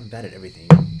 Fury. Well, I'm bad at everything.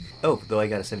 Oh, though I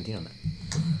got a 17 on that.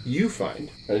 You find,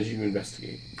 as you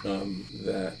investigate,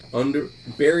 that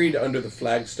buried under the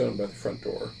flagstone by the front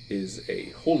door is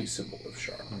a holy symbol of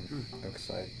Shar. Okay,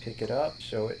 so I pick it up,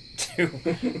 show it to...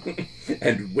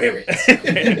 And wear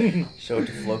it. show it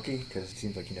to Floki, because it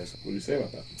seems like he knows something. What do you say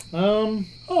about that?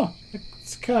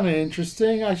 It's kind of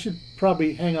interesting. I should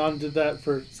probably hang on to that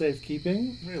for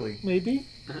safekeeping. Really? Maybe?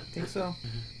 Think so?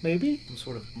 Maybe? Some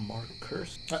sort of mark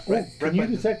curse? Can you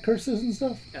detect curses and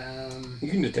stuff? You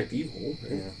can detect evil.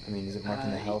 Right? Yeah. I mean, is it marked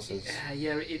in the houses?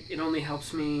 Yeah, it only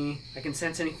helps me. I can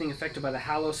sense anything affected by the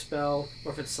Hallow spell,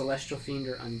 or if it's celestial fiend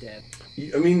or undead.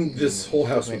 I mean, this whole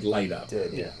house would light up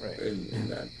Did, yeah, right. in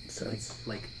that sense.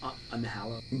 Like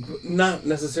unhallowed. Not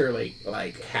necessarily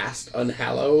cast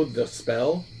unhallow the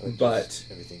spell, but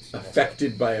Everything's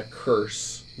affected by a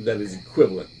curse that is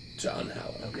equivalent to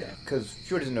unhallow. Okay. Because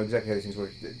Fjord doesn't know exactly how these things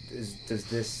work. Does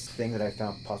this thing that I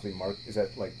found possibly mark, is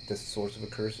that the source of a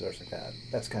curse or something like that?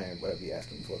 That's kind of what I'd be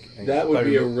asking Floki. That would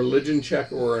be a religion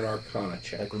check or an arcana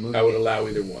check. Like removing I would it. allow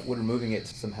either one. Would removing it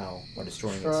somehow, or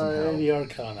destroying it Try somehow, the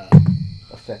Arcana.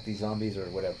 affect these zombies or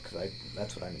whatever? Because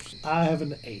that's what I'm interested in. I have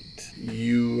an 8.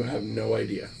 You have no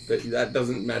idea. That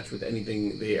doesn't match with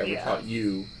anything they ever Yeah. taught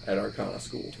you at Arcana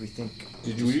school. Do we think...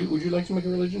 Would you like to make a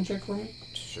religion check for me?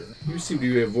 Sure. You seem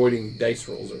to be avoiding dice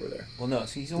rolls over there. Well, no,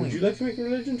 see, he's only... Would you like to make a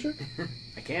religion check?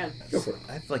 I can. Go for it.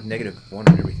 I have -1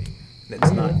 on everything.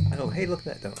 That's not... Oh, hey, look at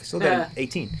that, though. I still got an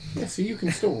 18. Yeah, see, you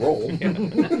can still roll.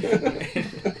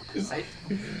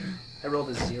 I rolled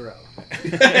a 0.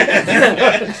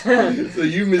 So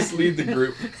you mislead the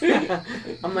group.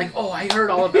 I'm like, oh, I heard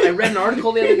all of it. I read an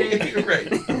article the other day.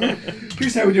 Right.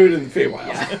 Here's how we do it in the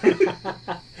Feywild.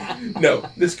 No,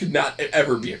 this could not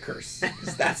ever be a curse.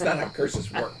 'Cause that's not how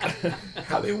curses work.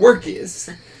 How they work is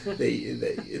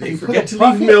they forget to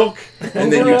leave milk,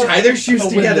 and then you tie their shoes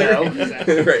together.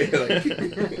 Right.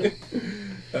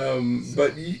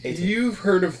 But you've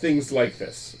heard of things like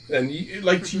this, and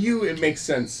to you it makes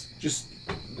sense.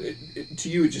 To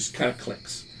you it just kind of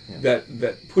clicks. Yeah.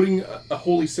 That putting a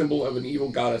holy symbol of an evil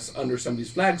goddess under somebody's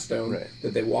flagstone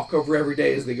that they walk over every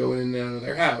day as they go in and out of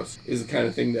their house is the kind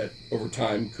of thing that over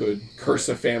time could curse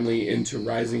a family into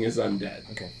rising as undead.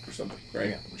 Okay. Or something,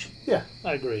 right? Yeah,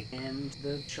 I agree. And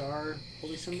the Char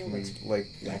holy symbol? Can That's we,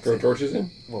 Throw torches in?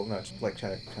 Well, no, just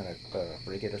trying to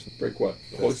break it or something. Break what?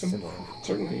 The holy symbol?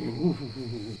 Certainly.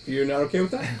 You're not okay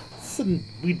with that? So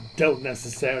we don't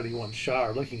necessarily want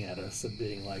Shar looking at us and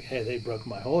being like, hey, they broke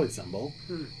my holy symbol.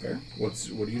 Fair. What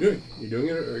are you doing? You doing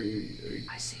it, or are you...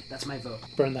 I see. That's my vote.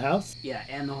 Burn the house? Yeah,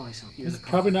 and the holy symbol. It's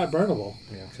probably not burnable.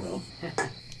 Yeah. So,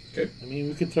 Okay. I mean,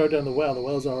 we could throw it down the well. The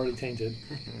well's already tainted.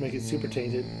 Make it super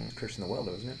tainted. Cursing the well,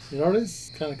 though, isn't it? It already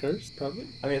is kind of cursed, probably.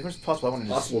 I mean, if it's possible, I want to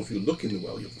Possible if you look in the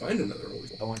well, you'll find another holy.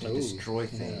 I want to Ooh, destroy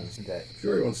things that.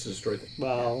 Fury wants to destroy things.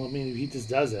 Well, I mean, if he just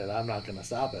does it, I'm not going to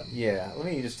stop him. Yeah, let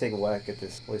me just take a whack at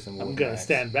this holy symbol. I'm with going my to axe.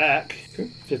 stand back, Okay.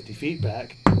 50 feet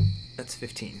back. That's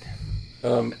 15.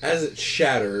 As it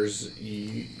shatters,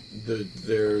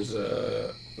 there's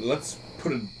a. Let's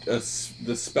put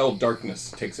the spell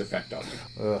darkness takes effect on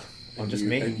you. Ugh. On just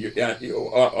me? And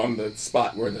on the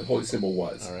spot where the holy symbol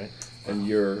was. All right. And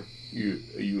you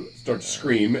start to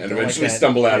scream and Don't like eventually that.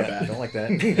 stumble out Yeah, of that. Don't like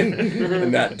that.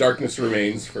 And that darkness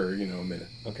remains for, a minute.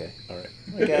 Okay, all right.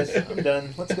 All right, guys, I'm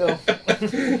done. Let's go.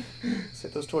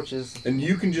 Set those torches. And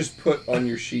you can just put on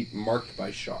your sheet marked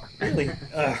by Shar. Really?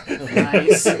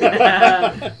 Nice.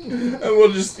 And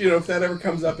we'll just, if that ever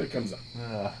comes up, it comes up.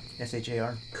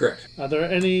 SHAR? Correct. Are there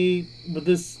any... Would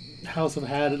this house have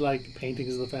had, like,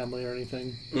 paintings of the family or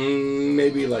anything?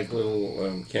 Maybe like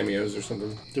little cameos or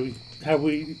something. Have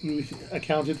we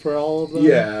accounted for all of them?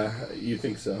 Yeah, you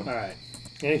think so. All right.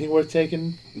 Anything worth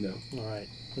taking? No. All right.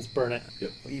 Let's burn it.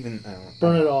 Even,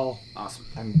 Burn it all. Awesome.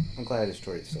 I'm glad I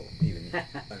destroyed it, so even,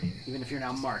 Even if you're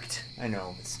now marked. I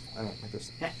know, I don't like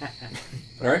this.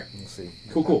 All right. We'll see.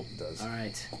 Cool. what it does. All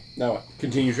right. Now what?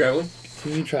 Continue traveling.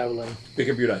 Continue traveling. Pick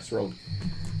up your dice. Roll.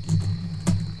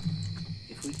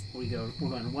 If we're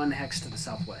going 1 hex to the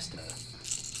southwest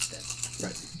instead.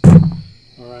 Right.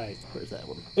 All right. Where's that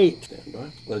one? 8. Stand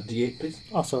by. D8, please.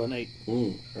 Also an 8.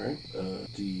 All right.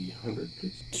 D100,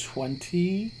 please.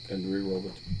 29. And reroll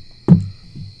it.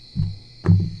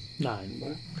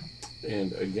 9.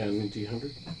 And again,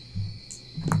 D100.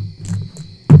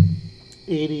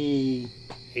 80.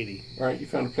 All right, you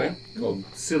found a plant called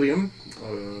psyllium,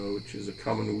 which is a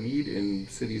common weed in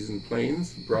cities and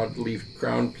plains. Broad-leafed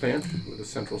ground plant with a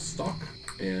central stalk,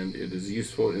 and it is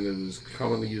useful and it is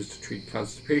commonly used to treat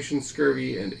constipation,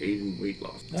 scurvy, and aid in weight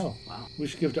loss. Oh. Wow. We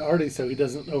should give it to Artie so he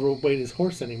doesn't overweight his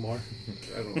horse anymore.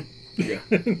 I don't. Yeah.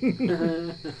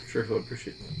 Sure, he'll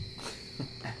appreciate it.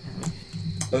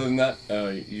 Other than that,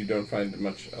 you don't find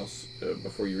much else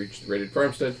before you reach the raided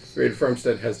farmstead. Raided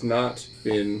farmstead has not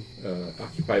been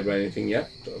occupied by anything yet,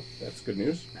 so that's good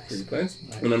news for your plans.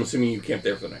 Nice. And I'm assuming you camp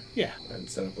there for the night Yeah. and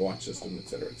set up a watch system,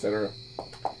 etc., etc.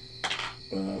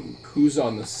 Who's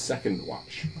on the second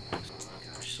watch?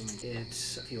 Gosh,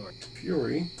 it's Fjord.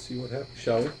 Fury. See what happens,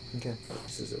 shall we? Okay.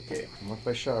 This is okay. I'm marked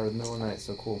by Shar in the middle of the night,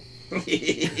 so cool.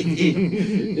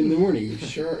 In the morning,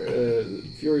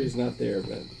 Fury is not there,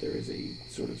 but there is a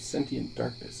sort of sentient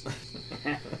darkness.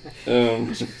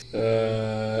 This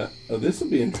will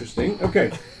be interesting.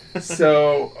 Okay,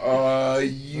 so I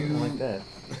you don't like that.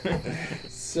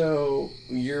 so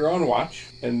you're on watch,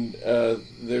 and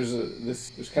there's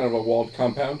kind of a walled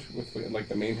compound with like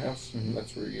the main house. Mhm.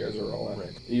 That's where you guys are all at.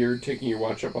 Right. You're taking your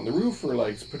watch up on the roof, or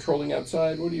like patrolling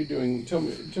outside. What are you doing? Tell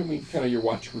me kind of your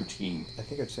watch routine. I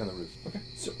think I'd stay on the roof. Okay.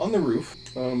 So on the roof,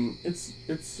 it's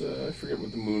I forget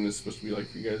what the moon is supposed to be like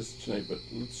for you guys tonight, but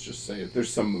let's just say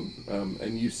there's some moon,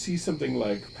 and you see something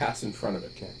like pass in front of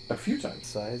it Okay. a few times.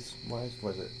 Size-wise,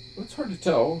 what is it? It's hard to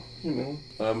tell,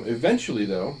 Eventually,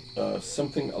 though,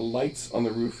 something alights on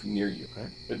the roof near you. Right.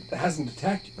 It hasn't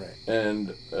attacked you. Right.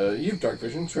 And you have dark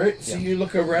visions, right? So Yeah. you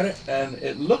look over at it, and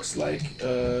it looks like,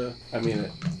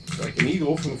 it's like an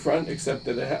eagle from the front, except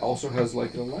that it also has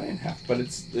like a lion half, but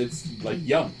it's like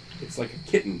young. It's like a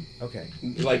kitten. Okay.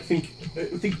 Like think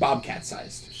bobcat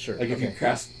sized. Sure, Like if you okay.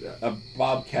 cast a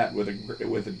bobcat with a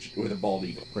bald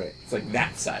eagle. Right. It's like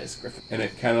that size griffin, and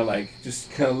it kind of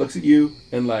looks at you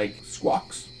and like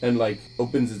squawks and like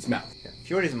opens its mouth. Yeah.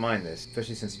 Fjord doesn't mind this,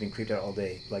 especially since he's been creeped out all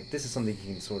day. Like, this is something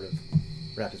he can sort of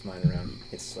wrap his mind around.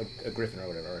 It's like a griffin or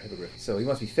whatever, or a hippogriffin. So he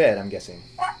must be fed, I'm guessing.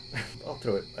 I'll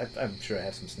throw it. I'm sure I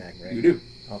have some snack, right? You do.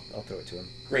 I'll throw it to him.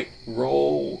 Great.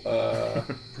 Roll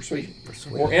persuasion.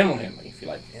 Persuasion. Or animal handling if you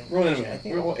like. Animal Roll handling, I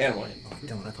think. animal handling. Oh,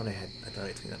 don't. I thought I had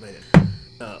something that, but I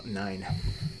didn't. 9.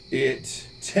 It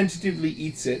tentatively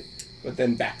eats it, but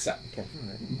then backs up. Okay. All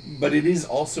right. But it is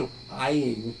also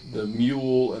eyeing the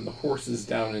mule and the horses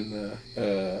down in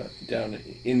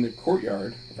the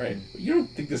courtyard, right? But you don't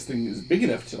think this thing is big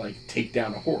enough to like take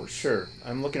down a horse. Sure.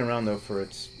 I'm looking around though for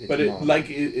its But it mom.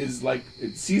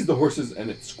 it sees the horses and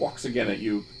it squawks again at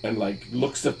you and like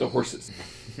looks at the horses,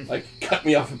 like cut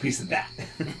me off a piece of that.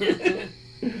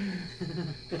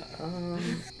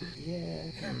 Yeah.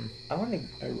 I want to.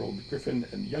 I rolled Griffin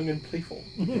and young and playful.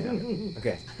 Yeah.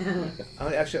 Okay. I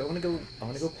want to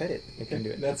go pet it. I can do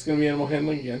it. That's gonna be animal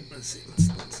handling again. Let's see.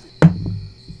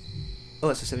 Oh,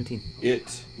 that's a 17.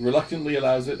 It reluctantly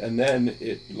allows it, and then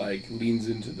it like leans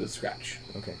into the scratch.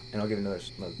 Okay, and I'll give it another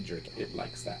jerk. It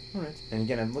likes that. All right. And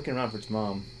again, I'm looking around for its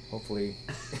mom. Hopefully,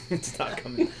 it's not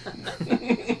coming.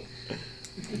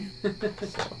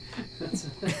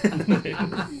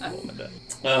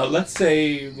 Let's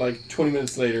say like 20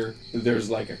 minutes later, there's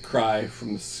like a cry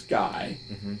from the sky,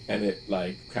 and it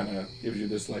like kind of gives you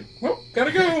this like, well,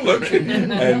 gotta go, look,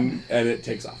 and it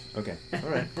takes off. Okay. All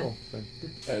right. Cool. Fine.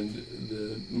 And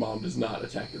the mom does not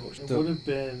attack your horse. It would have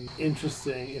been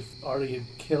interesting if Artie had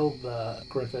killed the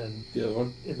griffin The other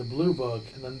one. in the blue book,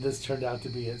 and then this turned out to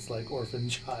be its like orphan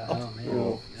child. Oh man.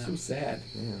 Oh, Yeah. so sad.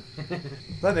 Yeah.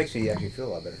 That makes me actually feel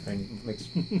a lot better. I mean, it makes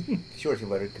sure feel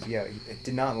better because it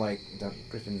did not like the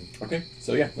griffin. Okay,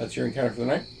 so yeah, that's your encounter for the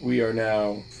night. We are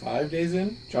now 5 days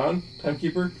in. John,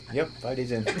 timekeeper. Yep. 5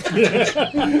 days in. That's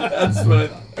what I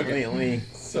thought. Okay. Let me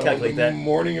So calculate the that.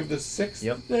 morning of the 6th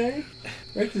Yep. day,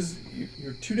 right? Because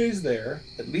you're 2 days there,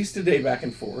 at least a day back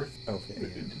and forth Okay.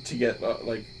 to get oh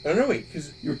no wait,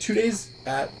 because you were 2 days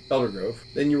at Elder Grove,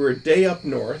 then you were a day up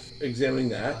north examining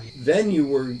that, Oh, yeah. then you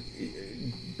were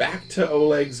back to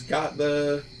Oleg's, got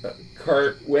the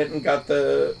cart, went and got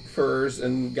the furs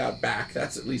and got back.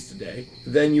 That's at least a day.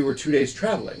 Then you were 2 days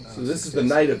traveling. So this 6 is the days.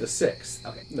 night of the 6th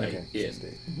Okay. night Okay. in. 6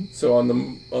 days. So on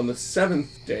the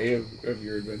 7th day of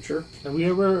your adventure, Have we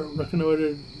ever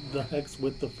reconnoitered the hex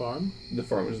with the farm? the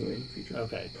farm is the main feature.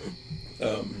 Okay.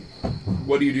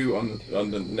 What do you do on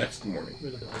the next morning?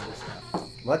 We look at all this stuff.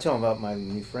 Well, I tell him about my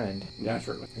new friend.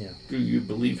 Naturally. Yeah. Do you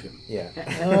believe him? Yeah.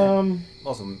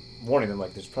 Also warning them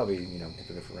like there's probably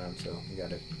hippogriff around, so we got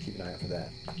to keep an eye out for that.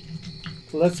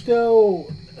 Let's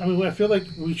go. I mean, I feel like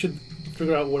we should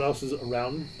figure out what else is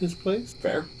around this place.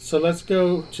 Fair. So let's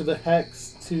go to the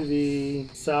hex to the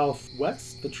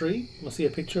southwest, the tree. I see a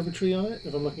picture of a tree on it,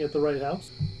 if I'm looking at the right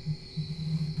house.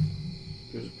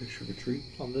 There's a picture of a tree.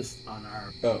 On this. On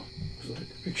our. Oh, it was like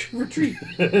a picture of a tree.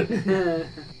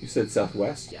 You said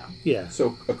southwest? Yeah. Yeah,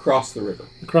 So across the river.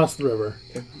 across the river.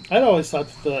 Okay. I'd always thought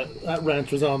that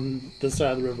ranch was on this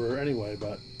side of the river anyway,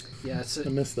 but Yeah. It's I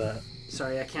missed that.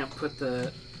 sorry, I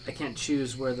can't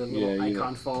choose where the little Yeah, you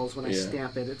icon falls. When I yeah.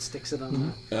 stamp it, it sticks it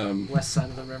on the west side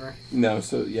of the river. No,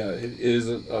 so yeah, it is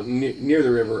near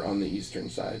the river on the eastern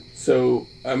side. So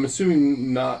I'm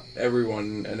assuming not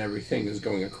everyone and everything is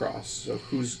going across. So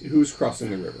who's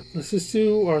crossing the river? Let's just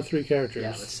do our three characters. Yeah,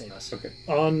 let's say us. Okay.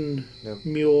 On Nope.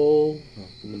 mule.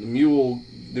 The mule,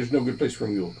 there's no good place for a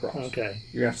mule to cross. Okay.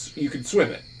 You could swim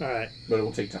it, All right. but it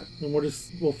will take time. And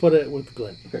we'll foot it with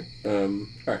Glenn. Okay. All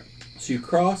right. So you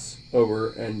cross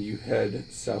over and you head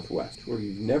southwest, where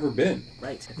you've never been.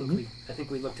 Right. I think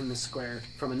we looked in the square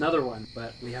from another one,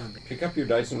 but we haven't been. Pick up your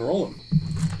dice and roll them.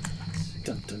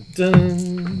 Dun dun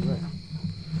dun.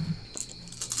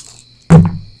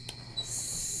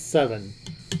 7.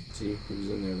 See who's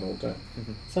in there the whole time.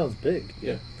 Sounds big.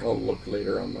 Yeah. I'll look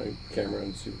later on my camera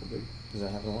and see what they. Does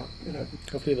that happen a lot? It happened.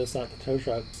 Hopefully that's not the tow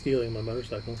truck stealing my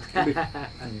motorcycle.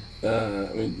 I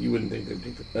mean, you wouldn't think they'd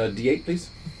take it. D8, please.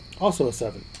 Also a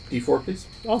 7. D4, please.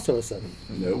 Also a 7.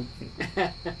 No.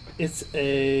 It's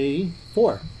a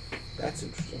 4. That's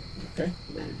interesting. Okay.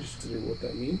 Let me just consider what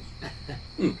that means.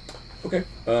 Okay.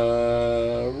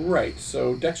 Right.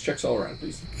 So dex checks all around,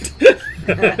 please.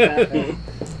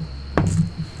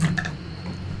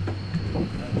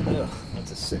 Ugh,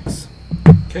 that's a 6.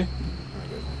 Okay.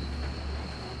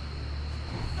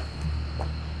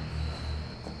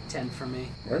 10 for me.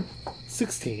 All right.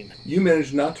 16. You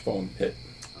managed not to fall in the pit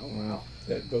Oh Wow.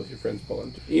 that both your friends fall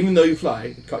into. Even though you fly,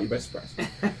 it caught you by surprise.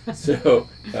 So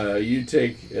you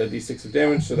take a d6 of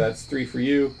damage, so that's 3 for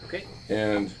you Okay.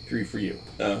 and 3 for you.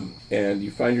 And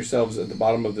you find yourselves at the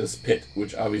bottom of this pit,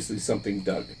 which obviously something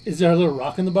dug. Is there a little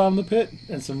rock in the bottom of the pit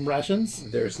and some rations?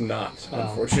 There's not, Oh.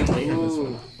 unfortunately, in this Ooh.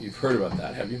 one. You've heard about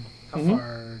that, have you? How Mhm.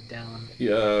 far down?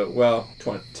 Well,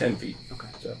 10 feet. Okay.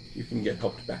 So you can get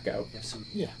helped back out. You have some.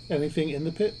 Yeah. Anything in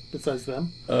the pit besides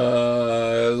them?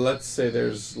 Let's say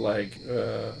there's like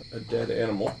a dead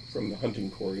animal from the hunting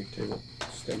quarry table.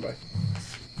 Stand by.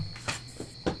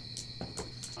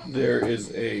 There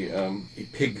is a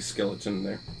pig skeleton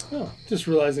there. Oh, just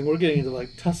realizing we're getting into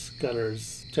like tusk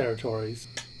gutters territories.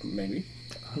 Maybe.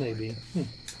 Maybe.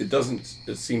 It doesn't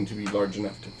seem to be large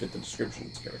enough to fit the description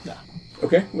of this character. No.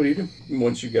 Okay, what do you do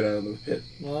once you get out of the pit?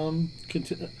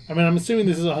 I mean, I'm assuming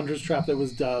this is a hunter's trap that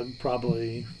was dug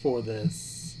probably for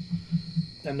this,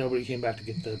 and nobody came back to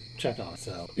get the check on it.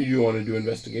 So Do you want to do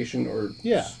investigation or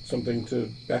Yeah. something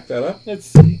to back that up? let's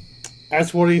see.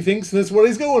 That's what he thinks. That's what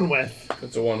he's going with.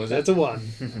 That's a 1, is it? That's a 1.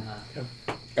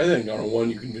 I think on a 1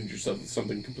 you convince yourself that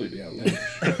something completely outlandish.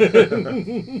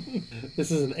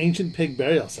 This is an ancient pig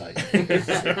burial site.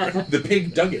 The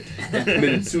pig dug it and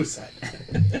committed suicide.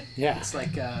 Yeah. It's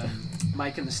like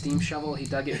Mike and the steam shovel. He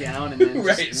dug it down and then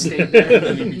Right. just stayed there. And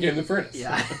then he became the furnace.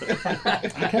 Yeah.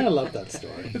 I kind of love that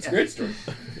story. It's a great story.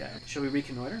 Yeah. Shall we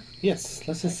reconnoiter? Yes,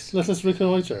 let's just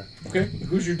reconnoiter. Okay,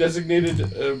 who's your designated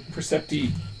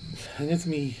perceptee? I think it's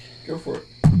me. Go for it.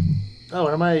 Oh,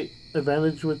 am I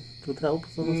advantage with help?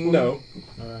 On this one? No,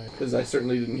 All right. because I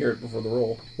certainly didn't hear it before the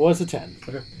roll. Well, it's a 10.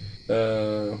 Okay.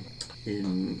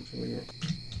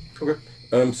 Okay.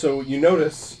 So you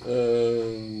notice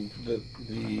that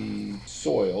the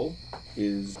soil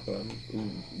is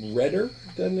redder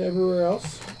than everywhere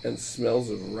else and smells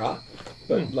of rot,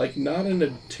 but like not in a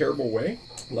terrible way.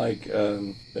 Like,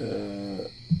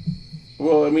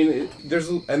 well, I mean, there's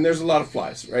a lot of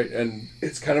flies, right? And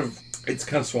it's kind of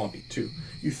swampy too.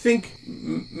 You think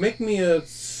make me a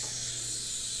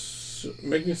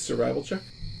survival check.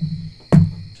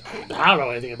 I don't know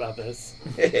anything about this.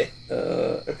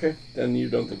 Okay, then you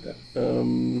don't think that.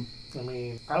 I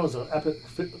mean, I was an epic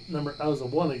number. I was a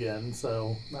 1 again,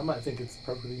 so I might think it's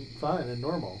perfectly fine and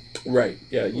normal. Right,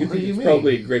 yeah, you What think do you it's mean?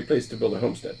 probably a great place to build a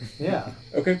homestead. Yeah.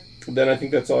 Okay, then I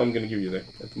think that's all I'm going to give you there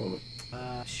at the moment.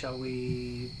 Shall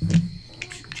we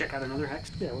check out another hex?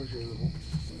 Yeah, where's your little...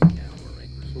 Yeah, we're right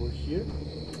So we're here.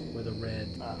 where the red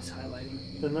is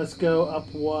highlighting. Then let's go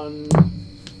up one...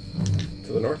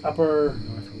 To the north? Upper...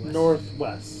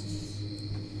 Northwest.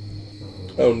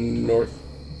 Oh,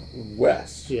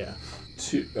 northwest. Yeah.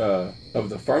 Of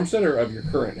the farmstead or of your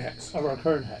current hex? Of our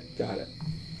current hex. Got it.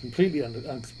 Completely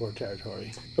unexplored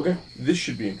territory. Okay, this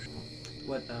should be interesting.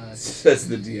 What? Says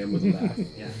the DM with a laugh.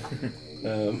 Yeah.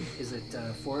 Is it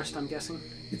forest? I'm guessing.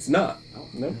 It's not. Oh.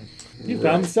 No. You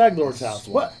found the Stag Lord's house.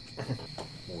 What?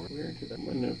 Where did I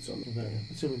my notes on And that? then,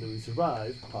 assuming that we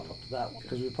survive, pop up to that one.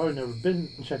 Because we've probably never been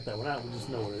and checked that one out. We just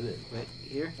know where it is. Right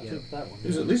here. I Yeah. think that one.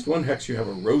 There's at least one hex you have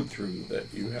a road through that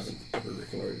you haven't ever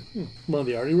reconnoitered. One of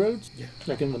the arty roads? Yeah.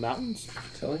 Like in the mountains?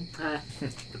 Telling?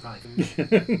 Could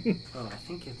probably. Oh, I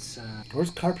think it's. Where's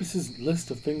Carpus's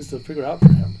list of things to figure out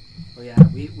for him? Oh yeah,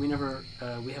 we never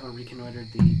we haven't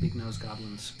reconnoitered the big nose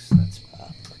goblins. So that's.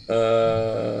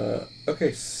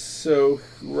 Okay, so,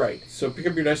 right. So pick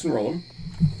up your dice and roll them.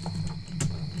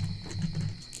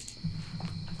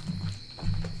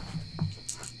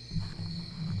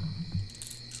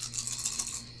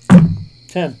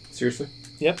 Ten. Seriously?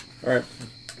 Yep. All right.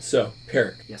 So,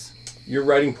 Peric, Yes. your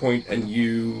riding point, and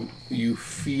you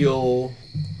feel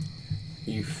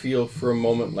for a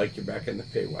moment like you're back in the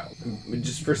Feywild,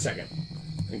 just for a second,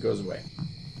 and it goes away,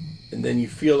 and then you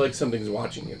feel like something's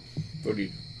watching you. What do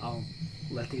you? I'll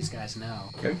let these guys know.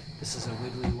 Okay. This is a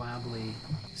wibbly wobbly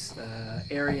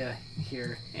area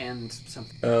here, and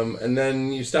something. And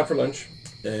then you stop for lunch,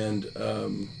 and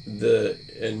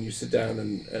you sit down,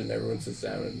 and everyone sits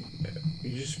down, and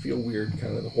you just feel weird,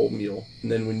 kind of the whole meal.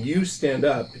 And then when you stand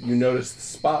up, you notice the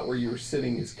spot where you were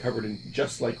sitting is covered in,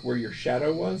 just like where your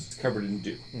shadow was, it's covered in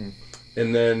dew.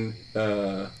 And then,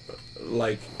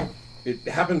 it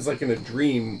happens like in a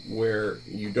dream where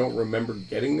you don't remember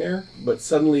getting there, but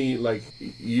suddenly, like,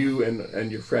 you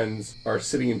and your friends are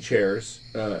sitting in chairs,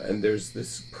 and there's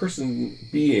this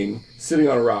being sitting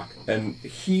on a rock, and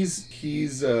he's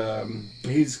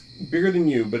bigger than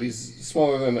you, but he's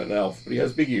smaller than an elf, but he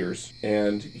has big ears,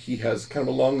 and he has kind of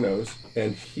a long nose,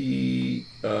 and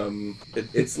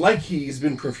it's like he's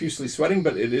been profusely sweating,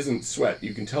 but it isn't sweat.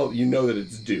 You can tell, you know that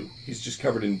it's dew. He's just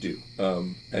covered in dew.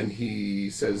 And he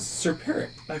says, "Sir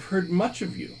Peric, I've heard much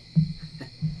of you.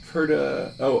 I've heard,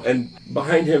 and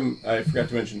behind him, I forgot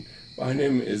to mention, behind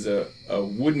him is a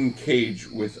wooden cage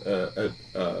with a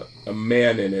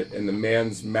man in it, and the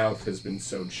man's mouth has been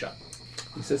sewed shut."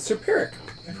 He says, "Sir Peric,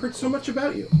 I've heard so much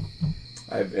about you.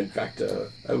 In fact,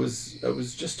 I was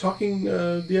just talking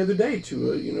the other day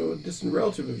to a distant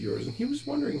relative of yours, and he was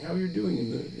wondering how you're doing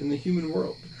in the human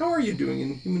world. How are you doing in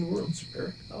the human world, Sir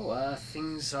Peric?" Oh,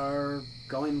 things are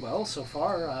going well so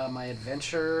far. My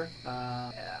adventure,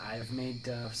 I've made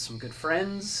some good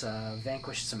friends,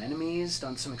 vanquished some enemies,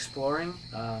 done some exploring.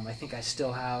 I think I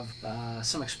still have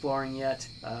some exploring yet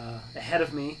ahead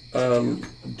of me.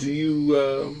 Do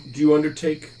you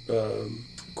undertake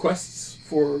quests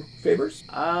for favors?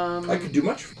 I could do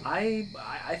much for you.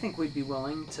 I think we'd be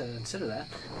willing to consider that.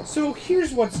 So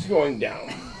here's what's going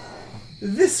down.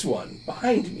 This one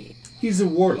behind me, he's a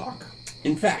warlock.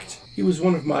 In fact, he was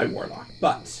one of my warlock,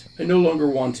 but I no longer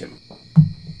want him.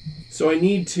 So I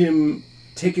need him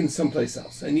taken someplace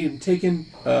else. I need him taken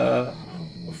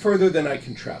further than I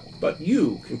can travel, but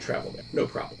you can travel there, no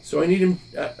problem. So I need him,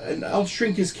 and I'll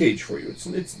shrink his cage for you.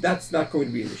 That's not going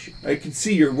to be an issue. I can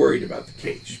see you're worried about the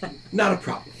cage. Not a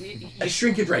problem. I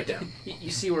shrink it right down. You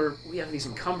see where we have these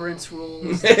encumbrance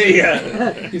rules.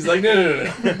 Yeah. He's like, no.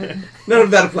 None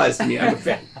of that applies to me. I'm a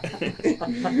Fae.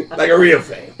 Like a real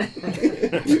Fae.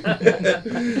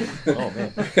 Oh,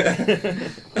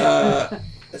 man.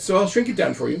 So I'll shrink it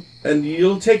down for you, and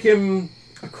you'll take him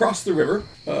across the river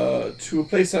to a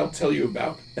place I'll tell you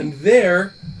about. And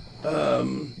there,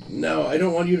 now I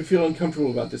don't want you to feel uncomfortable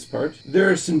about this part.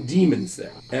 There are some demons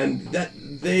there, and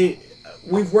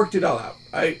we've worked it all out.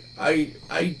 I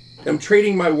am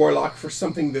trading my warlock for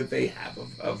something that they have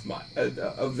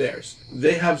of theirs.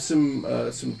 They have some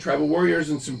tribal warriors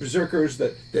and some berserkers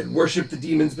that worship the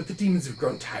demons, but the demons have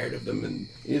grown tired of them, and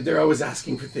they're always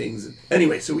asking for things.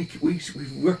 Anyway, so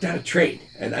we've worked out a trade,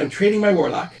 and I'm trading my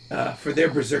warlock for their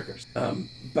berserkers.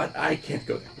 But I can't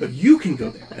go there. But you can go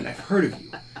there, and I've heard of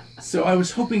you. So I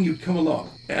was hoping you'd come along.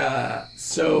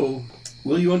 So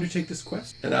will you undertake this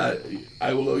quest? And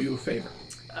I will owe you a favor.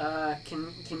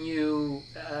 Can you?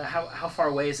 How far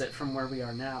away is it from where we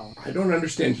are now? I don't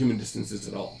understand human distances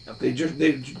at all. Okay.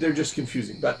 They're just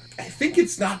confusing. But I think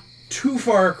it's not too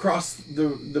far across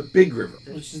the big river.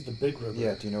 Which is the big river?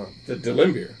 Yeah, do you know? The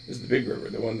Delimbir is the big river,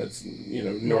 the one that's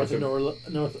north of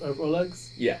north of Olegs?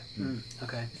 Yeah.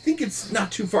 Okay. I think it's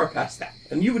not too far past that.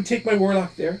 And you would take my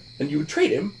warlock there, and you would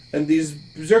trade him, and these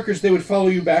berserkers, they would follow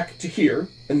you back to here,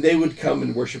 and they would come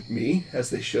and worship me, as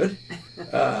they should.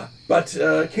 But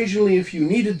occasionally, if you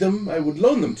needed them, I would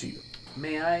loan them to you.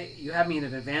 May I? You have me at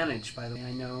an advantage, by the way.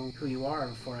 I know who you are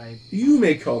before I... You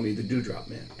may call me the Dewdrop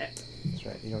Man. That's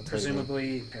right. You don't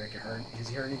Presumably, Eric, has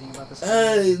he heard anything about this?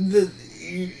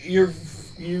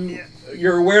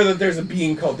 You're aware that there's a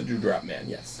being called the Dewdrop Man,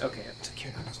 yes. Okay.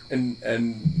 And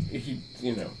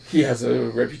he has a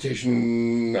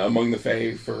reputation among the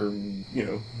Fae for,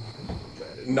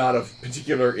 not of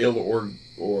particular ill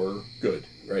or good,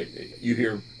 right? You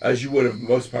hear, as you would of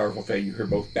most powerful Fae, you hear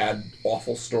both bad,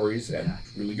 awful stories and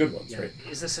really good ones, right?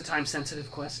 Is this a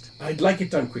time-sensitive quest? I'd like it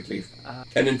done quickly.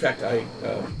 And in fact,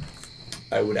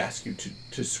 I would ask you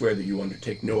to swear that you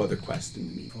undertake no other quest in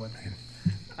the meantime.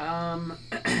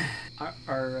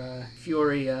 Our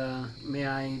Fury, may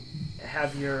I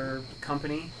have your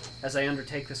company as I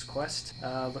undertake this quest?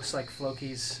 Looks like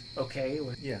Floki's okay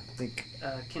with. Yeah, I think.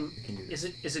 Can do this.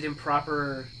 is it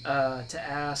improper to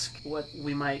ask what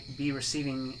we might be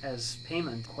receiving as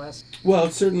payment quest? Well,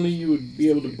 certainly you would be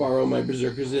able to borrow my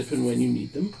berserkers if and when you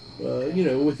need them,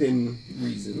 within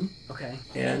reason. Okay.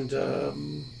 And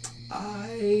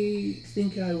I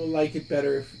think I will like it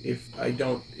better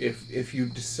if you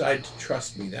decide to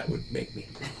trust me. That would make me.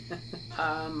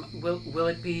 Will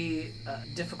it be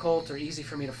difficult or easy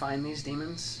for me to find these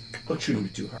demons? Oh, it shouldn't be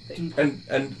too hard.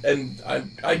 And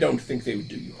I don't think they would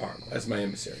do you harm as my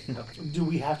emissary. Okay. Do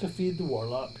we have to feed the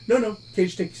warlock? No.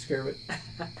 Cage takes care of it.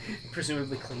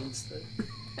 Presumably cleans the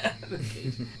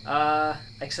cage. I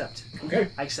accept. Okay.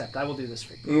 I accept. I will do this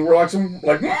for you. And the warlock's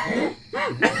like,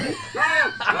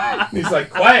 he's like,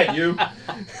 quiet you.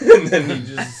 And then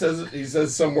he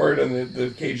says some word, and the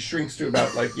cage shrinks to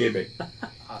about like yay big.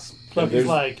 Awesome. Floki's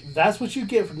like, that's what you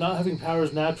get for not having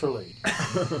powers naturally.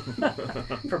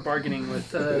 For bargaining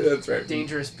with That's right.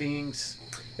 dangerous beings.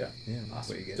 Yeah.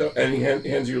 Awesome. What you get. So, and he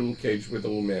hands you a little cage with a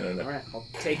little man in it. All right, I'll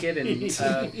take it and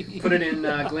put it in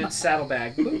Glint's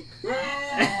saddlebag.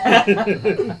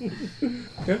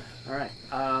 Okay. All right,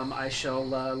 I shall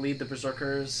lead the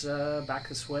berserkers back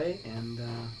this way, and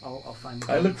I'll find them.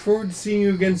 I look forward to seeing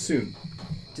you again soon.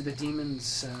 Do the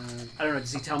demons? I don't know.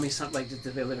 Does he tell me something like? Do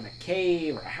they live in a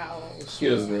cave or a house? He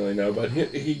doesn't really know, but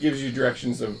he gives you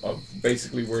directions of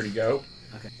basically where to go.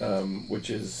 Okay. Which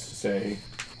is to say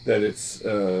that it's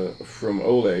from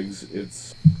Olegs.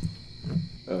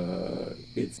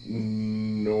 It's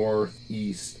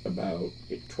northeast about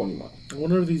 20 miles. I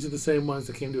wonder if these are the same ones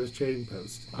that came to his trading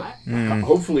post.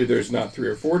 Hopefully, there's not 3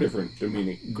 or 4 different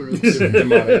demonic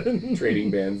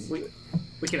trading bands.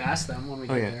 We could ask them when we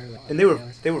get there. And they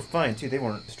were fine too. They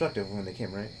weren't destructive when they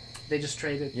came, right? They just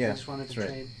traded. Yeah, They just wanted to that's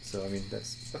trade. right. So I mean,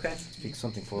 that's Okay. speaks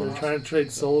something for They're them. trying to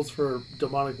trade souls for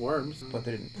demonic worms. But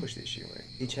they didn't push the issue, right?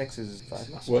 Each hex is 5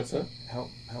 miles. What's that? How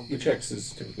Each hex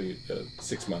is typically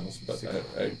 6 miles, but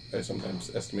I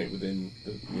sometimes estimate within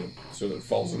the so that it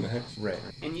falls in the hex. Right.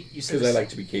 And you said Because I like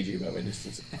to be cagey about my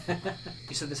distance.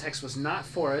 You said this hex was not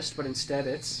forest, but instead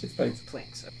it's It's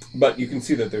plains. But you can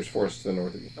see that there's forest to the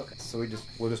north of you. Okay. So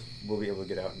we'll be able to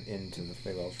get out and into the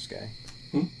Feywild sky.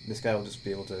 This guy will just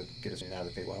be able to get us in and out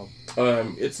of the Feywild.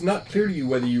 It's not clear to you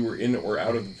whether you were in or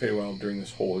out of the Feywild during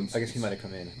this whole instance. I guess he might have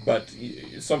come in. But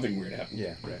something weird happened.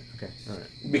 Yeah, right. Okay, all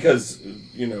right. Because,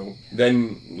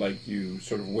 then, like, you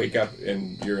sort of wake up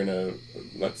and you're in a...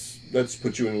 Let's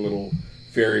put you in a little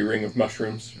fairy ring of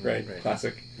mushrooms, right? Right.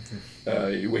 Classic.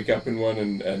 You wake up in one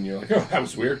and you're like, oh, that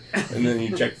was weird. And then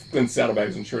you check Clint's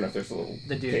saddlebags and sure enough there's a little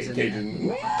The dude's in cage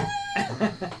there.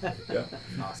 Yeah.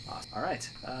 Awesome. All right.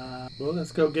 Well,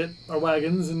 let's go get our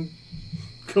wagons and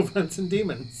go find some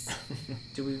demons.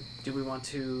 Do we want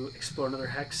to explore another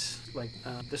hex like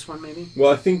this one maybe?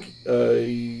 Well, I think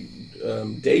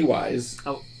day-wise,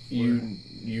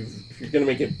 if you're going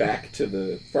to make it back to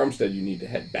the farmstead, you need to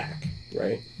head back,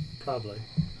 right? Probably.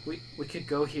 We could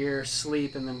go here,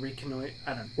 sleep, and then reconnoiter.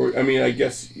 I don't know. Or, I mean, I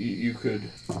guess you could...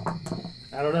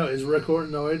 I don't know. Is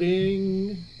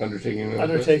reconnoitering Undertaking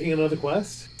another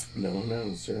quest? No, not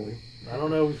necessarily. I don't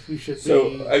know if we should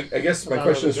So, be... I guess my about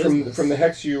question other is, business. from the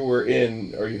hex you were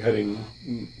in, are you heading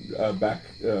back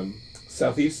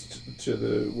southeast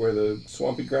to where the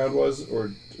swampy ground was,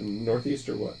 or northeast,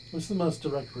 or what? What's the most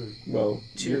direct route? Well,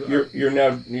 you're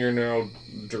now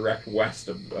direct west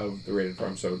of the raided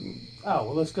farm, so... Oh,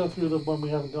 well, let's go through the one we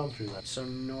haven't gone through yet. So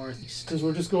northeast. Because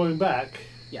we're just going back.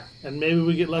 Yeah. And maybe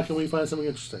we get lucky and we find something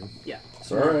interesting. Yeah.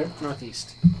 So All right.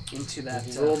 northeast into that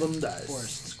Roll them dice.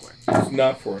 forest square. It's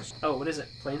not forest. Oh, what is it?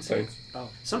 Plains? Plains. Oh,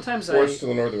 sometimes Forest to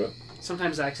the north of it.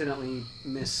 Sometimes I accidentally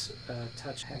miss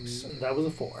touch hex. That was a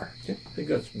 4. Yeah, I think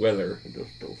that's weather.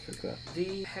 Don't fix that.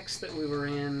 The hex that we were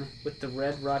in with the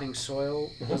red rotting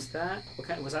soil was that? What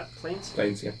kind? Was that plains?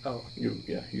 Plains, yeah. Oh,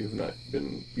 You've not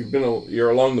been.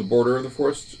 You're along the border of the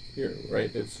forest here,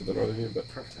 right? It's to the north of you, but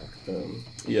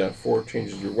perfect. 4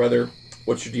 changes your weather.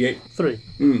 What's your D8? 3.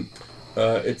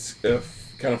 It's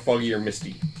kind of foggy or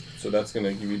misty, so that's going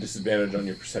to give you disadvantage on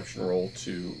your perception roll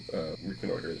to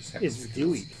reconnoiter this hex. It's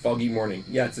dewy. Foggy morning.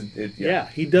 Yeah, Yeah,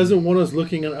 he doesn't want us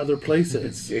looking at other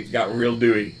places. It got real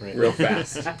dewy, Right. real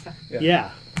fast.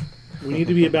 Yeah. We need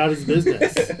to be about his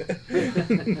business.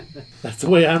 That's the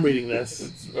way I'm reading this.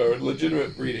 It's a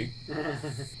legitimate reading.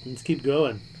 Let's keep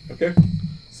going. Okay,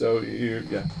 so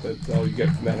that's all you get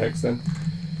from that hex then.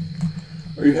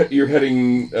 Are you're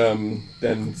heading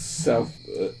then south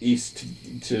east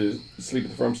to sleep at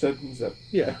the farmstead? Is that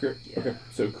accurate? Yeah. Okay,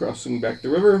 so crossing back the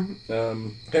river.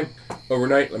 Okay,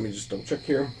 overnight. Let me just double check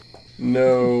here.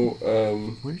 No.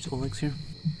 Where's Oleg's here?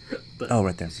 Oh,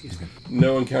 right there. Okay.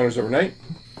 No encounters overnight.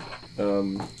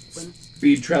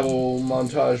 Speed travel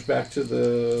montage back to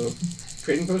the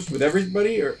trading post with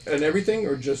everybody and everything,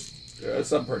 or just a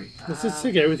sub party? Let's just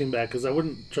take everything back, because I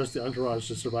wouldn't trust the entourage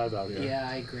to survive out here. Yeah,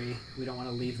 I agree. We don't want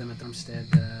to leave them at the homestead.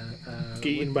 Get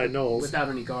eaten by gnolls. Without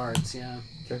any guards, yeah.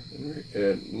 Okay.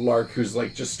 And Lark, who's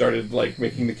like just started like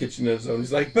making the kitchen of his own,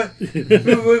 he's like, but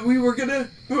we were gonna.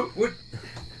 What?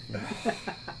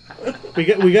 We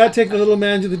got to take the little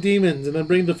man to the demons and then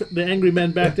bring the angry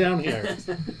men back down here.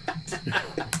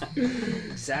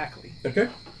 Exactly. Okay.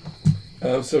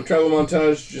 So travel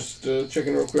montage, just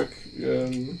checking real quick.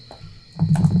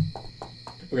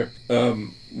 Okay.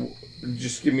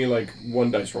 Just give me like one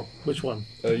dice roll. Which one?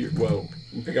 You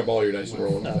pick up all your dice and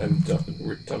roll them, and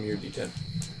tell me your D10.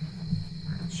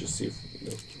 Let's just see if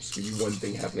just give you one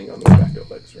thing happening on the back of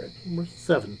legs, right?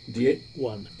 7. D8,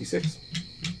 1. D6.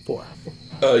 4.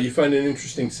 You find an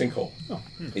interesting sinkhole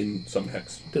in some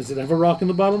hex. Does it have a rock in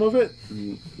the bottom of it?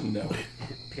 No.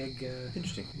 Pig.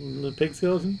 Interesting. The pig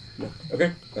skeleton? No.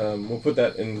 Okay. We'll put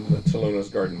that in the Talona's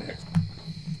garden hex.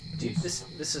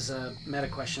 This is a meta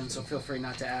question, so feel free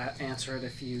not to answer it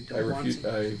if you I don't want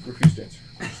to. refuse to answer.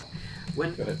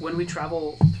 When we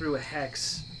travel through a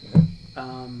hex,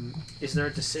 is there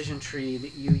a decision tree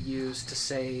that you use to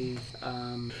say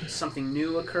something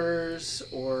new occurs,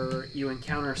 or you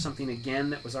encounter something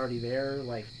again that was already there?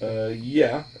 Like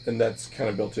Yeah, and that's kind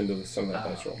of built into some of that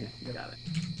dice roll. Okay, got it.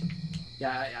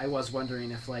 Yeah, I was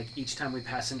wondering if like each time we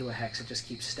pass into a hex, it just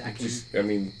keeps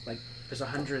stacking. Like there's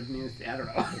 100 new. I don't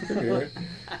know. Could be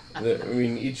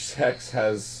right. Each hex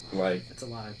has like. It's a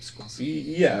lot of squirrels.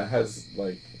 Yeah, it has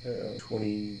like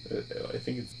 20. I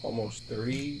think it's almost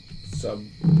 30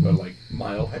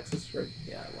 mile hexes, right?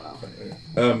 Yeah.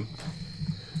 Wow.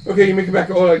 Okay, you make it back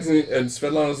to Oleg's, and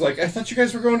Svetlana's like, I thought you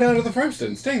guys were going down to the farmstead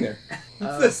and staying there.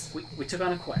 What's this? We took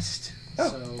on a quest,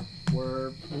 so we're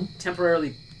Mm-hmm.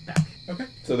 temporarily back. Okay.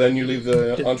 So then you leave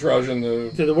the entourage and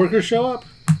the. Did the workers show up?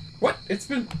 What? It's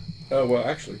been. Oh, well,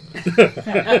 actually.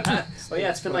 Oh yeah,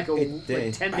 it's been like 8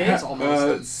 days. 10 days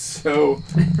almost.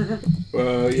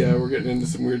 Yeah, we're getting into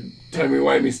some weird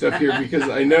timey-wimey stuff here because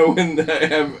I know when I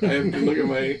have to look at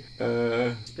my,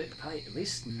 It's been probably at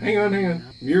least. hang on.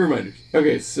 View reminders.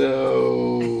 Okay,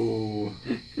 so,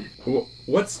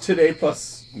 what's today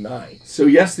plus 9? So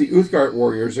yes, the Uthgard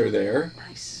warriors are there.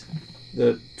 Nice.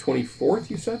 The 24th,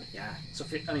 you said? Yeah. So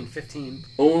 15.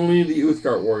 Only the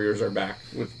Uthgard warriors are back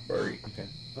with Buri. Okay.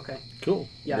 Okay. Cool.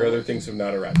 Yeah. Your other things have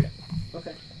not arrived yet.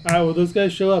 Okay. All right, well, those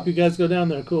guys show up. You guys go down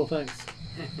there. Cool, thanks.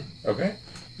 Okay,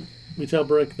 We tell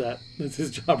Brick that. That's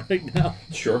his job right now.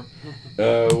 sure.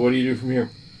 What do you do from here?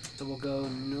 So we'll go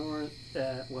north.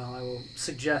 Well, I will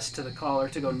suggest to the caller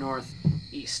to go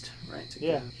northeast, right? To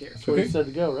Yeah. go here. That's where he Okay. said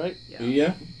to go, right? Yeah.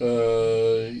 Yeah.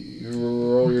 You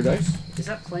roll your dice. Is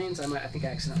that plains? I think I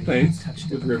accidentally Plains touched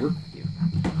with it. river.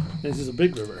 This is a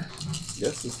big river.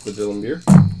 Yes, it's the Dylan beer.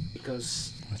 It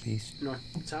goes Northeast. north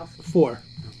south. 4.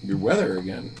 Your weather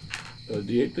again.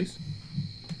 D8, please.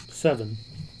 7.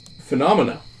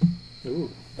 Phenomena. Ooh.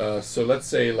 So let's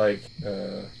say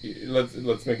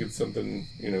let's make it something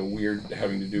weird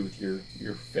having to do with your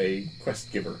Fey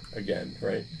quest giver again,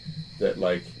 right? That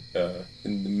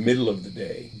in the middle of the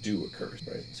day do occur,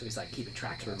 right? So he's like keeping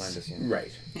track To of remind us. us, yeah.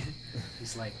 Right.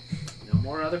 He's like, no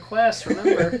more other quests.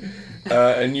 Remember?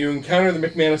 And you encounter the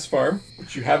McManus farm,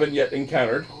 which you haven't yet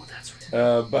encountered. Oh, that's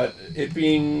right. But it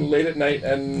being late at night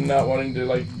and not wanting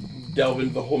to delve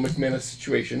into the whole McManus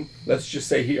situation, let's just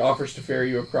say he offers to ferry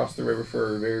you across the river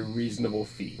for a very reasonable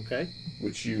fee, Okay.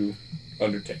 which you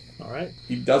undertake. All right.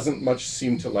 He doesn't much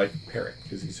seem to like Perrick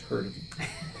because he's heard of you.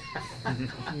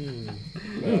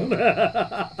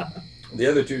 The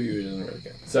other two, he doesn't really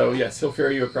care. So yes, he'll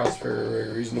ferry you across for a very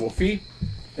reasonable fee,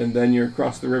 and then you're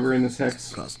across the river in this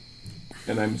hex.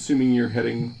 And I'm assuming you're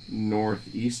heading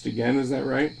northeast again. Is that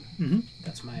right?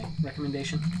 That's my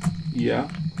recommendation. Yeah.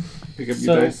 Pick up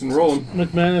So- your dice and roll them.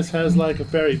 McManus has like a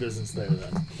ferry business there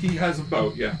then. He has a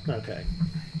boat. Yeah. Okay.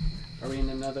 Are we in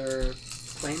another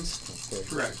plains?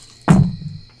 Correct.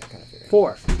 That kind of theory.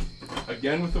 4.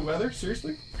 Again with the weather?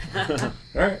 Seriously? All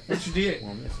right. What's your D8?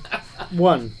 Well, miss.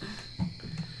 1.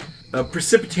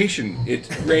 Precipitation. It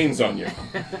rains on you.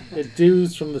 It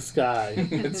dews from the sky.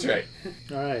 That's right.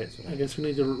 All right. I guess we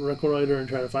need to reconnoiter and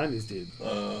try to find these dudes.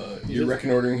 You're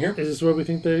reconnoitering here? Is this where we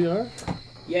think they are?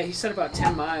 Yeah, he said about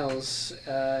 10 miles,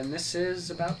 and this is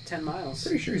about 10 miles.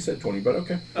 Pretty sure he said 20, but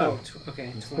okay.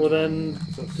 Okay. 20. Well, then,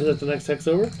 is that the next hex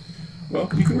over? Well,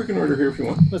 you can reconnoiter here if you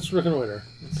want. Let's reconnoiter.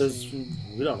 Because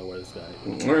we don't know where this guy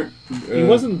is. All right. He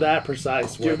wasn't that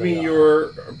precise. Where Give they me are. your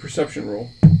perception roll.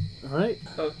 All right.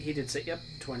 Oh, he did say, yep,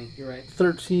 20. You're right.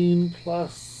 13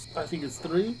 plus, I think it's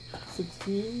 3.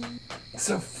 16.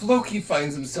 So Floki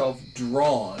finds himself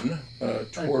drawn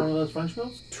Like one of those French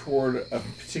girls? toward a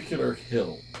particular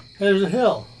hill. Hey, there's a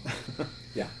hill.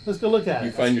 Yeah. Let's go look at You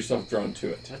it. find yourself drawn to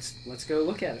it. Let's go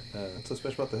look at it. What's so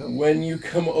special about the hill? When you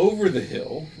come over the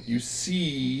hill, you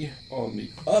see on the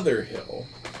other hill,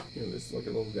 there's like a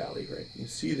little valley, right? You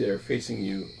see there facing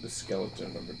you the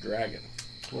skeleton of a dragon.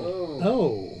 Whoa.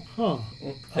 Oh,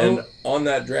 huh. And on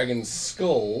that dragon's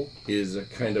skull is a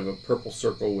kind of a purple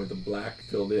circle with a black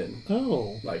filled in,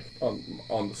 Oh, like on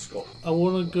the skull. I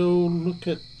want to go look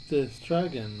at this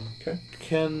dragon. Okay.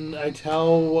 Can I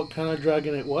tell what kind of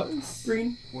dragon it was?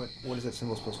 Green. What is that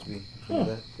symbol supposed to be? Huh. You know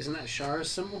that? Isn't that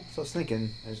Shara's symbol? So I was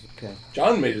thinking, okay,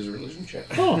 John made his religion check.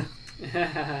 Oh,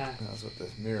 that was what the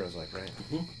mirror was like, right?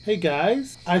 hey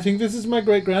guys, I think this is my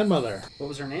great grandmother. What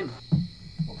was her name?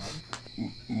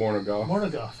 Mornagoth.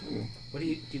 Mornagoth. Do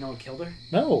you know what killed her?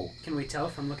 No. Can we tell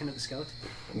from looking at the skeleton?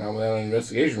 Not without an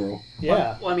investigation roll.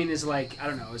 Yeah. Well, I mean, is like, I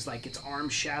don't know, is like its arm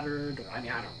shattered? Or, I don't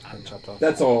know. Chopped off.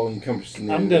 That's all encompassed in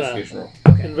the I'm gonna- investigation roll.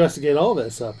 Okay. Investigate all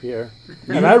this up here.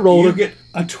 And I rolled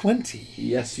a 20.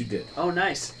 Yes, you did. Oh,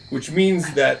 nice. Which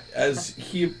means that as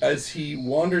he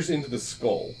wanders into the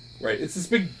skull, right? It's this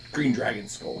big green dragon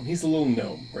skull, and he's a little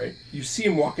gnome, right? You see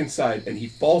him walk inside, and he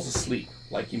falls asleep,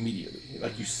 like immediately.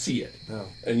 Like you see it. Oh.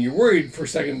 And you're worried for a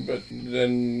second, but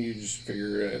then you just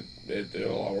figure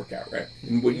it'll all work out, right?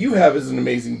 And what you have is an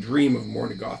amazing dream of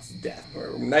Mornagoth's death,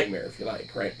 or nightmare, if you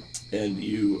like, right? And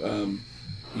you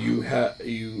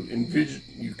envision,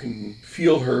 you can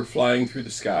feel her flying through the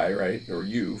sky, right? Or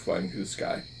you flying through the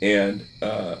sky. And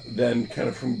then kind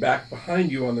of from back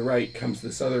behind you on the right comes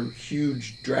this other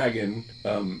huge dragon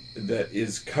that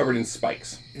is covered in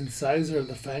spikes. Incisor of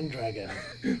the Fang Dragon.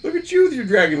 Look at you with your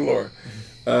dragon lore.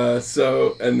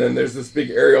 And then there's this big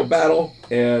aerial battle,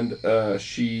 and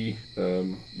she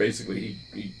basically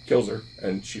he kills her,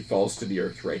 and she falls to the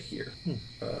earth right here.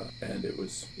 And it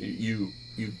was you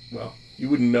You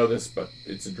wouldn't know this, but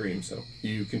it's a dream, so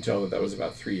you can tell that was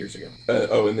about 3 years ago.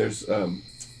 And there's,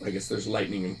 I guess there's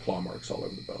lightning and claw marks all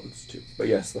over the bones, too. But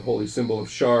yes, the holy symbol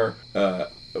of Shar,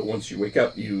 once you wake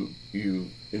up, you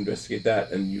investigate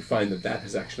that, and you find that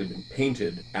has actually been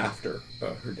painted after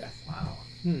her death. Wow.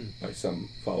 By some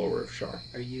follower of Shar.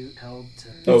 Are you held to...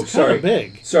 Oh, It's kinda sorry.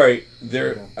 big. Sorry,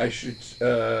 there. I should.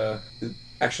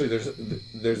 Actually,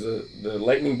 there's the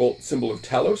lightning bolt symbol of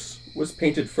Talos was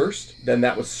painted first. Then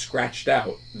that was scratched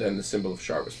out. Then the symbol of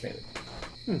Shar was painted.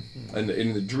 And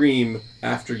in the dream,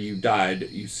 after you died,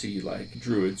 you see like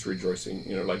druids rejoicing.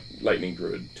 You know, like lightning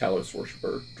druid, Talos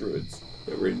worshiper druids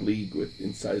that were in league with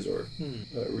Incisor,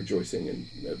 rejoicing and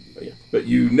yeah. But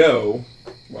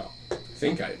well.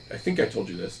 I think I told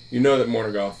you this. You know that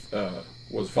Mornagoth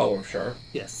was a follower of Shar,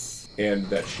 Yes. and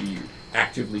that she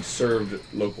actively served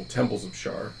local temples of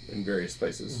Shar in various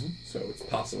places. So it's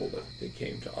possible that they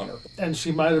came to honor her. And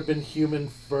she might have been human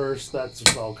first.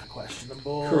 That's all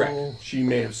questionable. Correct. She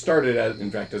may have started,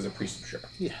 in fact, as a priest of Shar.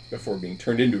 Yeah. Before being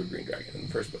turned into a green dragon in the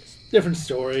first place. Different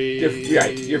story.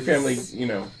 Right. Your family,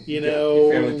 your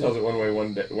family tells it one way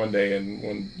one day, and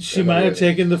one. She might have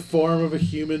taken the form of a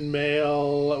human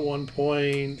male at one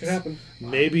point. Could happen.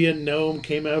 Maybe a gnome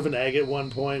came out of an egg at one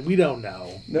point. We don't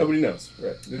know. Nobody knows.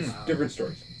 Right. There's different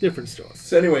stories. Different stories.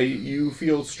 So anyway, you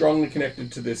feel strongly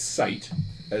connected to this site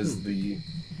as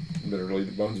literally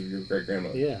the bones of your great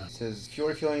grandmother. Yeah. It says, if you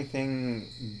were to feel anything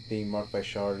being marked by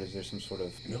Shard, is there some sort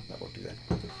of... Nope. That won't do that.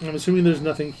 I'm assuming there's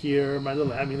nothing here. My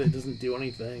little amulet doesn't do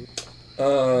anything.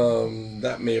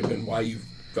 That may have been why you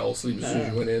fell asleep as soon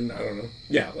as you went in. I don't know.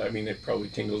 Yeah, I mean it probably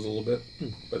tingles a little bit,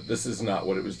 but this is not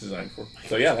what it was designed for.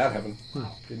 So yeah, that happened.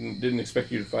 Didn't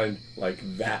expect you to find like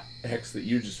that hex that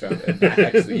you just found and that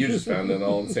hex that you just found, and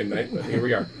all in the same night. But here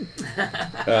we are.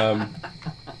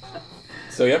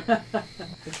 So yep.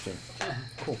 Interesting.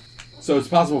 Cool. So it's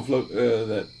possible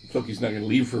that Floki's not going to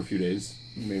leave for a few days.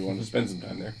 You may want to spend some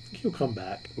time there. He'll come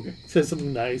back. Okay. Says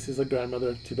something nice. He's like,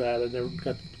 grandmother, too bad I never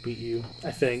got to meet you.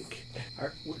 I think.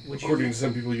 Would According you to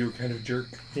some people, you were kind of a jerk.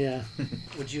 Yeah.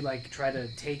 would you like try to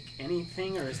take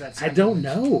anything, or is that I something don't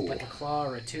know. like a claw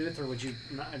or a tooth, or would you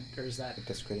not, or is that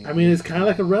Desecrating. I mean, it's kind of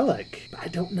like a relic. I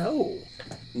don't know.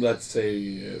 Let's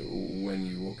say when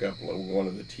you woke up, one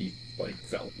of the teeth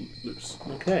fell loose.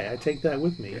 Okay, I take that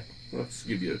with me. Yeah. Let's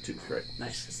give you a tooth, right?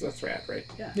 Nice. So that's rad, right?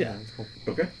 yeah? Yeah. That's cool.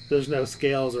 Okay. There's no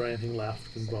scales or anything left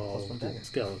Plus involved. one dagger.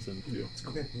 Skeleton. Yeah.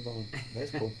 Okay, move on.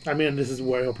 That's cool. I mean, this is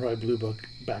where he'll probably blue book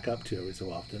back up to every so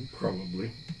often.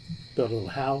 Probably. Build a little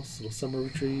house, a little summer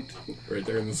retreat. Right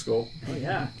there in the skull. Oh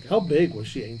yeah. How big was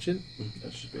she ancient?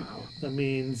 That should be. Wow. That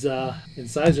means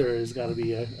Incisor has got to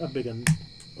be a big one.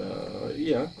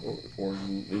 Yeah. Or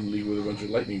in league with a bunch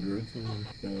of lightning druids.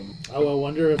 Oh, I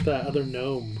wonder if that other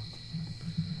gnome,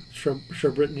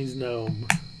 Brittany's gnome,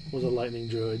 was a lightning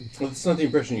druid. Well, that's not the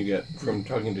impression you get from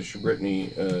talking to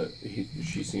Brittany.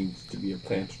 She seems to be a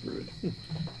plant druid.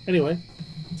 Anyway,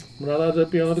 we're not allowed to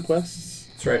be on other quests.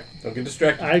 That's right. Don't get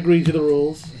distracted. I agree to the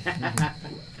rules.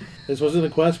 This wasn't a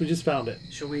quest, we just found it.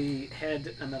 Shall we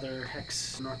head another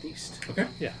hex northeast? Okay.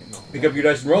 Yeah. Pick up your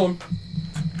dice and roll them.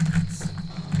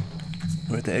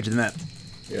 We're at the edge of the map.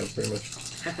 Yeah, pretty much.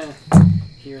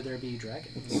 Here there be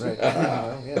dragons. Right.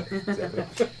 Well, yeah,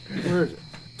 exactly. Where is it?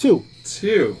 2.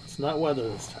 2. It's not weather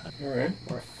this time. All right.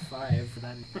 Or 5 for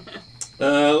that.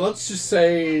 Let's just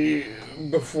say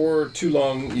before too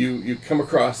long you come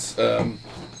across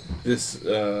this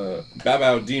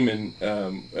Babao demon.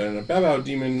 And a Babao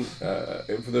demon,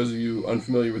 for those of you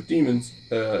unfamiliar with demons,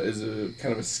 is a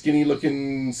kind of a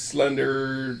skinny-looking,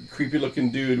 slender, creepy-looking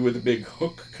dude with a big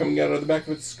hook coming out of the back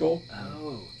of its skull.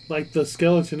 Oh. Like the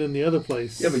skeleton in the other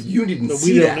place. Yeah, but you didn't But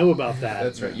see we that. don't know about that.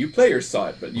 That's right. You players saw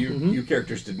it, but you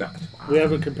characters did not. We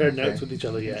haven't compared notes Okay. with each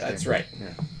other yet. That's right.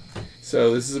 Yeah.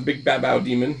 So this is a big Babao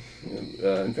demon.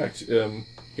 In fact,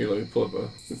 here let me pull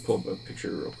up a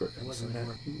picture real quick. It wasn't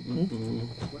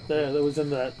there. That was in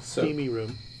that So- steamy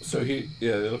room. So they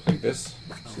look like this.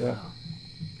 See that?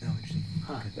 Oh,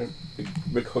 interesting.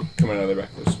 Big hook coming out of the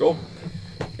back of their skull,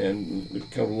 and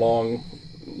kind of long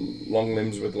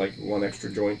limbs with like one extra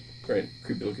joint, right?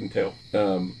 Creepy looking tail.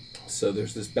 So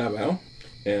there's this Babao,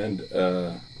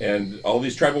 and all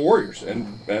these tribal warriors,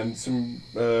 and some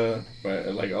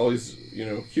like all these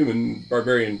human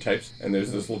barbarian types, and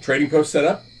there's this little trading post set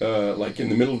up, like in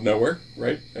the middle of nowhere,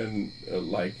 right? And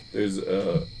like there's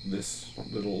this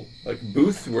little like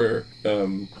booth where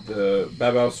the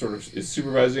Babao sort of is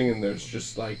supervising, and there's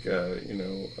just like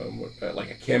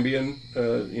like a Cambion,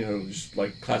 just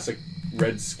like classic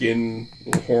red skin,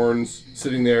 little horns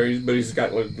sitting there. But he's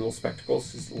got like little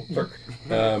spectacles. He's a little clerk,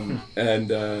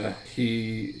 and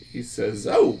he says,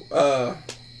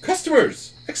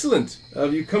 Customers! Excellent.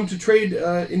 Have you come to trade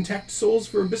intact souls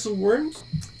for abyssal worms?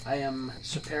 I am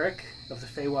Sir Peric of the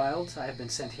Feywild. I have been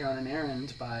sent here on an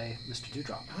errand by Mr.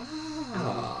 Dewdrop.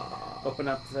 Open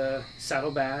up the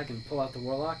saddlebag and pull out the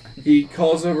warlock. He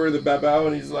calls over the Babao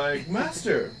and he's like,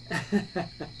 Master,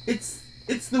 it's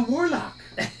the warlock.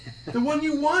 The one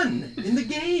you won in the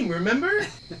game, remember?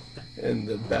 And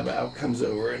the Babao comes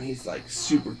over and he's like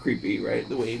super creepy, right?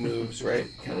 The way he moves, right?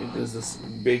 Kind of does this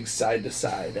big side to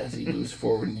side as he moves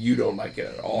forward, and you don't like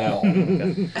it at all.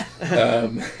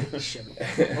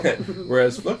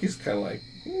 Whereas Flucky's kind of like,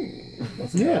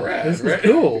 that's kind of rad, this right?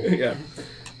 is cool. Yeah.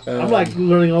 I'm like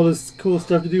learning all this cool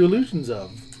stuff to do illusions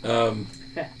of.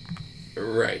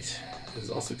 Right. Is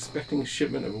also expecting a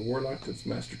shipment of a warlock that's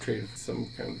master traded with some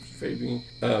kind of fey being.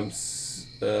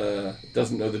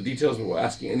 Doesn't know the details, but will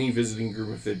ask any visiting group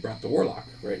if they brought the warlock.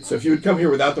 Right. So if you had come here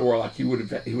without the warlock, he would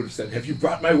have said, "Have you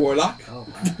brought my warlock?" Oh.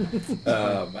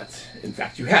 But in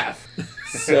fact, you have.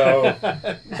 So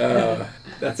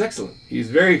that's excellent. He's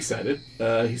very excited.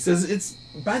 He says,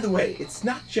 by the way, it's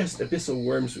not just abyssal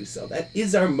worms we sell. That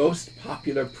is our most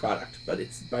popular product, but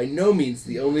it's by no means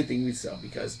the only thing we sell,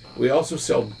 because we also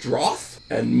sell droth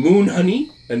and moon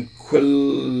honey and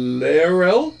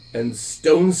quillerel and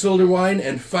stone solder wine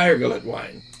and fire gullet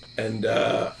wine. And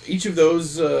each of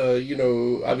those,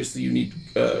 obviously you need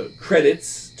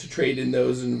credits to trade in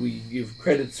those, and we give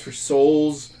credits for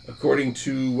souls according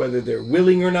to whether they're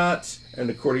willing or not, and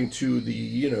according to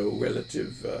the,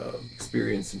 relative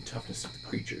experience and toughness of the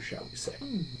creature, shall we say.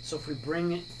 So if we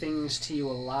bring things to you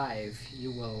alive,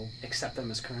 you will accept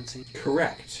them as currency?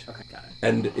 Correct. Okay, got it.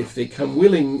 And if they come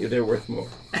willing, they're worth more.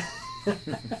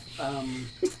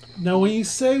 Now, when you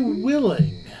say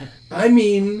willing, I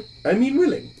mean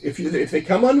willing. If they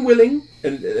come unwilling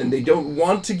and they don't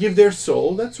want to give their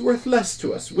soul, that's worth less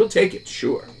to us. We'll take it,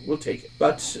 sure. We'll take it.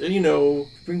 But,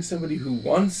 bring somebody who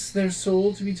wants their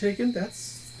soul to be taken,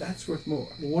 that's worth more.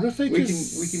 what if they We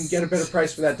just can get a better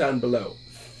price for that down below.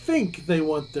 think they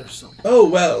want their soul? Oh,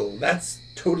 well, that's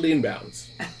totally in bounds.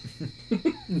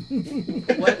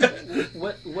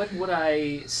 What would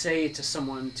I say to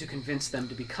someone to convince them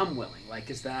to become willing? Like,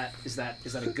 is that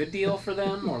a good deal for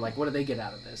them, or like, what do they get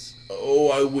out of this? Oh,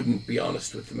 I wouldn't be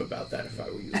honest with them about that if I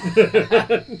were you.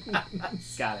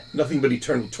 Got it. Nothing but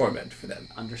eternal torment for them.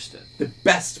 Understood. The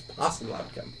best possible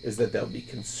outcome is that they'll be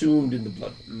consumed in the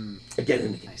blood. Again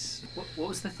and again. Nice. What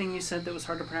was the thing you said that was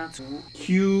hard to pronounce? Quuellerel.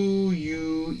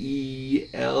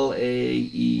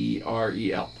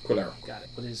 Quillerel. Got it.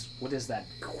 What is that?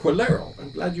 Quillerel. I'm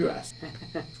glad you asked.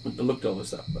 I looked all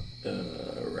this up. But,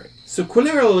 right. So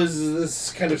Quillerel is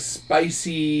this kind of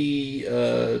spicy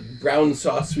brown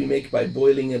sauce we make by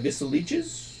boiling abyssal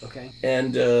leeches. Okay.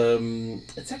 And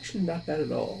it's actually not bad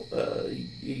at all.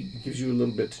 He gives you a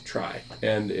little bit to try.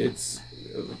 And it's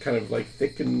kind of like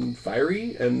thick and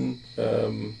fiery, and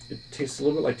it tastes a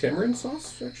little bit like tamarind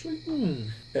sauce, actually.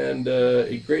 And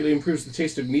it greatly improves the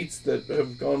taste of meats that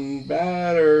have gone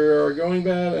bad or are going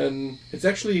bad. And it's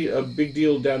actually a big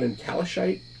deal down in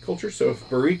Kalashite culture. So if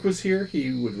Barik was here,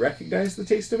 he would recognize the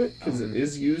taste of it, because it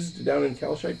is used down in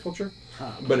Kalashite culture.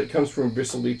 But it comes from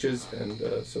abyssal leeches, and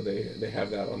so they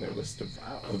have that on their list of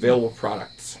available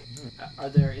products.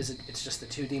 It's just the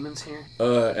two demons here?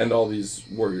 And all these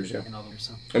warriors, yeah. And all those,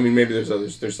 so. I mean, maybe there's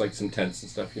others. There's like some tents and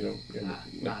stuff,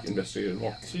 not investigated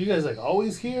more. So you guys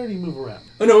always here, or do you move around?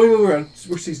 Oh no, we move around.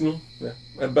 We're seasonal. Yeah,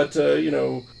 but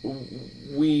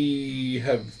we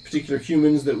have particular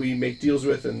humans that we make deals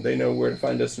with, and they know where to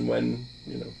find us and when.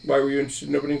 Why were you interested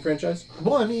in opening a franchise?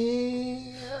 Well, I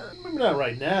mean, maybe not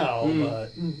right now,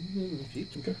 but in the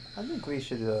future. Okay. I think we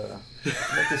should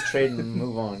make this trade and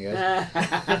move on, guys.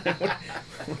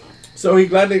 So he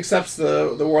gladly accepts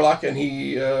the warlock, and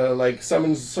he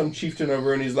summons some chieftain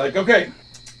over, and he's like, "Okay,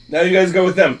 now you guys go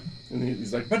with them." And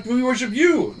he's like, "But we worship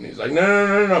you." And he's like,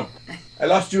 "No. I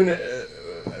lost you in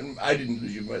I didn't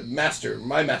lose you, but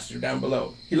my master down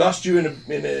below. He lost you in a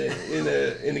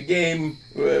game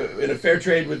in a fair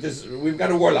trade with this. We've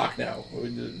got a warlock now.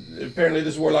 Apparently,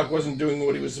 this warlock wasn't doing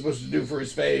what he was supposed to do for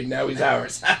his fae. Now he's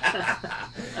ours.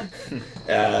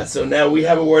 So now we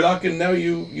have a warlock, and now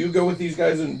you go with these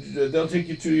guys, and they'll take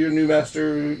you to your new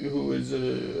master, who is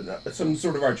some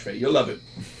sort of archfey. You'll love it."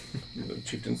 The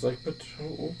chieftain's like, "But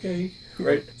okay,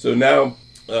 right." So now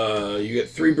you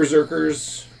get 3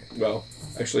 berserkers. Well,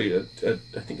 actually, I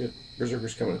think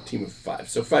berserkers come in a team of 5.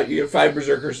 So you get 5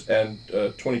 berserkers and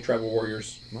 20 tribal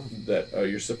warriors that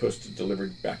you're supposed to deliver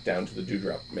back down to the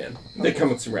Dewdrop man. They come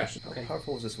with some rations. How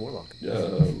powerful is this warlock?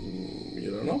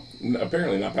 don't know.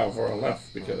 Apparently not powerful enough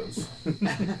because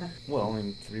Well, I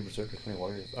mean, 3 berserkers, 20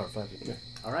 warriors, or 5. Yeah.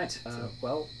 All right.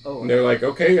 Well. and they're like,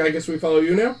 okay, I guess we follow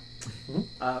you now.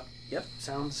 Yep.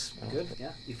 Sounds good.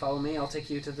 Yeah. You follow me. I'll take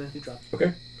you to the drop.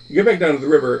 Okay. You get back down to the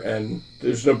river, and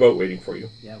there's no boat waiting for you.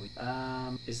 Yeah.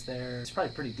 Is there? It's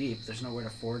probably pretty deep. There's nowhere to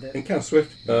ford it. And kind of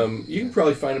swift. You can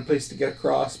probably find a place to get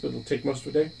across, but it'll take most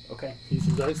of a day. Okay. Use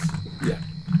some dice. Yeah.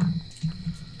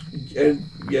 And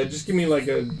yeah, just give me like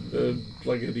a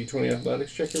D20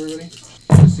 athletics check, everybody.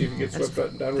 Just see if you get swept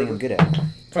I down think river. I'm good at it.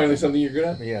 Finally, something you're good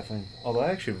at. But yeah, fine. Although I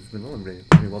actually have been rolling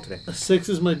pretty well today. A 6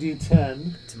 is my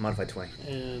D10, It's a modified 20.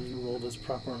 and roll this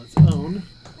proper on its own.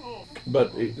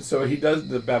 But so he does.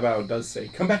 The Babao does say,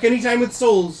 "Come back anytime with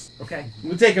souls. Okay.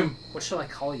 We'll take him." What shall I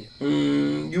call you?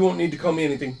 You won't need to call me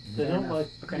anything. They Fair don't enough. like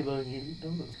Okay. you letting you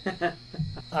know this.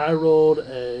 I rolled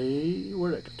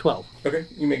a 12. Okay,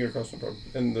 you make it across, no problem.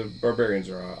 And the barbarians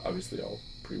are obviously all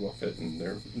pretty well fit, and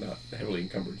they're not heavily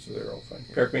encumbered, so they're all fine.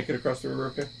 Peric, make it across the river,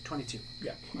 okay? 22.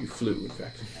 Yeah, you flew, in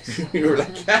fact. You were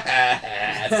like,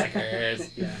 suckers.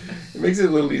 Yeah. It makes it a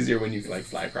little easier when you like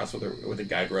fly across with a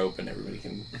guide rope, and everybody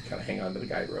can kind of hang on to the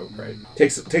guide rope, right?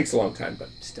 Takes a long time, but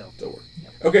Still. still works.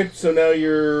 Okay, so now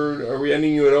are we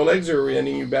ending you at Oleg's, or are we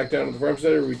ending you back down at the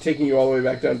farmstead, or are we taking you all the way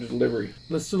back down to delivery?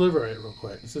 Let's deliberate real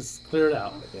quick. Let's just clear it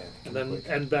out. Yeah. And then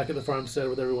end back at the farmstead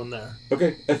with everyone there.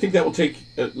 Okay, I think that will take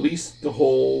at least the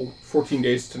whole 14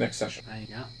 days to next session.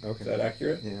 Yeah. Is Okay. that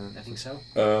accurate? Yeah. I think so.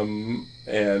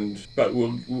 But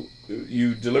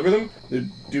you deliver them. The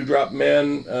Dewdrop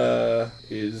Man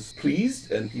is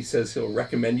pleased, and he says he'll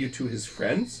recommend you to his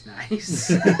friends. Nice.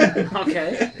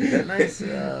 Okay. Is that nice?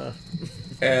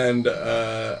 And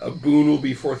a boon will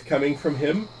be forthcoming from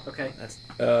him. Okay.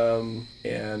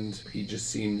 And he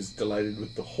just seems delighted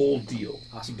with the whole deal.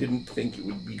 Awesome. He didn't think it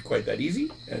would be quite that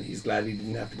easy, and he's glad he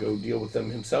didn't have to go deal with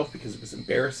them himself because it was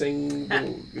embarrassing,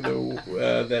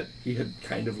 that he had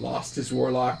kind of lost his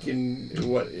warlock in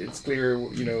what it's clear,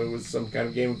 it was some kind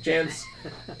of game of chance.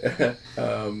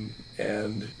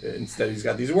 And instead he's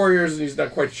got these warriors, and he's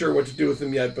not quite sure what to do with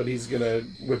them yet, but he's going to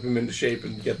whip them into shape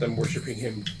and get them worshipping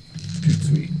him too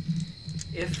sweet.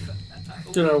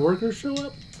 Did our workers show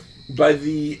up? By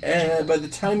the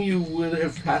time you would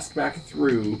have passed back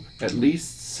through, at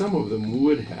least some of them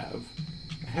would have.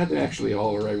 I had them actually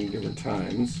all arriving at different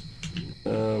times.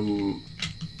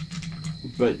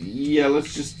 But yeah,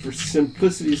 let's just, for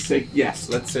simplicity's sake, yes,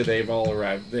 let's say they've all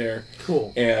arrived there.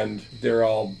 Cool. And they're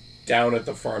all down at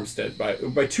the farmstead. By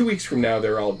 2 weeks from now,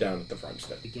 they're all down at the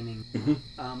farmstead. Beginning. Mm-hmm.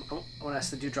 I want to ask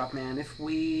the Dewdrop Man, if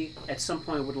we at some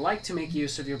point would like to make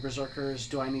use of your berserkers,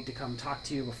 do I need to come talk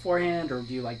to you beforehand, or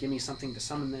do you give me something to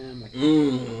summon them?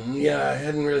 Yeah, I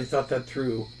hadn't really thought that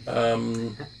through. How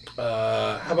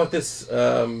about this?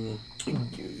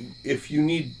 If you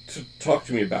need to talk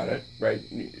to me about it, right?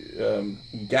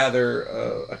 Gather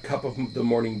a cup of the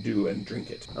morning dew and drink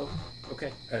it. Oh,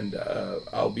 okay. And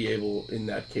I'll be able, in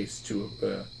that case,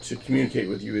 to communicate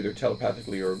with you either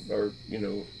telepathically or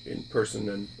in person,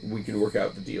 and we can work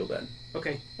out the deal then.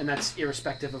 Okay, and that's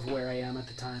irrespective of where I am at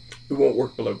the time. It won't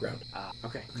work below ground.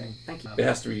 Okay. Thank you. It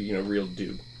has to be, real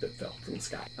dew that fell from the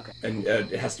sky. Okay. And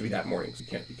it has to be that morning, so you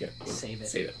can't Save it.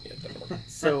 Save it. Yeah, definitely.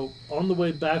 So, on the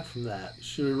way back from that,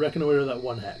 should we reconnoiter that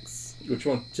one hex? Which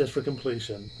one? Just for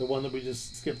completion. The one that we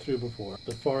just skipped through before.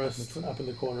 The forest up in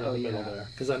the corner in the middle there.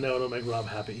 Because I know it'll make Rob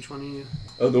happy. Which one are you?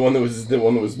 Oh, the one that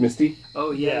was misty?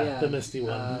 Oh, yeah. The misty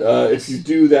one. If you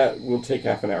do that, we'll take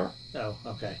half an hour. Oh,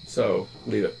 okay. So,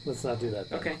 leave it. Let's not do that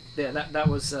then. Okay. Yeah, that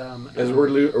was... As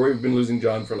we've been losing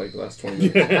John for the last 20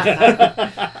 minutes.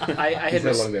 I He's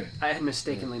had a long day. had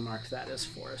mistakenly marked that as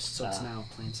forest, so it's now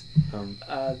plains. Um,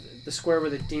 The square where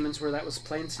the demons were, that was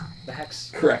plains? The hex?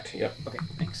 Correct, yep. Okay,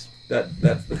 thanks.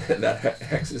 That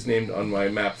hex is named on my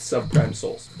map Subprime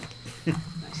Souls. Nice.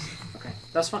 Okay,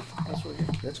 that's fun. That's what we're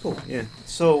here. That's cool. Yeah.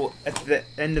 So at the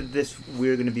end of this,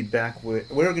 we're going to be back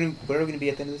with. Where are we going to be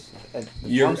at the end of this? At the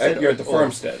You're farmstead at the or-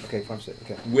 farmstead. Okay, farmstead.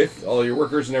 Okay. With all your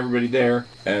workers and everybody there,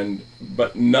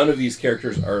 but none of these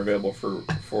characters are available for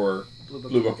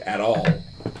Blue Book at all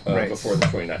Right. before the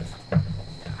 29th.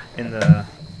 And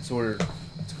so we're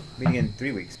meeting in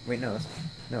 3 weeks. Wait, no.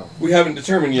 No. We haven't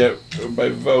determined yet by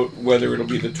vote whether it'll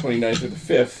be the 29th or the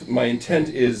 5th. My intent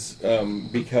is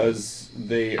because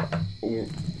they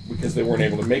weren't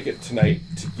able to make it tonight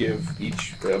to give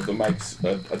each of the mics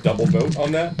a double vote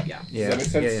on that. Yeah. Yeah.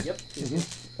 Does that make sense?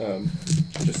 Yep.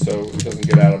 Just so it doesn't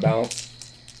get out of balance.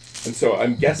 And so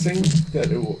I'm guessing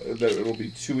that it will be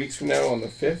 2 weeks from now on the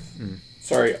 5th.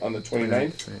 Sorry, on the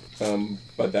 29th. Right.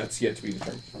 But that's yet to be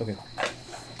determined. Okay.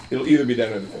 It'll either be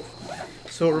then or the 5th.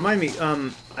 So remind me.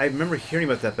 I remember hearing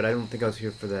about that, but I don't think I was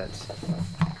here for that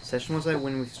session was that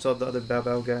when we saw the other Bao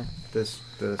Bao guy? The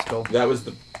skull? That was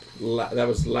the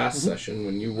last session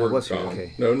when you were was here, gone.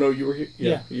 okay. No, you were here.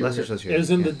 Yeah. you were Last here. session was here. It was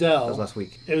in Yeah, the Dell. That was last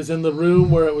week. It was in the room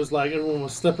where it was like everyone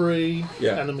was slippery,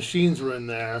 Yeah. and the machines were in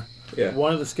there. Yeah.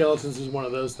 One of the skeletons was one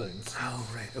of those things. Oh,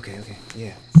 right. Okay.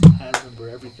 Yeah. I remember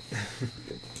everything.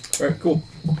 All right, cool.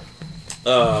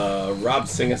 Rob,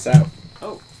 sing us out.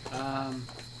 Oh,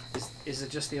 is it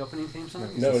just the opening theme song?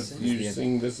 No, Is you the end.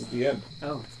 sing "This Is the End."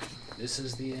 Oh, this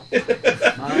is the end.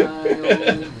 My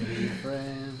only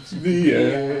friends. The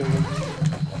end.